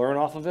can learn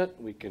off of it.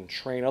 We can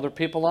train other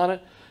people on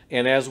it.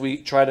 And as we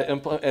try to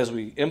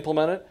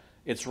implement it,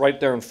 it's right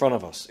there in front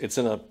of us. It's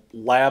in a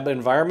lab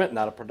environment,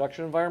 not a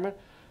production environment.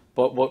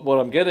 But what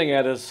I'm getting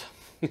at is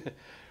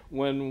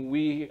when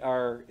we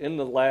are in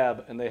the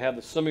lab and they have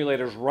the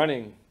simulators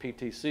running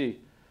PTC,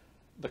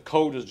 the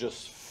code is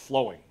just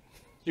flowing.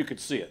 You could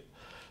see it.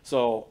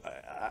 So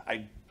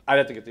I'd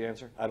have to get the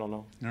answer. I don't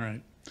know. All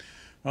right.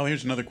 Well,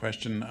 here's another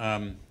question,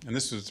 and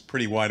this is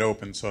pretty wide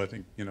open, so I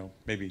think,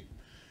 maybe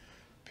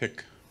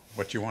pick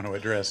what you want to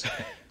address.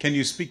 Can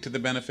you speak to the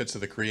benefits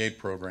of the CREATE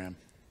program?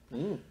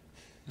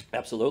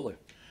 Absolutely.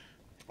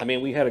 I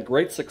mean, we had a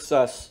great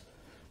success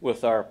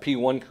with our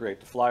P1 CREATE,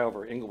 the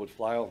flyover, Inglewood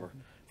flyover.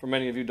 For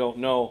many of you don't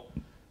know,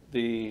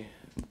 the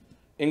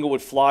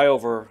Inglewood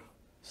flyover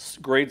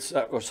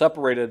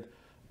separated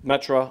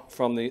Metra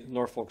from the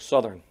Norfolk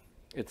Southern.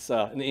 It's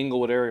in the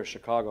Inglewood area of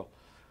Chicago,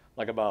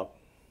 like about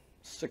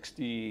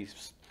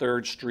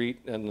 63rd Street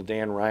and the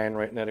Dan Ryan,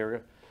 right in that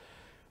area.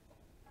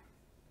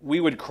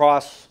 We would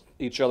cross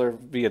each other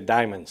via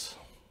diamonds.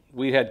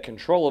 We had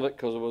control of it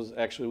because it was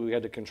actually, we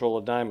had to control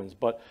the diamonds.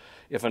 But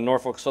if a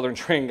Norfolk Southern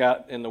train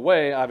got in the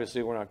way,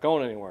 obviously we're not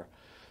going anywhere.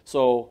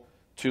 So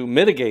to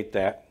mitigate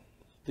that,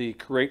 the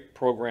CREATE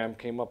program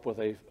came up with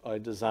a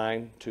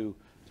design to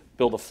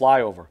build a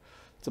flyover.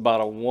 It's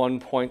about a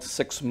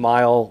 1.6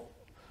 mile,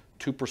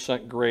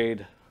 2%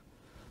 grade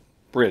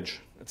bridge.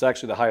 It's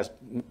actually the highest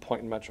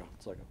point in Metra.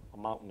 It's like a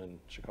mountain in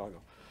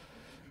Chicago.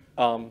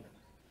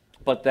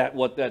 But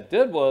what that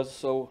did was,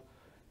 so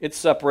it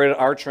separated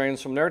our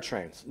trains from their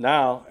trains.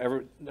 Now,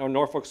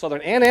 Norfolk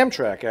Southern and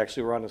Amtrak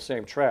actually were on the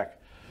same track.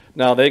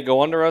 Now they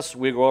go under us,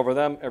 we go over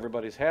them,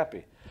 everybody's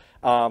happy.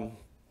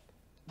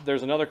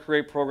 There's another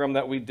CREATE program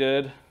that we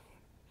did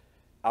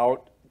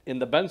out in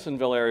the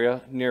Bensonville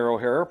area near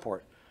O'Hare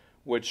Airport,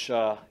 which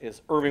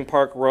is Irving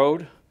Park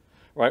Road,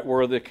 right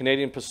where the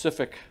Canadian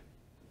Pacific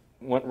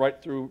went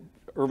right through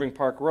Irving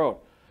Park Road.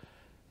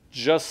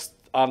 Just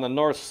on the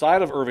north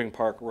side of Irving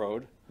Park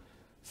Road,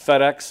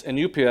 FedEx and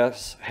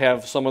UPS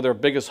have some of their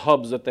biggest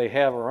hubs that they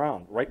have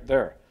around, right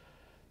there.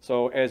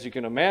 So as you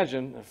can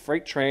imagine, a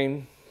freight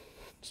train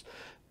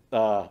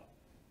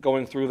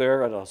going through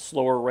there at a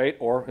slower rate,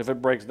 or if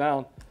it breaks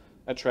down,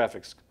 that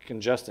traffic's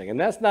congesting. And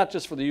that's not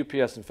just for the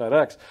UPS and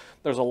FedEx.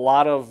 There's a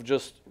lot of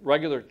just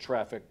regular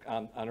traffic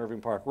on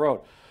Irving Park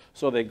Road.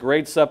 So they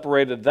grade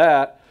separated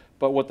that,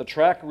 but with the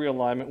track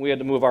realignment, we had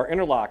to move our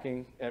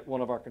interlocking at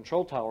one of our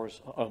control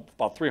towers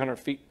about 300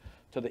 feet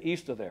to the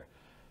east of there.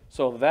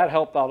 So that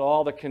helped out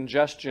all the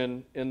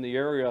congestion in the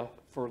area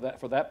for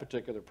that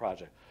particular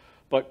project.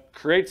 But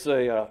CREATE's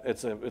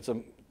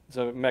it's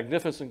a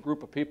magnificent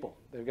group of people.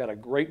 They've got a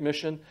great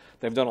mission.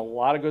 They've done a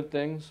lot of good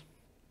things.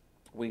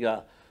 We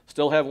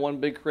still have one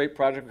big CREATE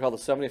project called the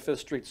 75th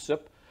Street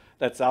SIP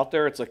that's out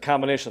there. It's a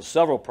combination of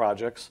several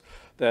projects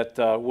that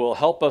will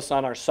help us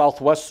on our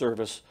Southwest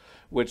service,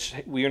 which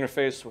we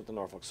interface with the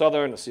Norfolk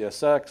Southern, the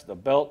CSX, the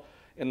Belt,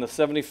 and the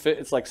 75th.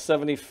 It's like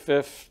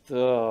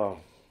 75th.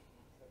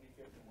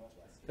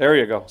 There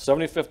you go,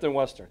 75th and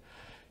Western.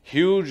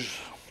 Huge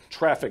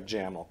traffic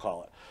jam, I'll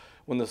call it.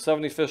 When the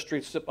 75th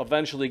Street SIP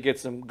eventually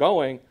gets them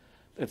going,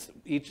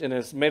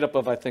 it's made up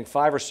of, I think,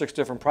 5 or 6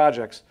 different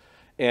projects,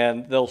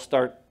 and they'll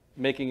start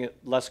making it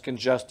less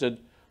congested,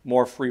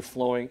 more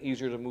free-flowing,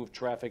 easier to move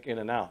traffic in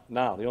and out.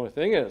 Now, the only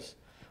thing is,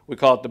 we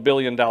call it the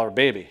billion-dollar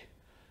baby.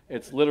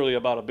 It's literally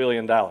about $1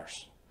 billion.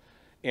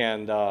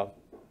 And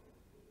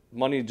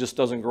money just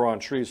doesn't grow on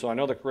trees. So I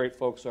know the CREATE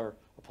folks are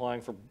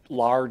applying for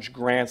large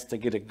grants to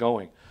get it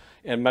going.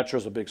 And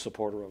Metra's a big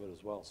supporter of it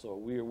as well. So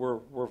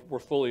we're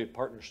fully in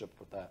partnership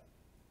with that.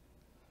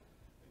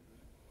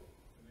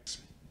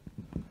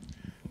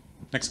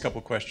 Next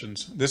couple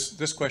questions.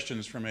 This question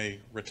is from a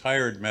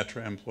retired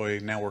Metra employee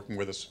now working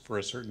with us for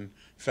a certain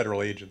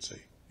federal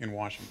agency in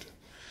Washington.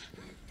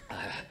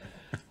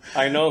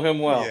 I know him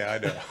well. Yeah, I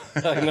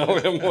know. I know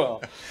him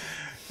well.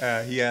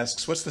 He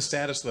asks, what's the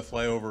status of the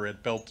flyover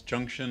at Belt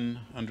Junction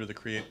under the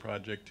CREATE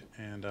project,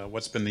 and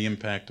what's been the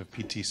impact of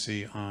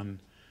PTC on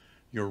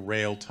your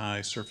rail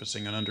tie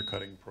surfacing and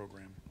undercutting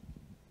program?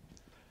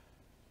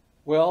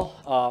 Well,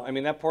 I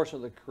mean, that portion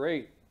of the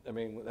CREATE, I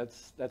mean,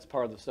 that's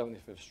part of the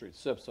 75th Street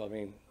SIP. So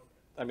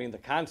I mean, the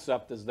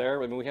concept is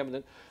there. I mean, we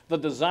haven't. The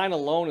design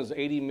alone is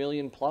 $80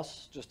 million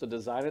plus just to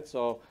design it.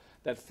 So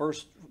that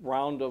first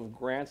round of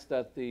grants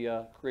that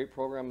the CREATE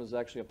program is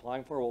actually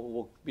applying for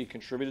will be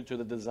contributed to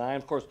the design.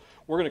 Of course,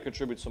 we're going to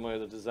contribute some of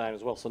the design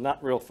as well, so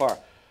not real far.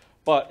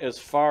 But as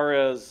far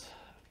as,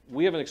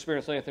 we haven't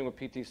experienced anything with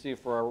PTC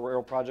for our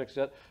rail projects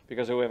yet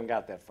because we haven't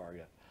got that far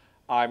yet.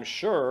 I'm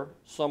sure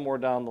somewhere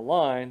down the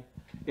line,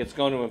 it's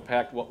going to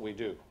impact what we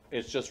do.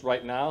 It's just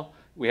right now,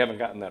 we haven't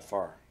gotten that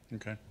far.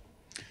 Okay.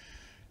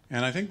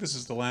 And I think this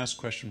is the last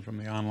question from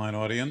the online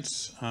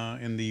audience.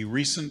 In the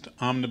recent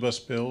omnibus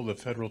bill, the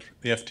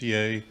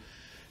FTA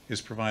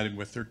is provided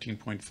with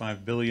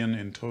 $13.5 billion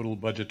in total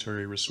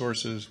budgetary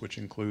resources, which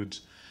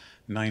includes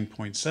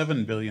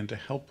 $9.7 billion to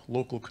help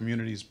local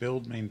communities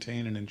build,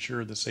 maintain, and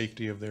ensure the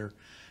safety of their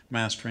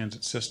mass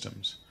transit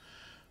systems.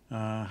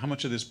 How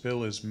much of this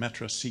bill is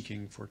Metra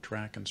seeking for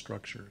track and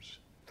structures?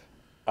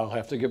 I'll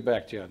have to get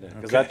back to you on that,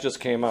 because Okay. that just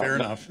came out. Fair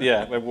enough.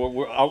 Yeah,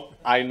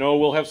 I know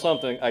we'll have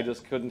something, I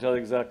just couldn't tell you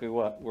exactly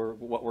what we're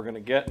going to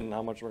get and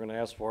how much we're going to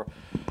ask for.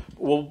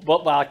 Well,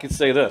 but I could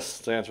say this,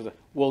 to answer that,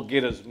 we'll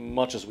get as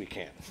much as we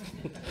can.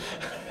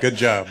 Good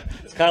job.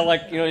 It's kind of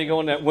like, you know, you go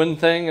in that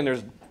wind thing and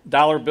there's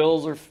dollar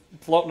bills are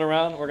floating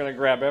around, we're going to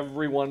grab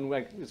every one,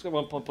 like, it's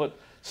going to put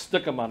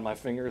stick them on my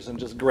fingers and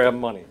just grab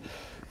money.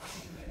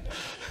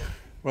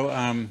 Well,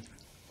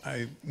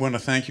 I want to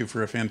thank you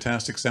for a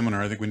fantastic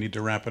seminar. I think we need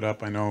to wrap it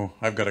up. I know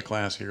I've got a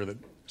class here that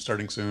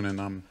starting soon,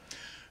 and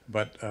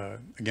but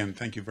again,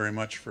 thank you very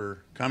much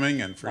for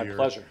coming and for My your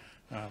pleasure.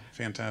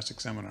 Fantastic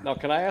seminar. Now,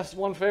 can I ask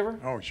one favor?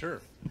 Oh,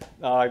 sure.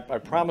 I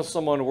promised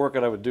someone to work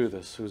that I would do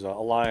this, who's a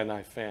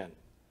Illini fan.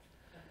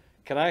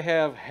 Can I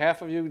have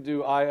half of you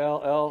do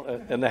ILL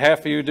and the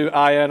half of you do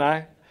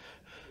INI?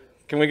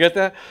 Can we get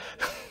that?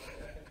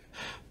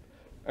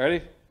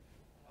 Ready?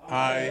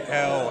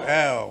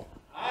 ILL.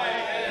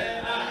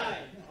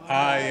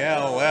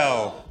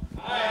 ILL.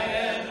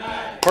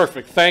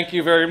 Perfect. Thank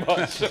you very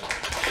much.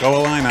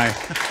 Go Illini.